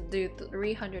just needs to do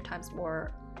 300 times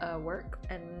more work,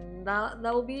 and that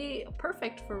will be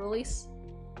perfect for release.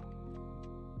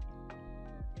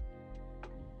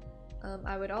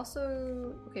 I would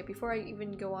also, okay, before I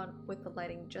even go on with the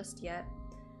lighting just yet,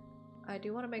 I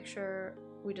do want to make sure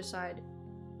we decide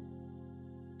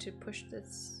to push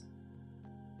this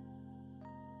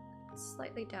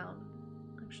slightly down,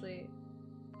 actually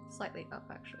slightly up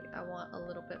actually. I want a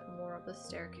little bit more of the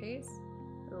staircase,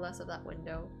 less of that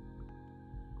window.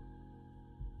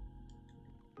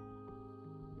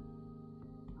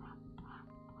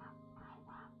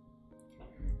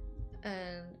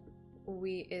 And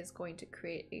we is going to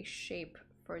create a shape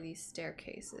for these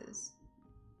staircases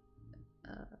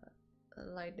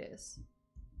like this.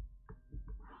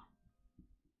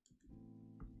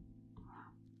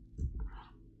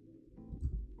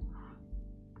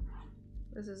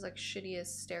 This is like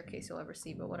shittiest staircase you'll ever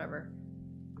see, but whatever.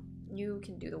 You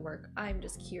can do the work. I'm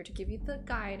just here to give you the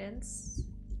guidance.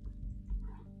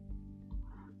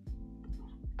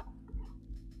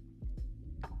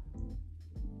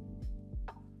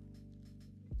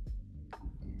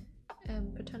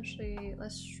 And potentially,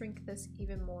 let's shrink this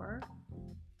even more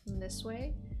in this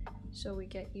way, so we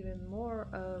get even more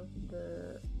of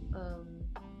the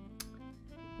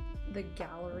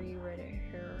gallery right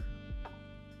here.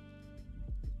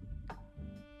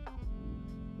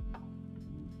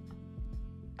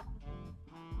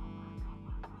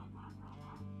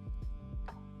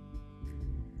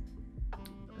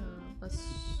 Let's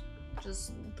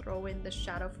just throw in the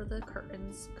shadow for the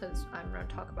curtains, because I'm going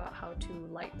to talk about how to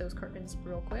light those curtains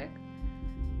real quick.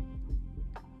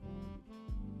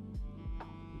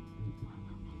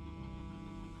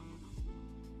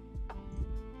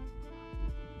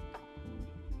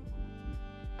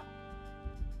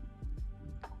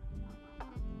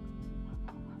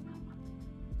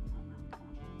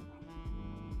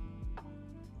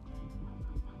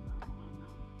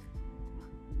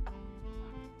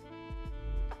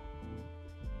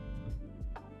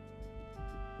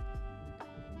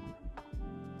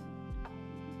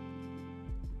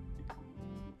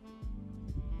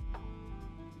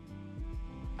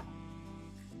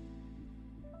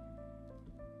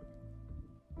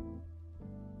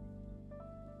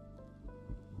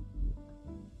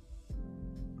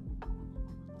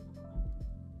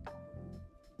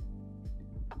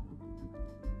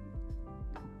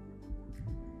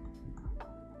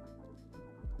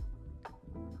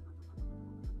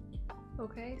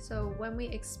 Okay, so when we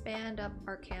expand up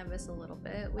our canvas a little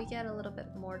bit, we get a little bit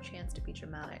more chance to be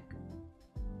dramatic.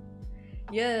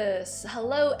 Yes,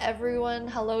 hello everyone.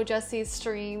 Hello Jesse's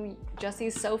stream.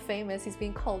 Jesse's so famous, he's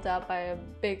being called out by a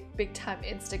big time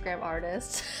Instagram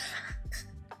artist.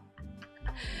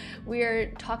 We are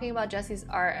talking about Jesse's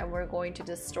art and we're going to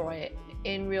destroy it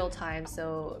in real time,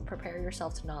 so prepare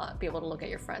yourself to not be able to look at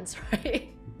your friends, right?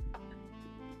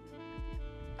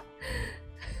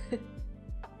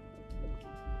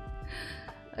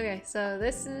 Okay, so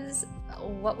this is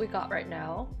what we got right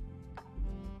now.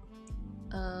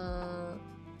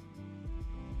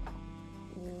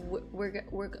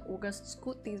 We're gonna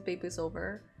scoot these babies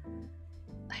over.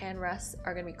 Hand rests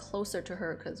are gonna be closer to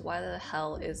her because why the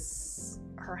hell is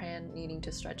her hand needing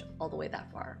to stretch all the way that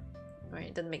far? Right?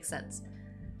 It doesn't make sense.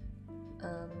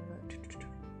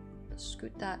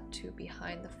 Scoot that to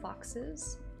behind the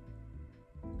foxes.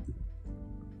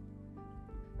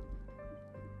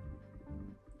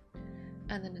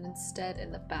 And then instead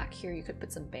in the back here you could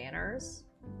put some banners.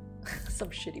 Some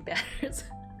shitty banners.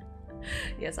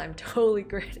 Yes, I'm totally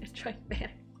great at trying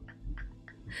banners.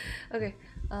 Okay,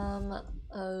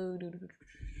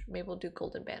 maybe we'll do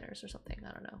golden banners or something,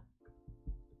 I don't know.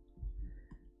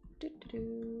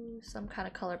 Some kind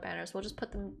of color banners. We'll just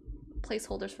put them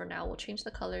placeholders for now. We'll change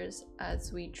the colors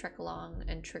as we trek along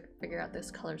and figure out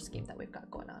this color scheme that we've got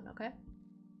going on, okay?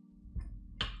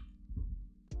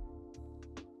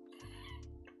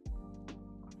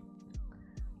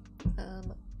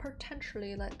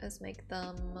 Potentially let us make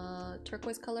them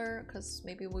turquoise color because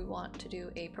maybe we want to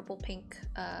do a purple pink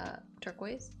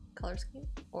turquoise color scheme,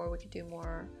 or we could do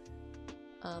more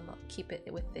keep it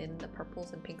within the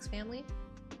purples and pinks family.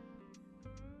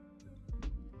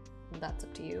 That's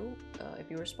up to you.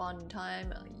 If you respond in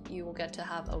time, you will get to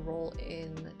have a role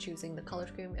in choosing the color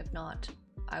scheme. If not,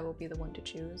 I will be the one to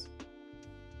choose.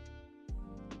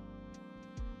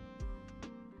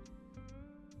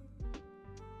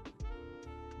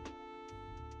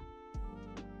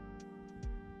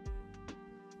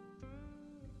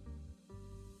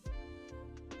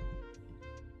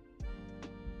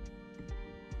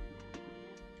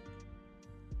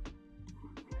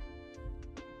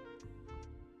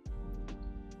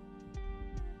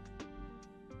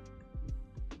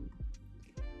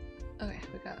 Okay,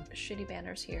 we got shitty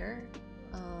banners here.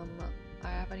 I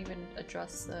haven't even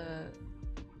addressed the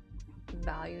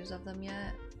values of them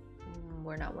yet.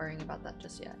 We're not worrying about that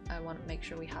just yet. I want to make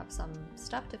sure we have some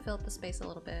stuff to fill up the space a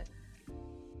little bit.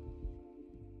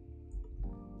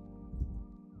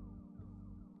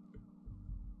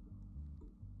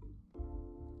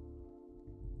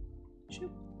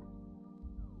 Shoot.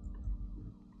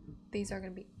 These are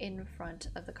going to be in front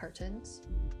of the curtains.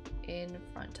 In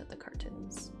front of the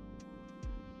curtains.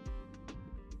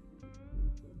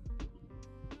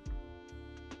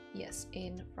 Yes,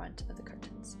 in front of the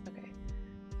curtains. Okay.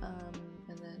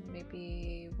 And then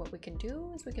maybe what we can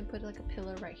do is we can put like a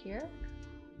pillar right here.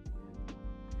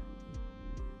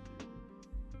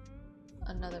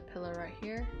 Another pillar right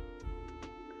here.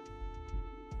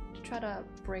 To try to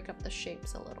break up the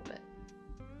shapes a little bit.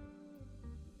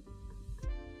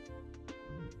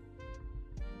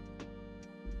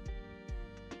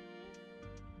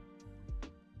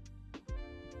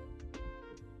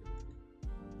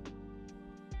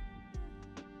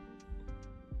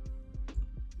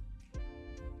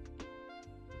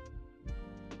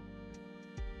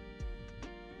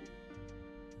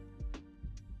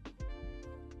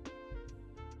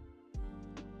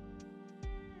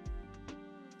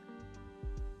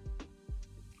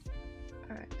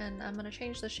 And I'm going to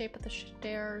change the shape of the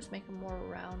stairs, make them more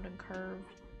round and curved.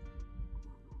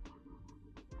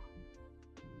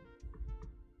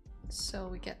 So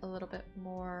we get a little bit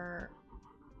more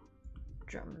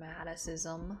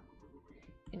dramaticism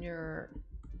in your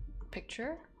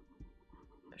picture.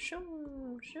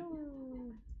 Shoom,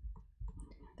 shoom.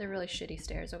 They're really shitty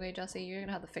stairs, okay, Jesse? You're going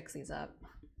to have to fix these up.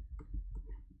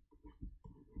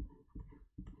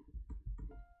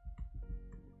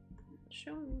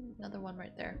 Another one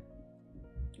right there.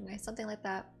 Okay, something like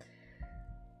that.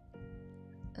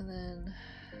 And then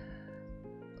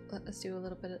let us do a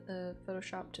little bit of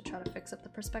Photoshop to try to fix up the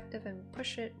perspective and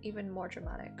push it even more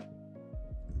dramatic.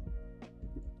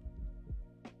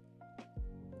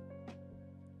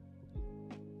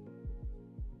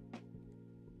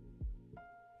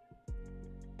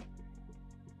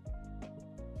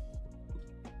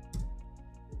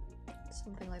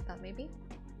 Something like that, maybe.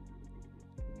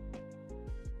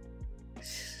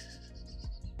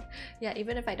 Yeah,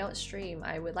 even if I don't stream,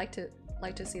 I would like to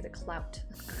see the clout.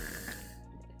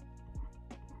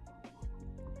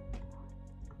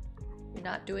 You're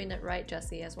not doing it right,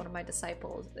 Jesse. As one of my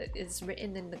disciples, it is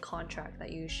written in the contract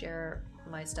that you share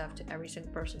my stuff to every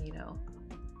single person you know.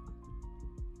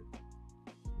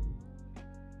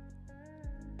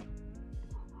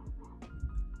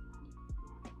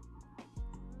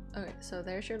 Okay, so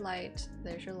there's your light.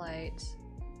 There's your light.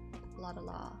 La la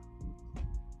la.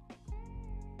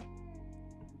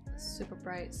 Super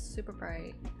bright, super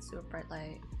bright, super bright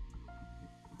light.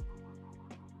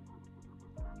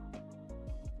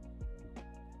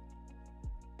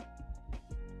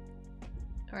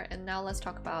 Alright, and now let's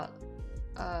talk about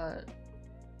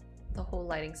the whole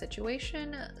lighting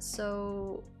situation.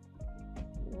 So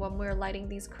when we're lighting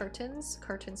these curtains,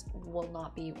 curtains will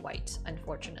not be white,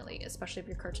 unfortunately, especially if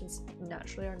your curtains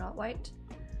naturally are not white.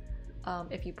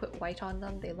 If you put white on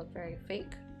them, they look very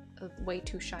fake, way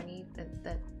too shiny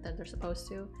than they're supposed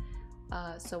to.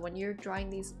 So when you're drawing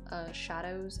these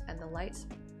shadows and the lights,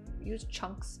 use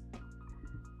chunks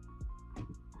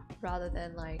rather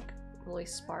than like really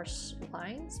sparse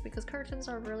lines, because curtains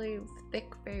are really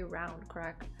thick, very round,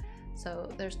 correct?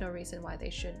 So there's no reason why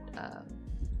they should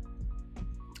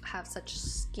have such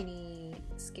skinny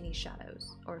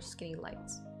shadows or skinny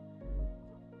lights.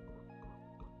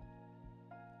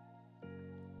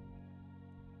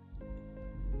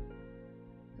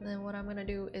 And then what I'm going to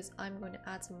do is I'm going to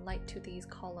add some light to these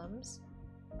columns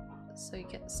so you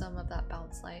get some of that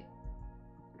bounce light.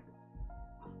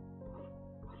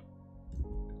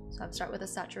 So I'm start with a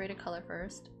saturated color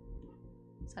first.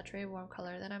 Saturated warm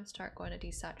color, then I'm start going to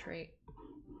desaturate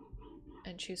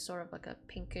and choose sort of like a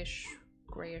pinkish,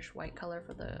 grayish white color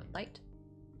for the light.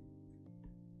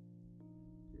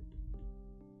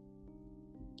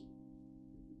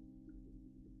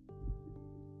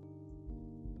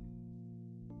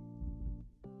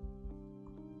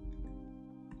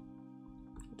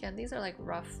 Again, these are like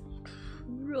rough,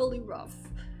 really rough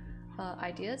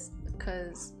ideas,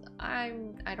 because I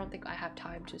don't think I have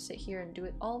time to sit here and do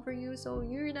it all for you, so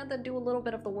you're gonna have to do a little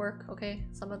bit of the work, okay?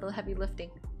 Some of the heavy lifting.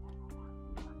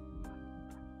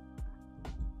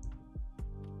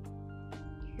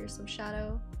 Here's some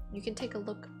shadow. You can take a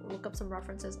look up some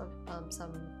references of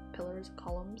some pillars,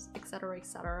 columns, etc.,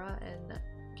 and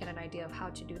get an idea of how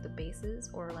to do the bases,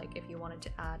 or like if you wanted to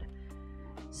add,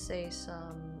 say,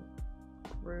 some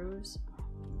grooves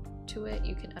to it,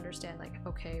 you can understand like,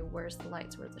 okay, where's the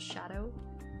lights, where's the shadow.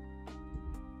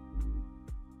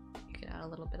 You can add a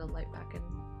little bit of light back in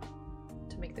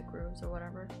to make the grooves or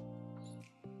whatever.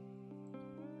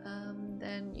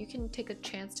 Then you can take a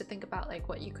chance to think about like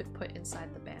what you could put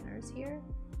inside the banners here.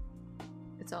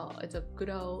 It's a good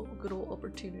old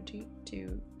opportunity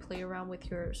to play around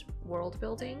with your world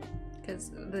building,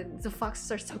 because the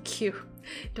foxes are so cute.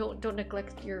 Don't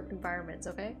neglect your environments,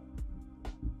 okay?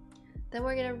 Then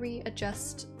we're gonna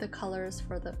readjust the colors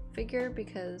for the figure,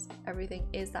 because everything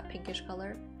is that pinkish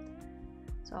color.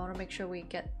 So I want to make sure we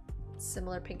get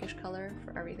similar pinkish color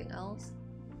for everything else.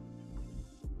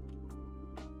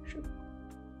 Shoot.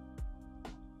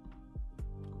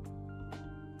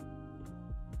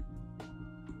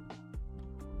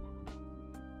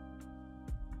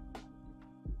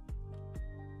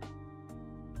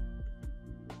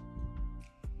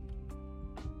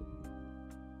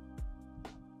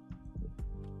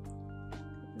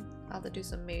 I'll have to do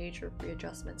some major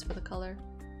readjustments for the color.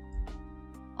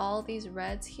 All these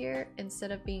reds here,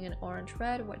 instead of being an orange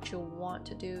red, what you'll want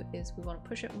to do is we want to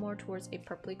push it more towards a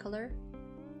purpley color.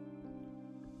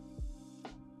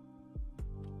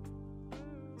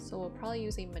 So we'll probably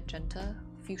use a magenta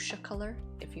fuchsia color,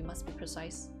 if you must be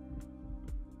precise.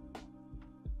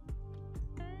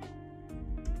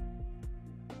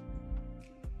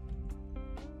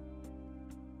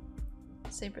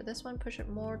 Same for this one, push it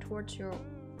more towards your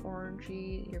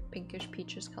orangey, your pinkish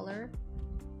peaches color.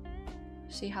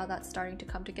 See how that's starting to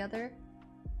come together?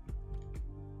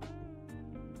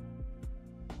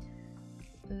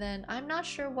 And then I'm not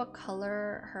sure what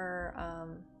color her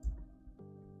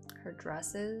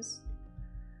dress is,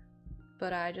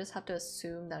 but I just have to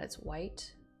assume that it's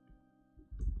white.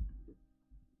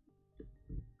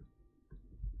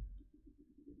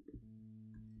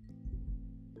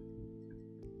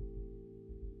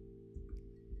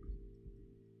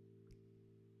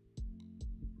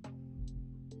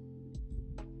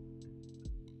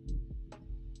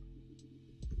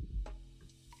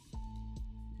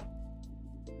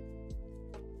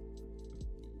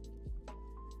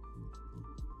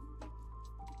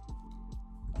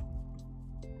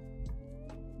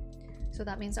 So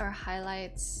that means our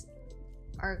highlights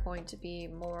are going to be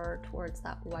more towards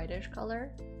that whitish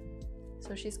color.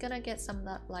 So she's gonna get some of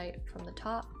that light from the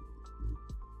top.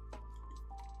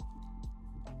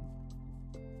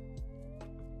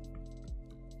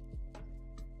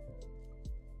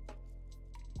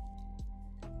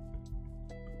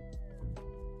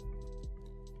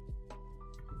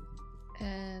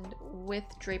 with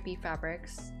drapey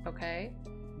fabrics, okay?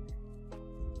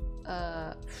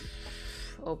 Oh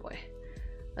boy.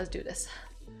 Let's do this.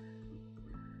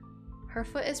 Her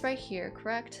foot is right here,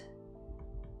 correct?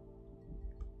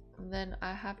 And then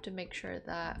I have to make sure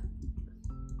that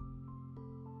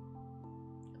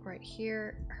right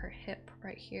here, her hip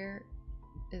right here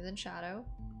is in shadow.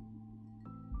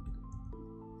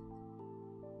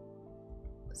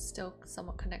 Still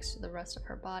somewhat connects to the rest of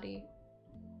her body.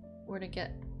 We're gonna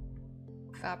get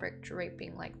fabric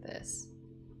draping like this.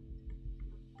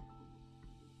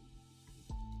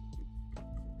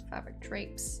 Fabric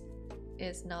drapes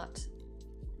is not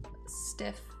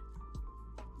stiff.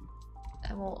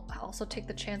 And we'll also take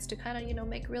the chance to kind of, you know,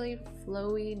 make really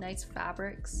flowy, nice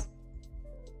fabrics.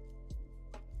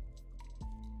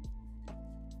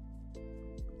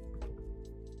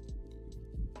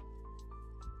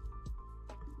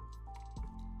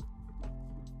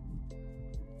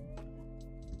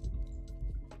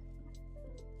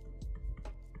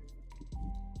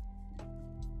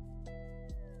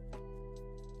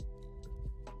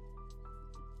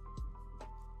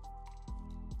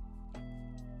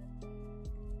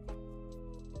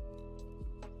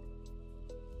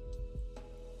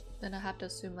 Then I have to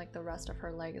assume like the rest of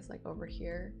her leg is like over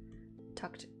here,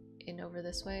 tucked in over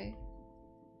this way.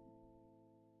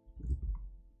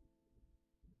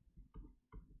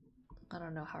 I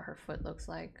don't know how her foot looks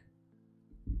like.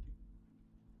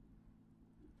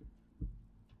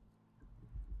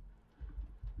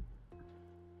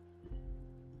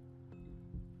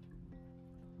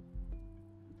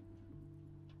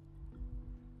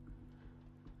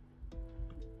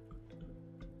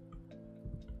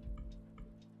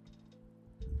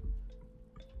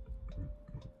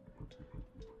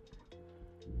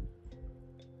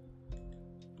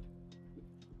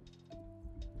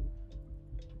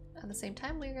 At the same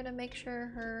time, we're gonna make sure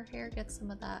her hair gets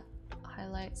some of that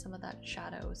highlight, some of that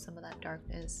shadow, some of that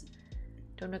darkness.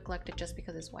 Don't neglect it just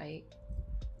because it's white.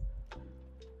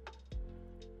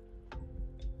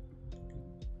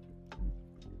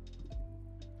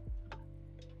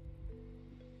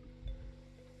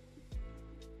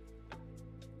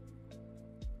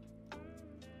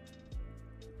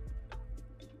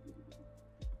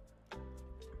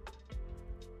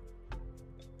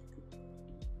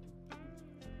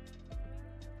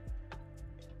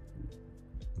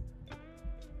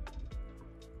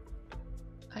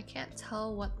 I can't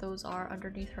tell what those are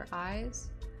underneath her eyes,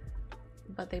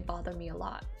 but they bother me a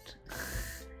lot.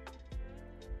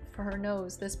 For her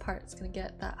nose, this part's gonna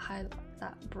get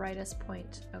that brightest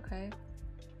point, okay?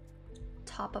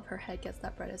 Top of her head gets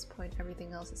that brightest point,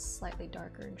 everything else is slightly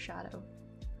darker in shadow.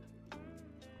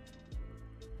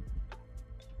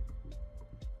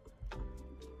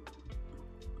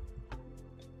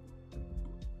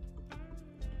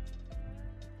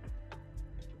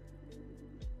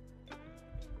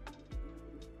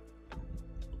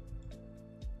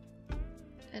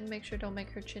 And make sure don't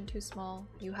make her chin too small.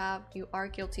 You are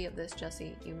guilty of this,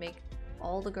 Jessie. You make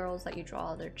all the girls that you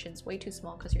draw their chins way too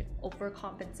small because you're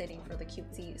overcompensating for the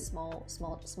cutesy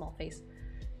small face.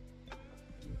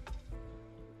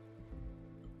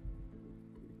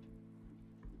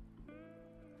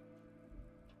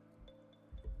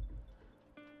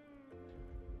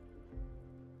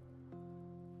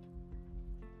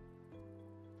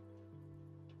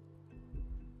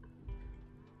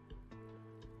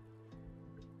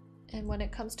 And when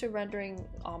it comes to rendering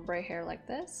ombre hair like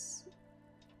this,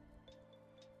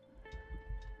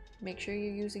 make sure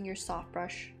you're using your soft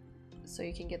brush so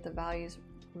you can get the values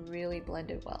really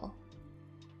blended well.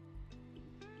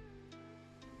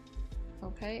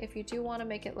 Okay, if you do want to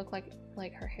make it look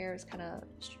like her hair is kind of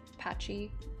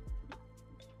patchy,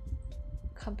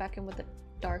 come back in with the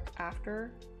dark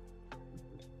after.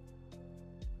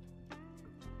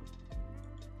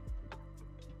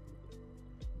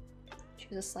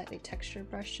 Use a slightly textured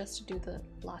brush just to do the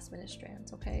last minute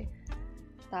strands, okay?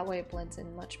 That way it blends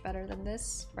in much better than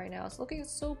this. Right now it's looking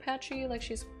so patchy, like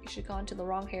she's gone to the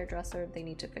wrong hairdresser. They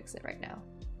need to fix it right now.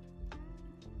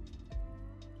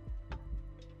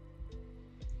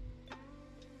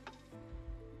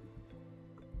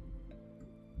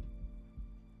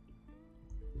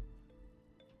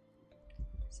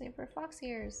 Same for fox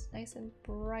ears, nice and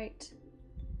bright.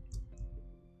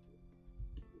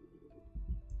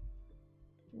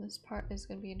 This part is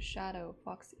going to be in shadow,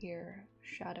 fox ear,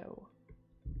 shadow.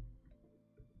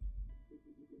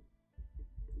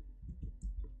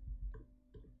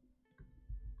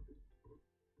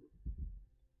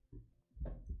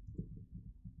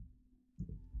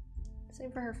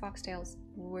 Same for her foxtails.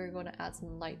 We're going to add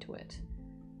some light to it.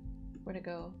 We're going to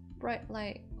go bright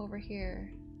light over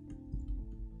here.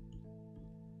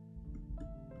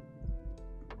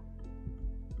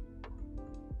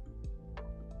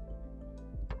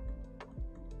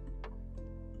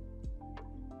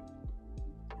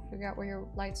 Figure out where your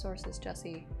light source is,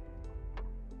 Jesse.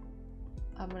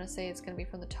 I'm gonna say it's gonna be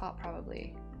from the top,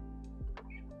 probably.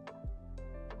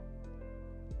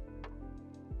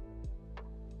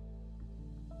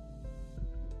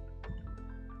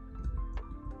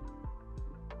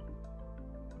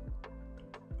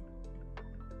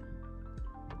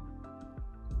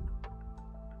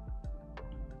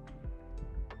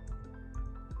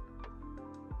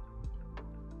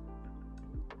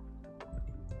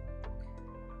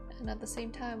 And at the same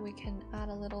time, we can add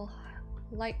a little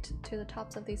light to the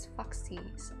tops of these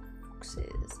foxes.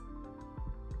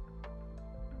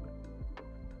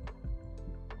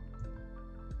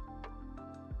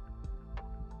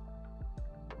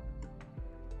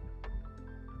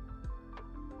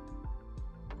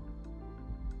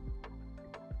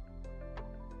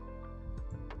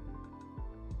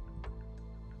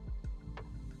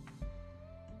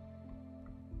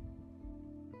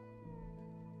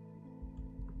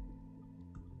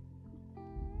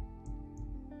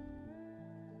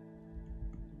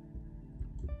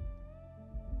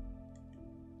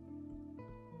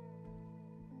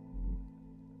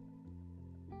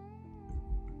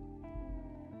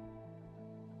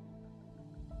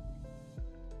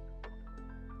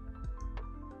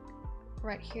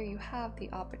 Right here you have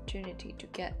the opportunity to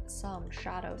get some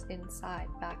shadows inside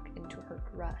back into her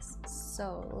dress.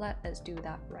 So let us do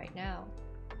that right now.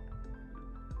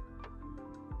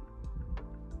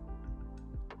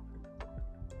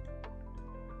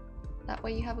 That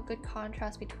way you have a good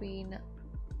contrast between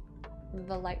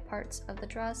the light parts of the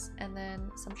dress and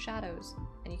then some shadows,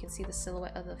 and you can see the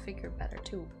silhouette of the figure better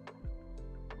too.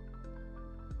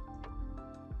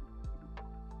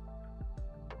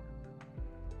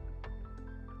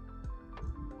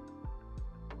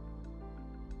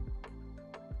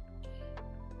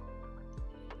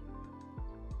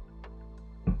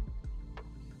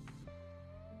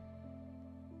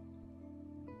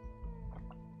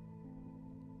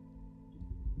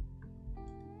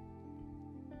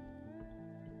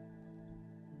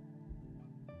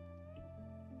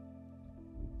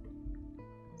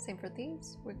 Same for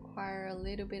these, require a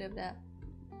little bit of that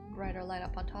brighter light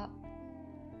up on top.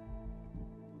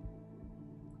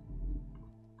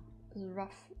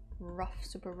 Rough,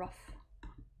 super rough.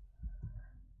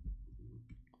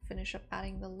 Finish up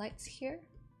adding the lights here.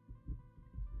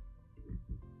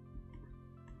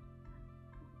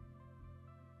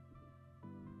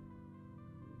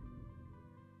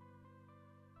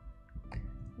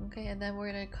 Okay, and then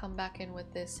we're gonna come back in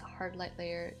with this hard light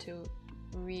layer to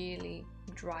really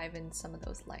drive in some of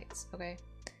those lights. Okay,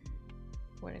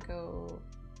 we're gonna go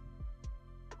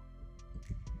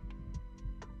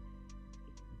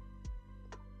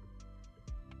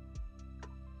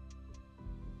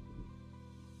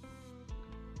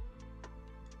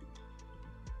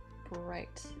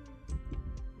bright.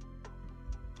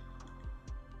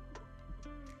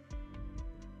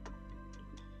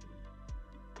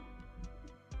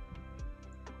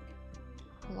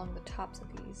 Along the tops of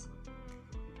these.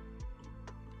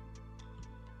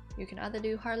 You can either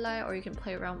do hard light or you can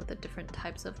play around with the different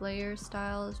types of layer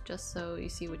styles just so you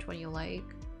see which one you like.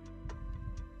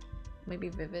 Maybe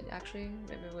vivid, actually.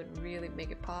 Vivid would really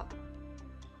make it pop.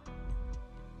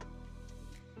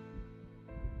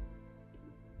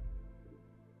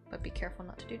 But be careful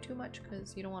not to do too much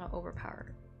because you don't want to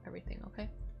overpower everything, okay?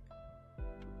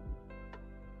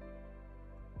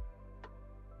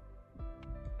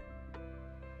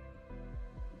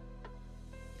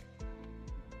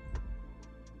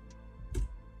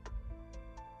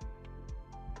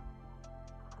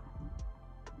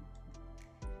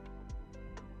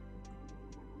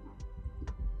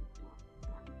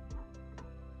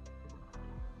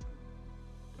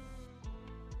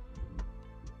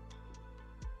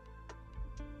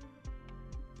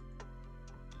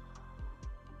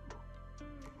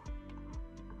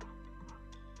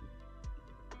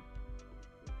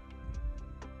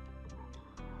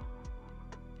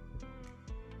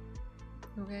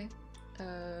 Okay,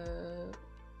 let's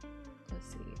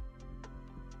see.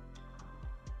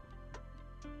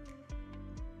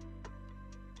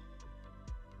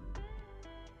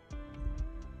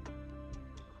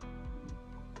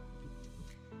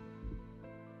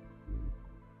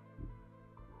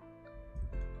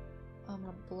 I'm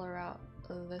gonna blur out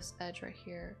this edge right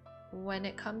here. When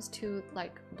it comes to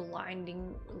like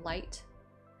blinding light,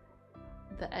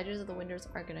 the edges of the windows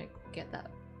are gonna get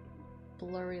that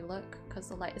blurry look because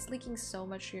the light is leaking so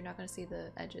much you're not going to see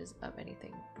the edges of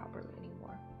anything properly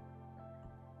anymore.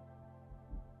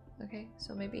 Okay,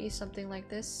 so maybe something like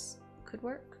this could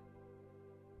work.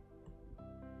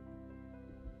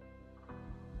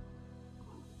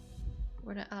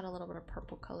 We're gonna add a little bit of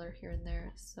purple color here and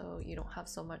there so you don't have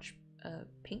so much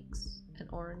pinks and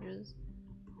oranges,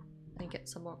 and get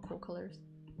some more cool colors.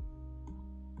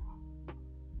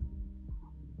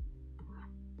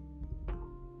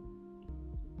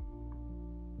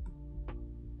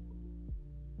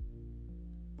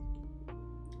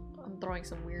 I'm throwing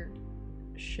some weird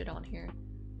shit on here.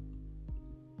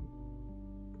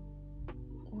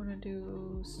 We're gonna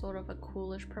do sort of a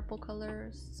coolish purple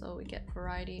color so we get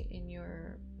variety in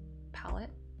your palette.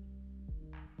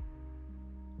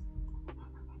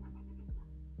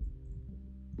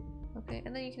 Okay,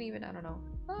 and then you can even, I don't know.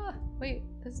 Ah, wait,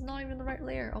 this is not even the right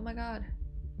layer. Oh my god.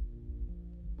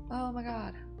 Oh my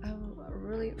god. I'm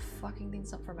really fucking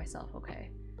things up for myself.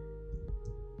 Okay.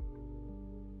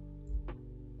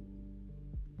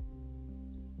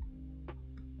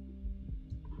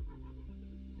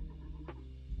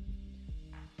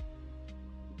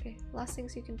 Okay, last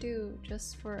things you can do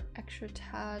just for extra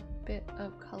tad bit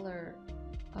of color.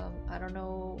 I don't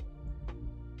know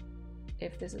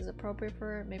if this is appropriate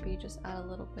for it. Maybe just add a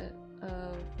little bit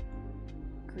of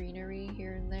greenery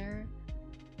here and there.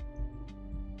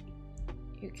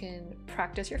 You can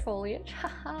practice your foliage.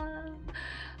 Haha!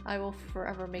 I will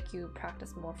forever make you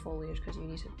practice more foliage because you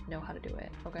need to know how to do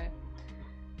it, okay?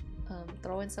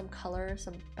 Throw in some color,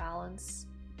 some balance,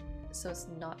 so it's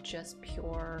not just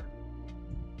pure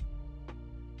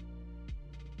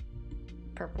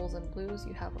purples and blues.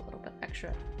 You have a little bit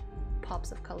extra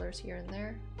pops of colors here and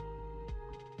there.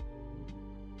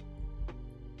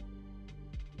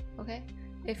 Okay,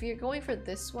 if you're going for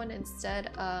this one instead,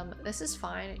 this is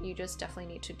fine. You just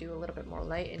definitely need to do a little bit more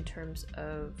light in terms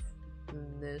of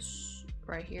this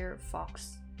right here,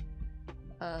 fox.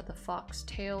 The fox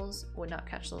tails would not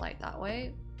catch the light that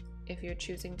way. If you're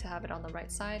choosing to have it on the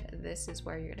right side, this is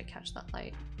where you're going to catch that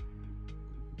light.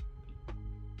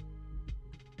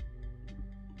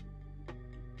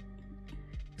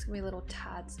 It's going to be little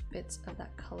tads, bits of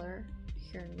that color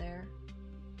here and there.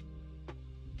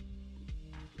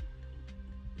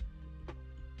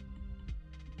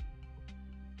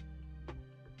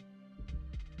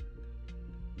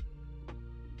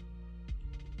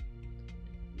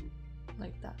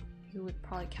 Like that. You would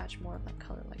probably catch more of that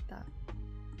color like that.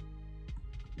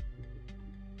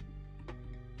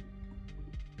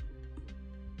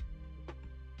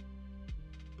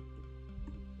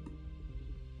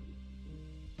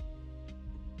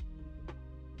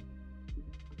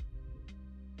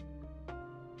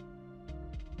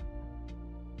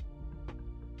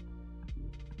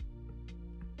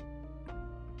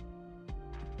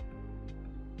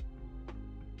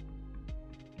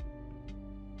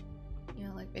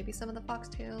 Maybe some of the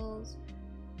foxtails,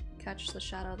 catch the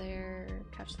shadow there,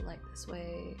 catch the light this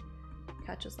way,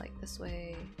 catches light this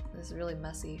way. This is really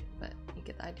messy, but you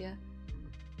get the idea.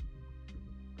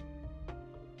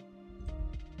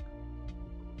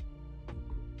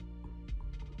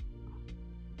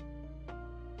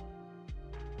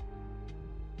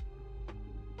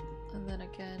 And then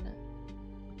again,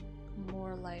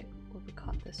 more light will be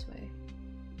caught this way.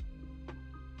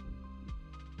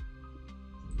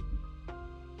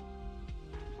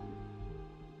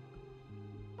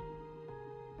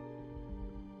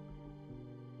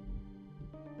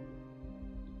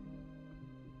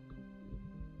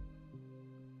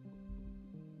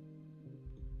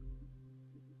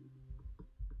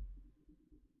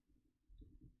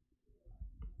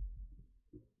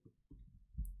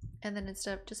 And then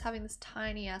instead of just having this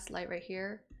tiny ass light right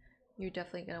here, you're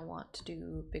definitely going to want to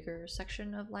do a bigger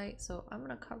section of light. So I'm going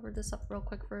to cover this up real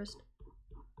quick first.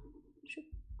 Shoot.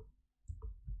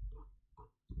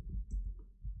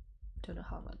 Don't know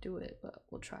how I'm going to do it, but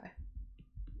we'll try.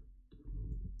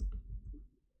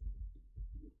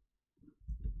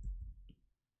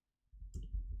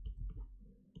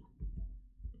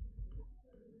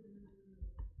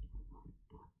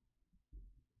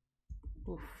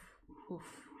 Oof, oof.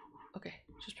 Okay,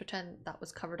 just pretend that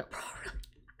was covered up properly.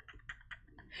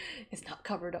 It's not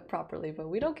covered up properly, but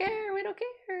we don't care, we don't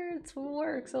care. It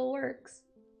works, it works.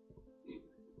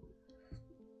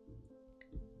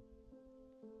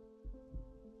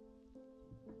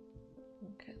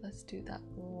 Okay, let's do that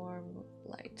warm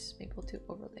light. Maybe we'll do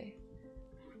overlay.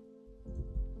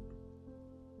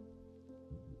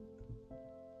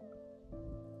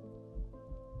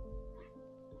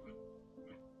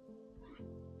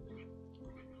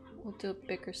 We'll do a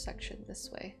bigger section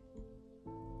this way.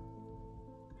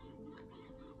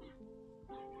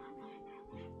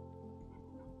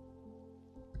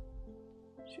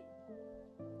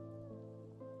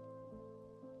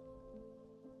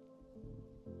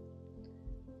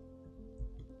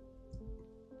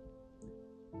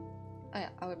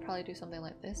 I would probably do something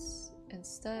like this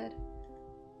instead.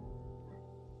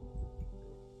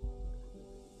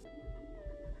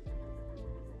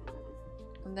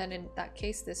 And then in that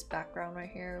case, this background right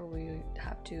here, we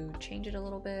have to change it a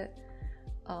little bit.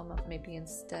 Maybe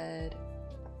instead,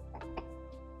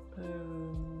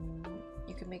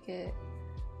 you can make it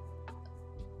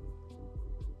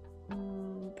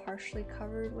partially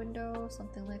covered window,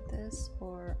 something like this.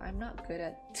 Or I'm not good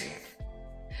at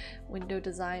window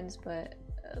designs, but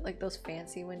like those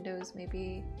fancy windows,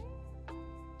 maybe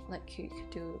like you could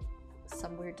do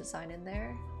some weird design in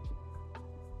there,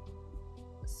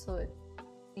 so it,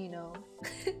 you know,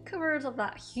 covers up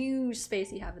that huge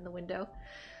space you have in the window,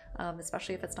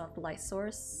 especially if it's not the light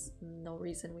source. No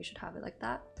reason we should have it like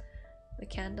that. The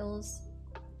candles,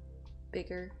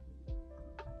 bigger.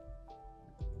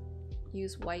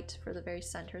 Use white for the very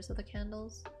centers of the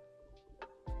candles.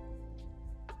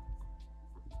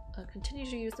 Continue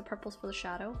to use the purples for the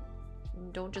shadow.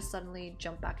 Don't just suddenly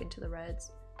jump back into the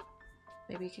reds.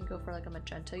 Maybe you can go for like a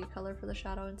magenta color for the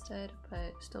shadow instead, but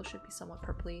it still should be somewhat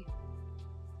purpley,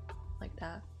 like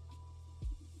that.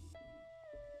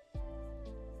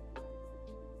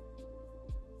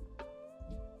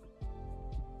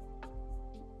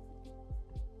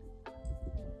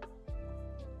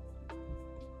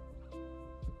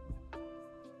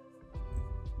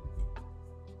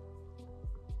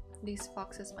 These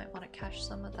foxes might want to catch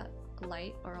some of that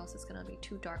light, or else it's gonna be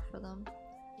too dark for them.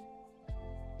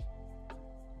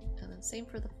 And then same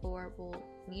for the floor, we'll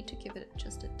need to give it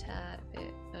just a tad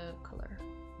bit of color.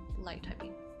 Light, I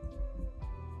mean.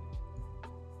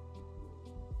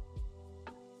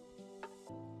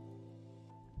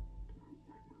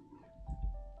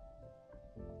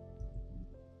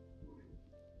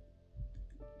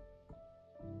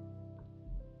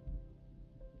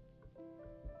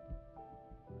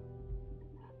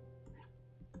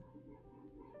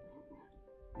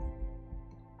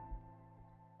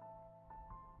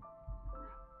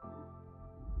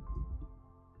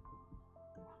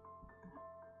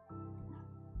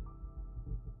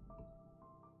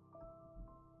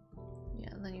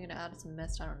 And then you're gonna add some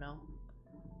mist, I don't know.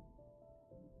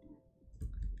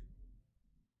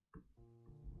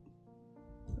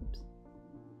 Oops.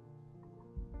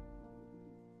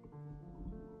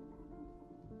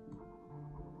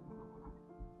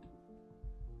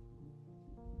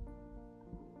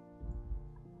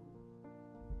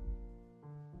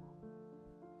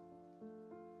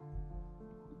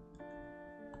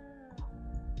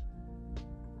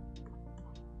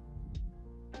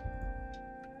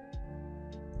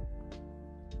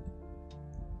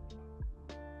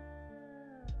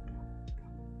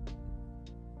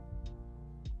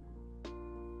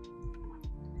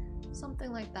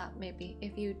 Something like that, maybe.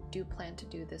 If you do plan to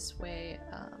do this way,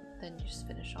 then you just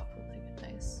finish off with like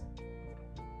a nice...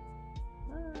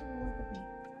 look at me.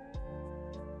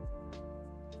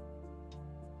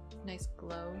 Nice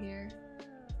glow here.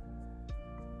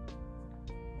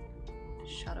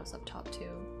 Shadows up top too.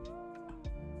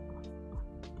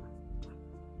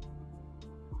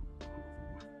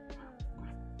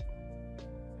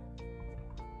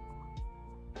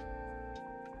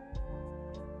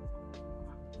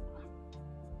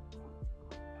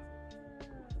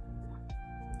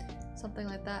 Something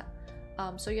like that.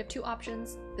 So you have two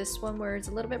options. This one where it's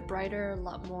a little bit brighter, a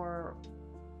lot more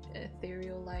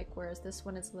ethereal like, whereas this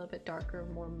one is a little bit darker,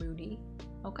 more moody.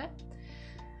 Okay,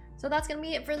 so that's gonna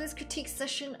be it for this critique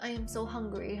session. I am so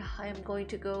hungry. I am going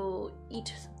to go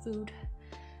eat some food,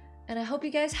 and I hope you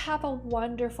guys have a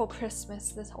wonderful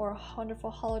Christmas or a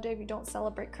wonderful holiday if you don't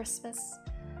celebrate Christmas.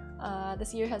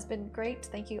 This year has been great.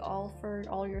 Thank you all for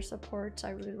all your support.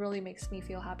 It really makes me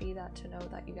feel happy to know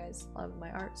that you guys love my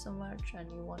art so much and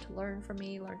you want to learn from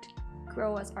me, learn to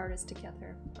grow as artists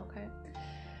together. Okay,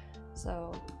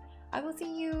 so I will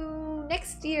see you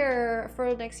next year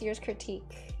for next year's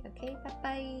critique. Okay, bye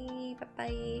bye, bye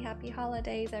bye. Happy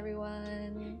holidays,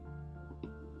 everyone.